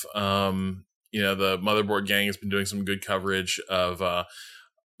stuff. The Motherboard Gang has been doing some good coverage of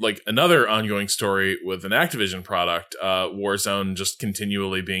like another ongoing story with an Activision product, Warzone just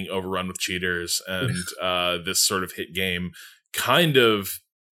continually being overrun with cheaters, and this sort of hit game kind of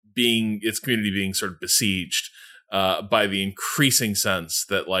being its community being sort of besieged by the increasing sense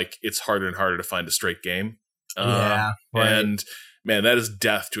that like it's harder and harder to find a straight game. Yeah, right. And man, that is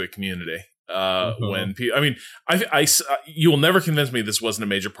death to a community. When people, I mean, I you will never convince me this wasn't a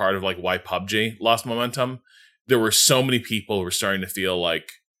major part of like why PUBG lost momentum. There were so many people who were starting to feel like,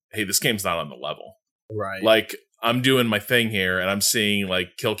 hey, this game's not on the level. Right. Like, I'm doing my thing here, and I'm seeing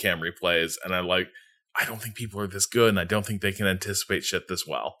like kill cam replays, and I don't think people are this good, and I don't think they can anticipate shit this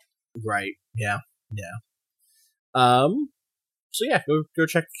well. Right. Yeah. So yeah, go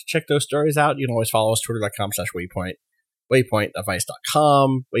check those stories out. You can always follow us, twitter.com/waypoint,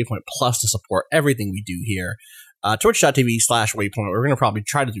 waypoint.vice.com, Waypoint Plus to support everything we do here. Twitch.tv/waypoint. We're going to probably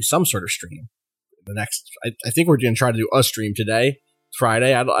try to do some sort of stream. I think we're going to try to do a stream today,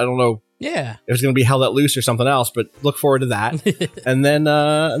 Friday. I don't know Yeah. It was going to be Hell Let Loose or something else, but look forward to that. and then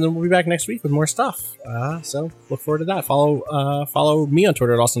we'll be back next week with more stuff. So look forward to that. Follow me on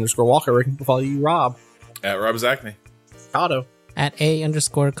Twitter at Austin_Walker. Where can people follow you, Rob? At Rob Zachney. Kato. At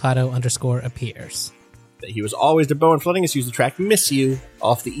A_Kato_appears. He was always the Bowen flooding us. Use the track Miss You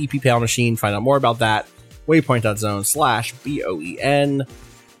off the EP Pale Machine. Find out more about that. Waypoint.zone/BOEN.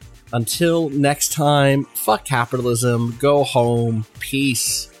 Until next time, fuck capitalism. Go home.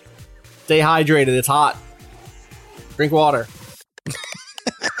 Peace. Stay hydrated. It's hot. Drink water.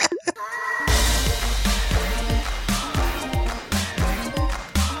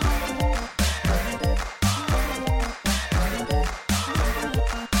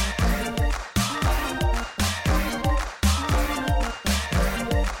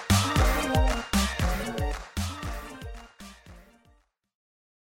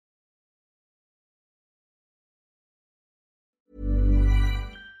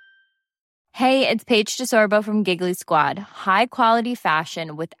 Hey, it's Paige DeSorbo from Giggly Squad. High quality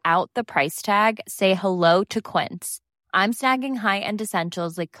fashion without the price tag. Say hello to Quince. I'm snagging high-end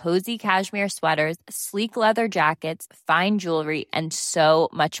essentials like cozy cashmere sweaters, sleek leather jackets, fine jewelry, and so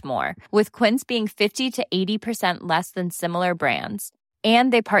much more. With Quince being 50 to 80% less than similar brands.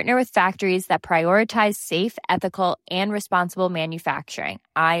 And they partner with factories that prioritize safe, ethical, and responsible manufacturing.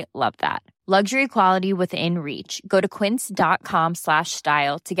 I love that. Luxury quality within reach. Go to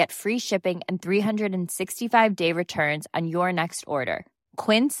quince.com/style to get free shipping and 365-day returns on your next order.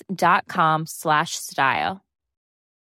 Quince.com/style.